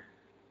for,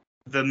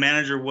 the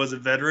manager was a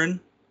veteran.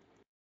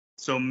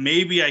 So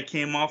maybe I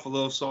came off a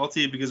little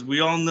salty because we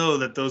all know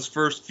that those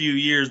first few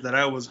years that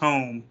I was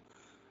home,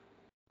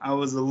 I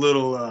was a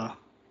little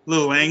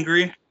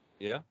angry.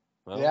 Yeah.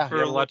 Well, yeah. You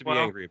have a lot to be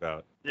angry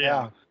about.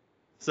 Yeah.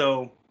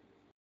 So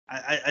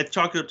I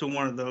chalked it up to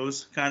one of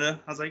those, kind of.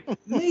 I was like,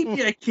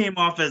 maybe I came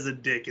off as a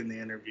dick in the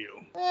interview.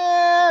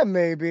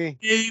 Maybe.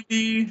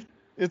 Maybe.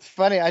 It's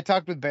funny. I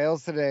talked with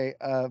Bales today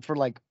for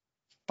like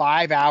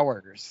 5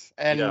 hours.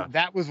 And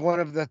that was one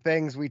of the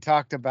things we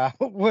talked about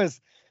was,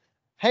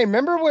 hey,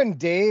 remember when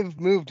Dave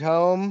moved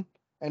home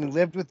and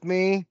lived with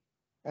me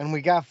and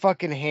we got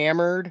fucking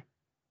hammered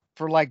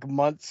for like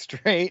months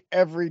straight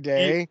every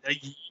day? A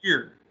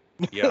year.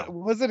 Yeah.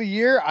 Was it a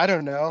year? I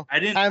don't know.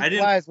 Time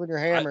flies when you're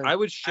hammered. I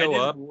would show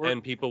up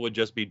and people would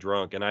just be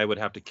drunk and I would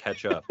have to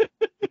catch up.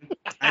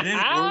 I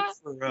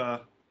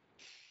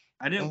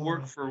didn't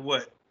work for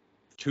what?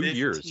 2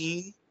 years.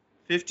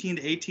 15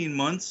 to 18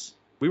 months.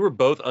 We were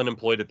both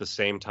unemployed at the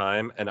same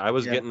time, and I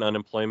was getting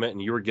unemployment,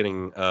 and you were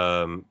getting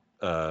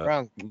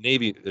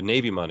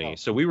Navy money.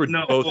 So we were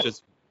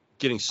just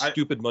getting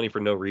stupid money for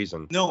no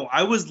reason. No,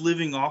 I was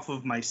living off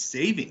of my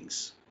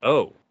savings.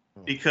 Oh.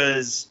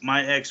 Because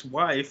my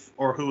ex-wife,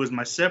 or who was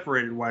my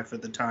separated wife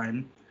at the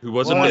time, who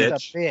was a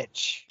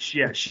bitch.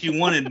 Yeah, she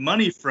wanted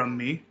money from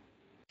me.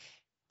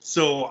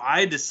 So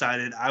I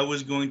decided I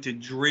was going to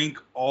drink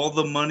all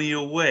the money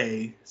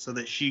away so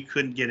that she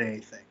couldn't get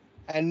anything.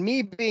 And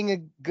me being a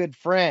good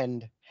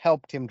friend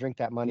helped him drink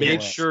that money away.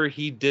 Made sure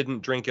he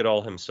didn't drink it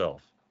all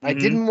himself. I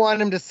didn't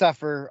want him to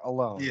suffer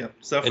alone. Yeah,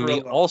 suffer alone.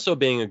 And me also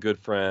being a good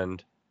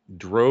friend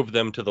drove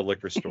them to the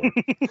liquor store.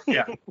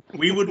 Yeah,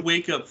 we would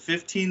wake up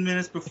 15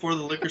 minutes before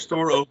the liquor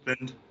store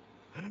opened.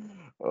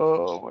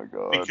 Oh my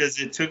god!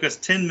 Because it took us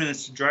 10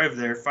 minutes to drive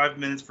there, 5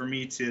 minutes for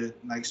me to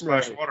like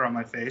splash water on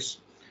my face.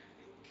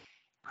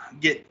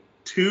 Get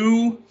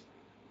two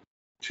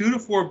to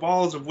 4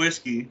 bottles of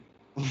whiskey.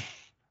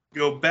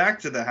 Go back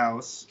to the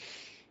house,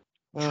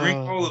 drink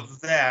all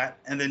of that,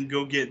 and then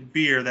go get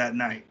beer that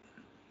night.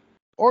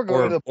 Or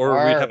go to the bar.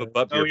 Or we'd have a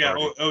butt beer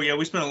party. Oh yeah,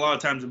 we spent a lot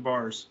of times in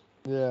bars.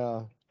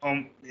 Yeah.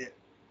 Yeah.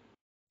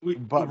 We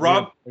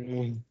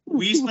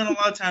spent a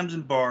lot of times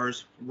in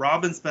bars.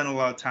 Robin spent a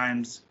lot of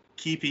times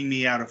keeping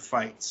me out of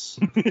fights.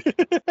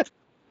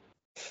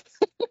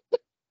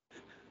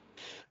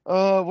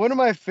 One of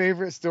my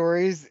favorite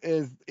stories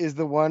is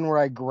the one where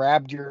I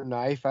grabbed your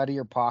knife out of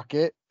your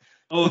pocket.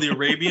 Oh, the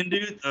Arabian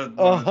dude? Yeah,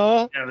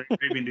 the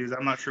Arabian dudes.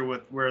 I'm not sure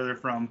where they're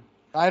from.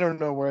 I don't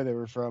know where they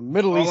were from.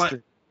 Middle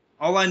Eastern.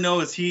 All I know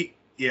is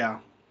yeah.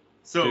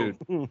 So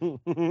dude,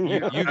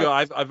 you go.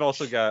 I've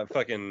also got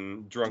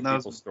fucking drunk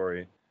people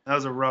story. That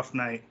was a rough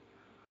night.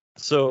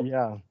 So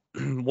yeah,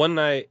 one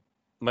night,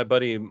 my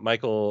buddy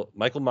Michael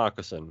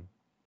Moccasin,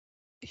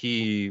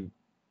 he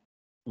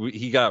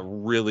got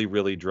really,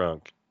 really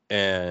drunk,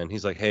 and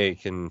he's like, "Hey,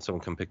 can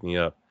someone come pick me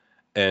up?"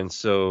 And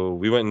so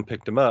we went and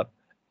picked him up,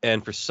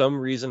 and for some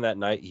reason that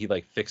night he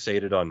like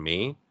fixated on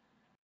me.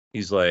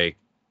 He's like,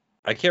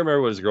 I can't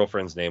remember what his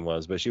girlfriend's name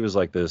was, but she was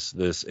like this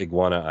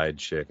iguana-eyed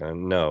chick.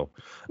 No,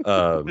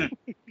 it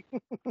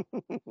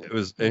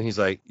was, and he's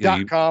like,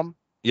 .com.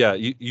 Yeah,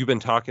 you've been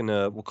talking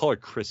to, we'll call her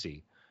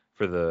Chrissy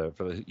for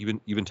the you've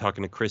been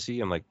talking to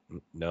Chrissy. I'm like,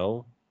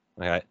 no,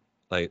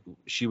 like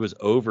she was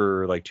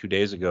over like 2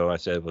 days ago. I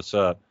said, what's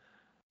up?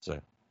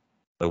 So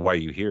like, why are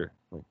you here?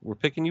 Like, we're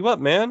picking you up,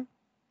 man.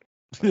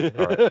 All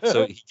right.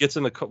 So he gets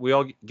in the car. We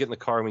all get in the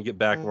car and we get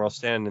back and we're all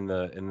standing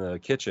in the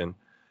kitchen,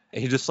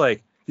 and he's just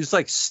like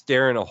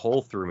staring a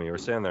hole through me. We're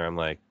standing there. I'm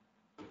like,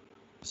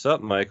 what's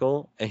up,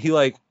 Michael? And he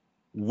like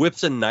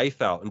whips a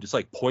knife out and just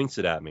like points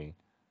it at me.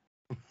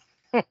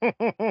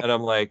 And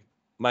I'm like,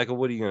 Michael,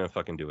 what are you gonna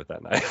fucking do with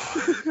that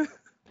knife?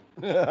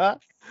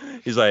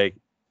 He's like,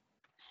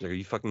 are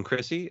you fucking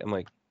Chrissy? I'm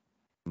like,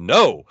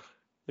 no.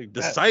 Like,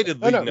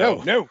 decidedly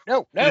no.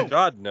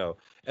 God, no.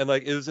 And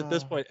like, it was at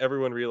this point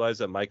everyone realized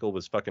that Michael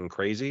was fucking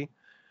crazy.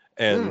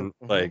 And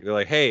like, they're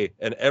like, hey,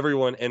 and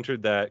everyone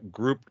entered that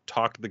group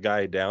talk the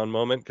guy down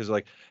moment, because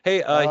like, hey,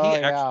 he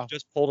actually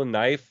just pulled a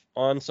knife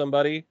on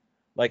somebody,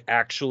 like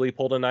actually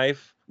pulled a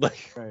knife,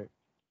 like, right.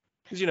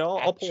 Because, you know,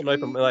 I'll pull a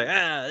knife and be like,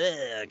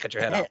 cut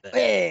your head off.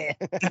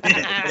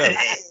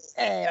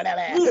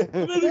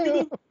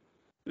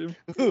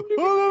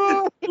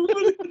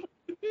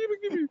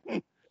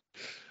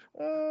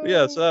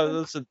 Yeah,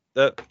 so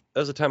that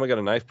was the time I got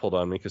a knife pulled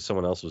on me because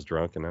someone else was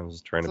drunk and I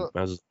was trying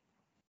to.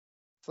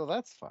 So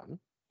that's fun.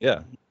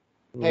 Yeah.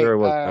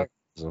 Hey,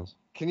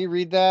 can you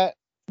read that?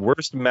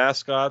 Worst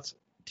mascots,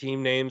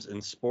 team names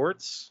in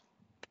sports.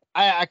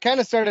 I kind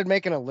of started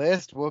making a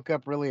list. Woke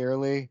up really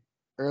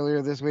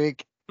earlier this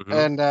week,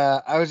 and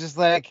I was just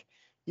like,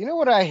 you know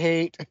what I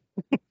hate?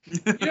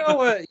 You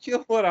know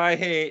what I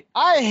hate?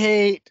 I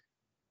hate.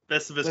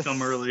 Festivus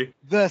come early.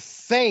 The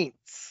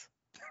Saints.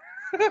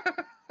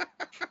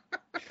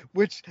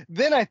 Which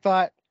then I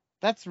thought,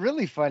 that's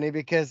really funny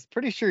because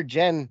pretty sure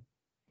Jen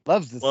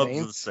loves the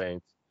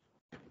Saints.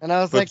 And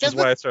I was like, that's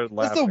why I started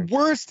laughing.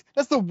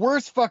 That's the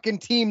worst fucking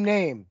team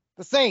name.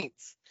 The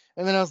Saints.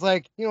 And then I was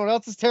like, you know what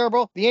else is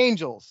terrible? The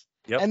Angels.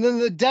 Yep. And then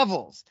the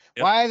Devils.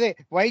 Yep.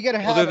 Why you gotta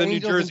have they're the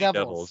Angels New Jersey and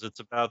Devils? It's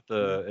about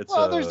the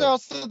there's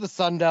also the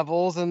Sun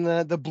Devils and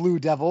the Blue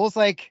Devils.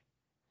 Like,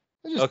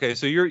 okay,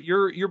 so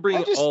you're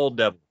bringing all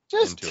Devils.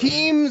 Just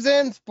teams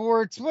and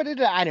sports. I don't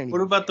even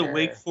What about care. the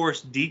Wake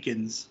Forest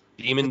Deacons?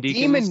 Demon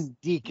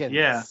Deacons.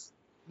 Yeah.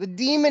 The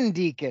Demon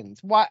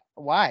Deacons. Why?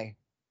 Why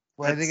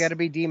do they got to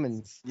be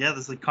demons? Yeah,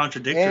 that's like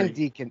contradictory. And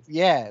deacons.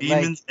 Yeah.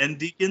 Demons and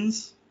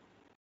deacons?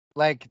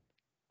 Like,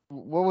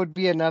 what would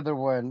be another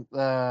one?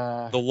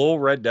 The Lowell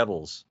Red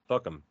Devils.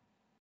 Fuck them.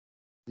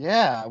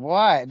 Yeah.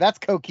 Why? That's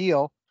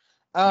Coquille.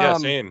 Yeah,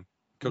 same.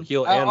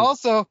 Coquille and... I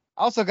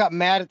also got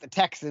mad at the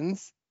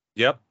Texans.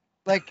 Yep.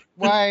 Like,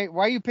 why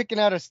are you picking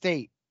out a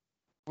state?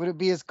 Would it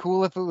be as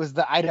cool if it was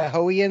the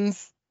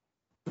Idahoians?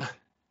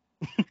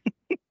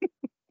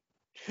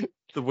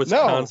 The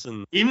Wisconsin.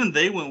 No. Even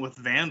they went with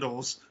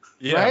Vandals.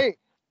 Yeah.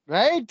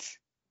 Right?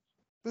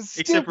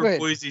 Except for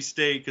Boise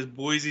State, because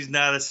Boise's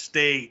not a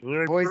state.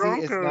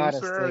 Boise is not a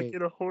state.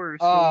 Get a horse.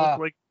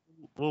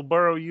 We'll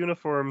borrow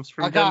uniforms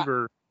from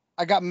Denver.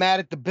 I got mad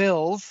at the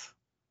Bills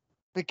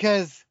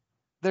because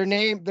their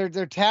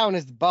town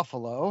is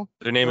Buffalo.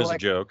 Their name is a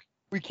joke.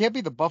 We can't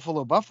be the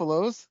Buffalo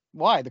Buffaloes.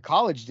 Why? The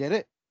college did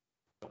it.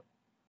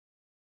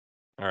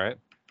 All right.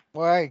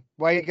 Why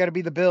you got to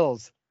be the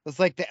Bills? It's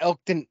like the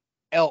Elkton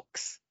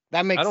Elks.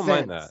 That makes sense. I don't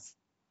mind that.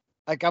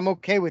 Like, I'm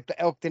okay with the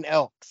Elkton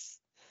Elks.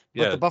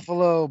 But the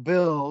Buffalo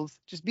Bills,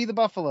 just be the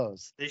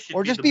Buffaloes.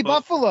 Or just be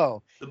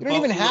Buffalo. You don't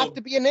even have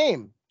to be a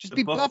name. Just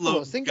be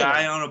Buffalo.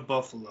 Guy on a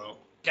Buffalo.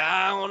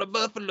 Guy on a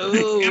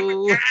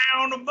Buffalo. Guy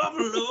on a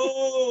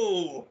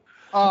Buffalo.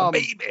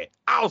 Baby.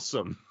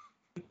 Awesome.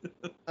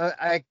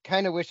 I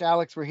kind of wish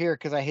Alex were here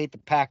because I hate the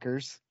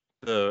Packers.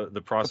 The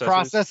processors? The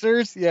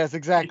processors? Yes,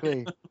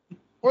 exactly.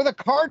 Or the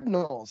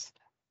Cardinals.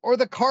 Or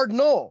the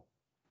Cardinal.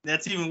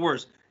 That's even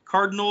worse.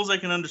 Cardinals I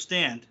can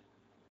understand.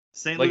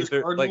 St. Louis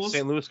Cardinals? Like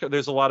St. Louis,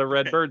 there's a lot of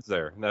red birds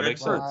there. That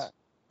makes sense.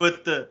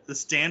 But the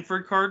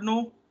Stanford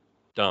Cardinal?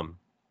 Dumb.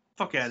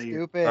 Fuck out of here.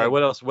 Stupid. All right,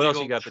 what else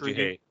you got that you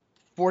hate?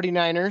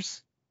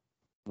 49ers.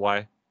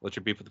 Why? What's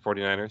your beef with the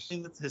 49ers? I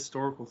think that's a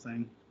historical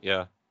thing.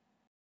 Yeah.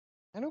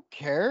 I don't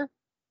care.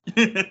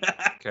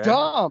 Okay.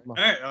 Dumb. All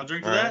right, I'll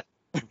drink to All that.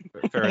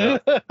 Fair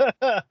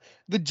enough.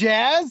 The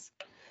Jazz?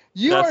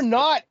 You That's- are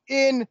not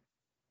in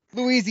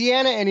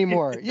Louisiana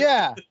anymore.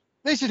 Yeah.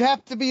 They should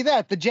have to be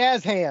that. The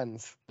Jazz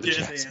Hands.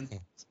 Jazz hands.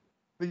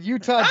 The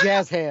Utah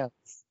Jazz Hands.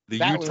 The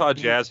That would Utah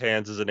be- Jazz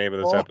Hands is the name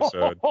of this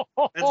episode.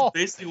 That's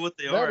basically what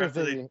they That are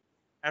is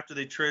after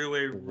they trade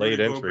away Late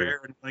Rudy entry.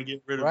 Gobert and want to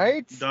get rid of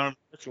Right? Donovan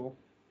Mitchell.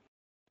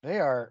 They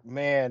are,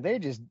 man, they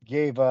just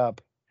gave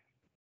up.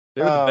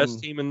 They were the best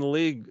team in the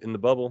league in the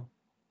bubble.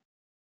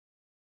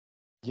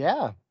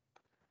 Yeah.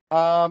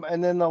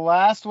 And then the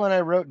last one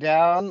I wrote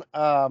down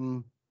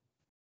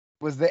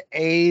was the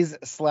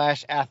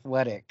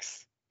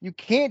A's/Athletics. You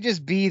can't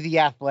just be the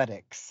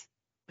Athletics.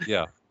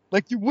 Yeah.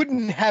 Like you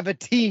wouldn't have a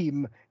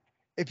team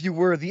if you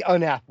were the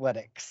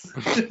Unathletics.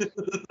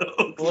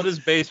 What is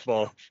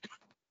baseball?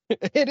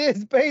 It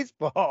is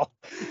baseball.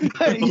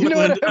 You know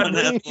what I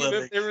mean? Even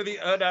if they were the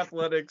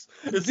Unathletics.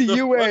 It's The the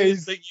UAs.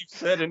 funniest thing you've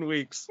said in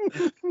weeks.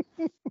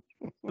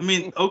 I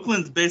mean,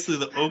 Oakland's basically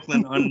the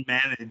Oakland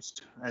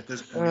unmanaged at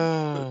this point.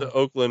 The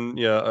Oakland,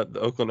 the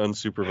Oakland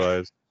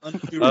unsupervised.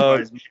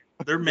 Unsupervised.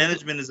 Their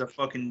management is a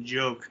fucking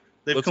joke.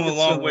 They've Let's come a get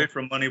long some- way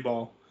from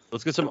Moneyball.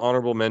 Let's get some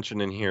honorable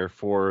mention in here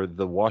for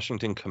the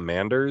Washington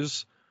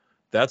Commanders.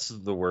 That's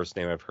the worst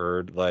name I've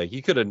heard. Like,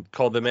 you could have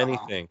called them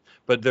anything,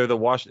 but they're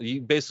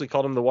you basically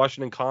called them the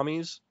Washington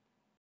Commies.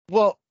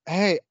 Well,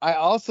 hey, I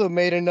also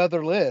made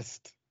another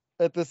list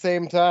at the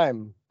same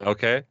time.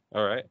 Okay.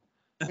 All right.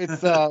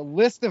 It's a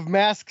list of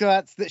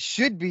mascots that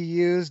should be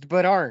used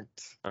but aren't.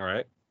 All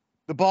right.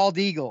 The Bald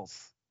Eagles.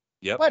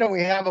 Yep. Why don't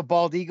we have a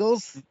Bald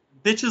Eagles?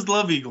 Bitches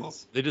love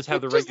Eagles. They just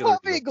have the Just regular love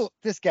Eagles. Eagle.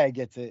 This guy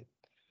gets it.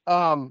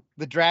 The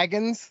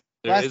Dragons.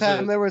 There Last is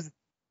time a- there was.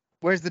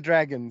 Where's the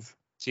Dragons?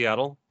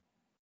 Seattle.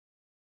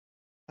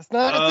 That's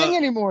not a thing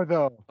anymore,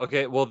 though.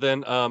 Okay. Well,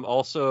 then,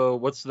 also,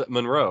 what's the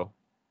Monroe?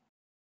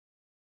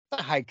 It's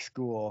a hike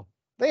school.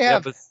 They Yeah,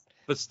 have.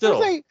 but still.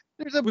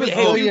 There's a Hey,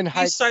 bazillion you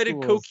hike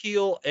cited schools.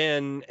 Coquille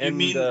and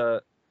mean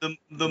the The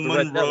The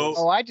Red Monroe. Devils.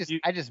 Oh, I just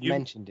You-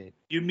 mentioned it.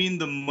 You mean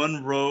the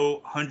Monroe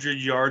 100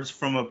 yards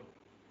from a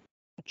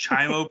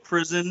Chimo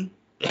prison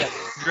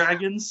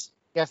Dragons?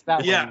 Guess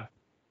that Yeah. one.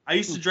 I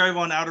used to drive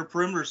on Outer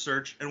Perimeter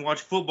Search and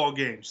watch football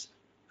games.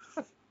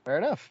 Fair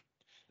enough.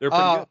 they're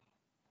pretty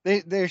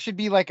good. There should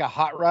be like a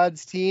hot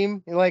rods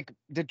team. Like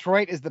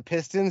Detroit is the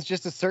Pistons,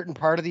 just a certain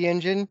part of the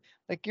engine.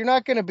 Like you're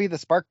not going to be the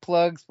spark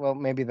plugs. Well,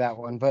 maybe that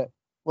one, but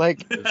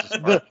like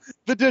the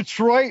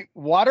Detroit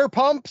water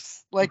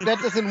pumps, like that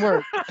doesn't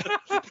work.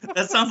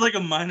 That sounds like a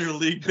minor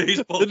league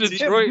baseball The team.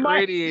 Detroit It might-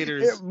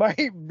 Radiators. It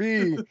might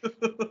be.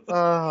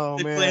 Oh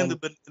they man.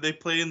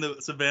 play in the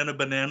Savannah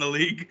Banana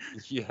League.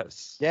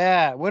 Yes.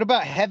 Yeah. What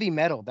about heavy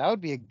metal? That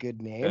would be a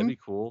good name. That'd be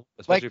cool.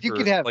 Like, Especially you for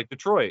could have- like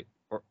Detroit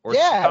or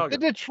yeah, Chicago. the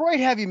Detroit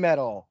heavy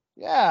metal.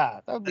 Yeah,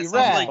 that would be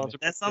That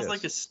rad. sounds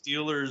like a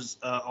Steelers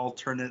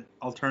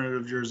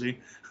alternative jersey.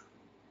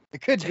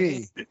 It could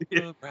be.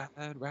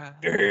 Ride.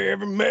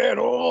 Heavy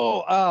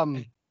metal.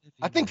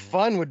 I think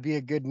Fun would be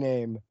a good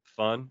name.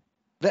 Fun.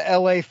 The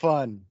LA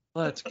Fun.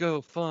 Let's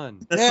go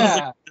fun. That Yeah.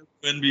 sounds like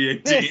an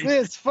NBA This team.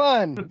 is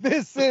fun.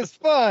 This is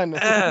fun.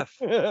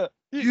 F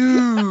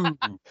you.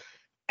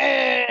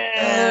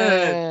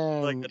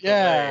 Like the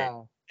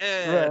Yeah.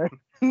 Eh. Right.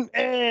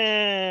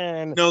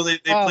 And No, they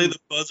play Um, the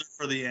buzzer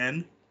for the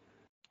end.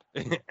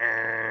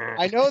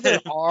 I know there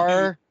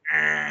are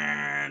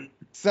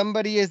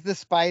somebody is the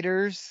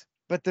spiders,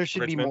 but there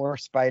should Richmond? be more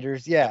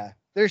spiders. Yeah.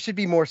 There should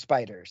be more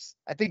spiders.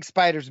 I think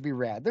spiders would be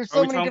rad. There's Are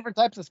so we many talking- different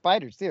types of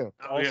spiders too.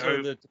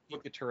 Also, the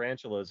Topeka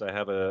Tarantulas. I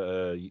have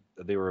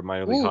they were a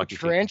minor league Ooh, hockey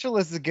team. tarantula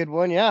is a good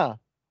one. Yeah.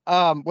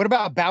 What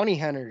about bounty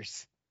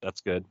hunters?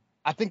 That's good.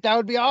 I think that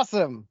would be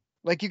awesome.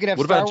 Like you could have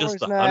What Star about Wars just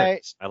the night.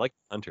 hunters? I like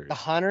hunters. The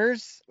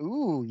hunters?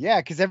 Ooh, yeah,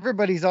 because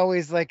everybody's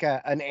always like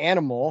an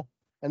animal,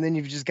 and then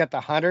you've just got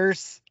the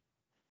hunters.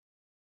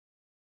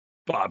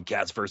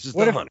 Bobcats versus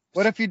What the if hunters.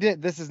 what if you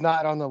did this is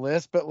not on the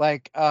list, but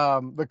like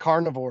the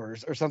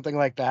carnivores or something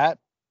like that?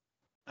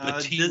 The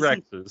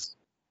T-Rexes.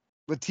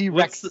 The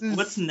T-Rexes,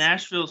 What's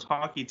Nashville's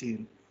hockey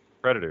team?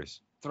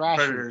 Predators.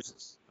 Thrashers.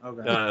 Predators.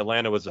 Okay.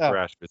 Atlanta was the Oh.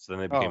 Thrashers, then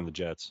they became Oh. the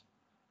Jets.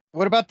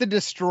 What about the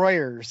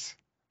destroyers?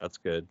 That's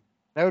good.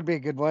 That would be a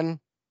good one.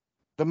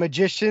 The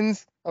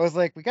magicians. I was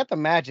like, we got the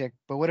magic,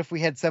 but what if we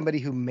had somebody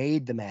who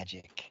made the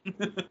magic?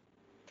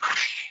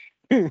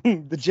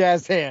 The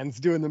jazz hands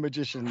doing the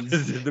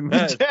magicians. the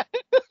match.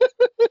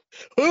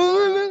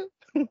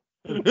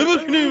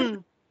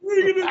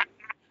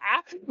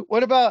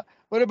 What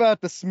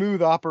about the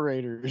smooth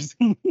operators?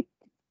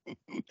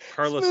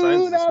 Carlos Sainz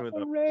Smooth is smooth up.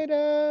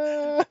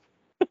 operator.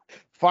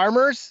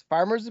 Farmers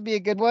would be a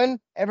good one.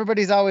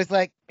 Everybody's always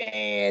like,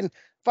 man,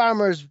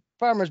 farmers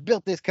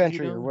built this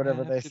country or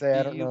whatever they say.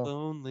 I don't know.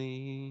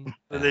 Lonely.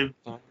 They-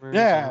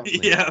 Yeah.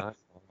 Yeah.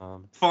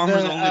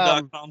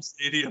 FarmersOnly.com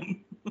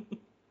stadium.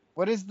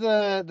 What is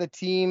the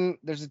team?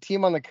 There's a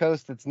team on the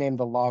coast that's named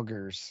the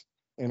Loggers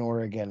in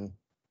Oregon.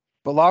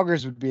 But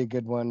Loggers would be a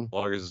good one.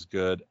 Loggers is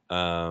good.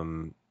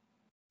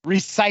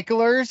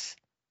 Recyclers,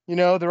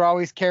 they're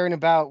always caring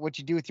about what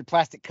you do with your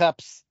plastic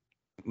cups.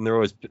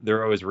 And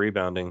they're always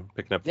rebounding,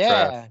 picking up the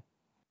trash.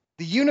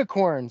 The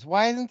unicorns.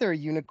 Why isn't there a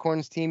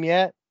unicorns team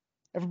yet?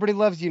 Everybody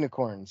loves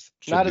unicorns.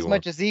 Not as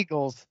much as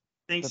Eagles.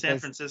 I think San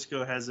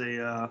Francisco has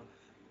a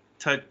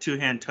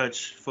two-hand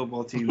touch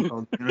football team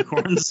called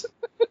Unicorns.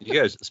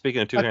 You guys,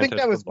 speaking of two-hand touch football. I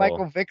think that was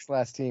Michael Vick's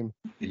last team.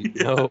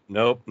 Nope.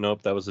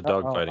 That was a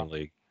dogfighting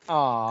league.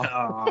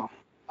 Aw.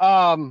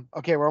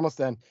 Okay, we're almost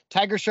done.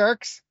 Tiger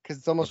Sharks, because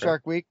it's almost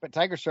Shark Week, but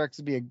Tiger Sharks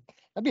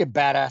that'd be a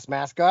badass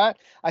mascot.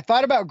 I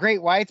thought about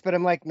Great Whites, but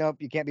I'm like, nope,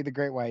 you can't be the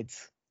Great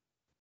Whites.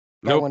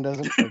 That one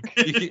doesn't work.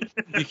 you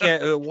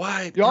can't.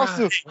 Why? You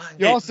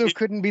also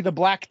couldn't be the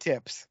Black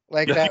Tips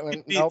like that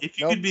one. If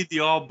you could be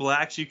the All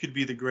Blacks, you could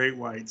be the Great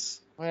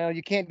Whites. Well,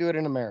 you can't do it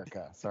in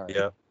America. Sorry.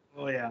 Yeah.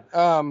 Oh yeah.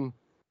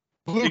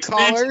 Blue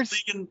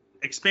Collars.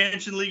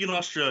 Expansion League in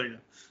Australia.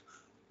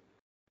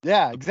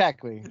 Yeah,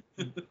 exactly.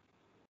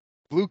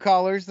 Blue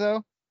Collars,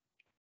 though.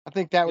 I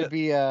think that would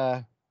be.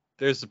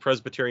 There's the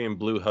Presbyterian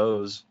Blue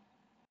Hose.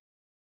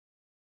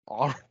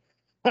 All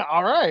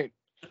right.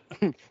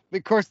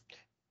 Of course.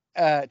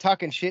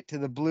 Talking shit to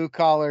the blue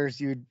collars,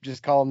 you'd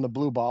just call them the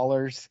blue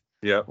ballers.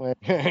 Yeah.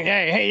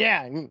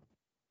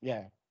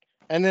 Yeah.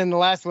 And then the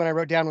last one I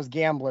wrote down was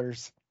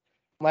gamblers.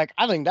 I'm like,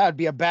 I think that would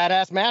be a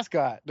badass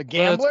mascot. The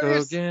gamblers.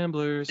 Let's go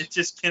gamblers. It's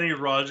just Kenny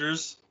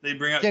Rogers. They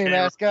bring out Kenny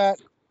mascot.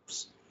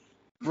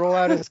 Roll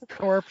out his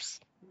corpse.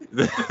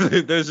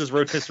 There's just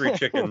rotisserie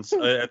chickens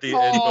at the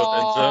end both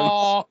end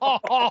zones.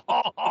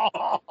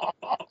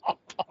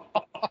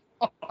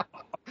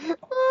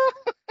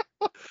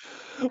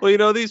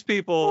 Well, these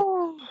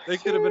people, they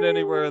could have been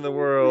anywhere in the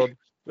world,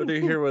 but they're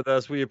here with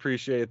us. We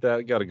appreciate that.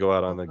 We got to go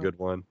out on the good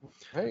one.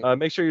 Hey.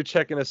 Make sure you're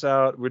checking us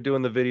out. We're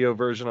doing the video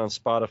version on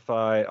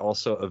Spotify,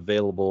 also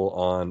available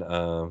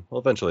on,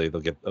 eventually they'll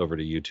get over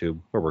to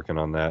YouTube. We're working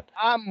on that.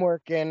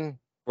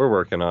 We're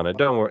working on it.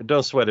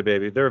 Don't sweat it,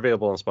 baby. They're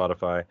available on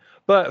Spotify.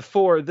 But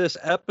for this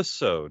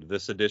episode,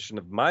 this edition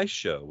of my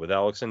show with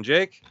Alex and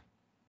Jake,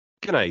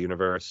 good night,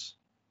 universe.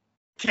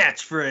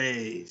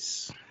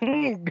 Catchphrase.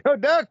 Go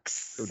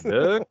Ducks.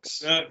 Go Ducks.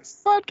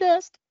 Ducks.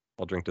 Podcast.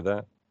 I'll drink to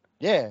that.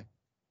 Yeah.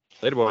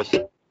 Later, boys.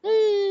 Hey.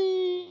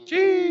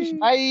 Cheers.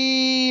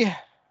 Bye.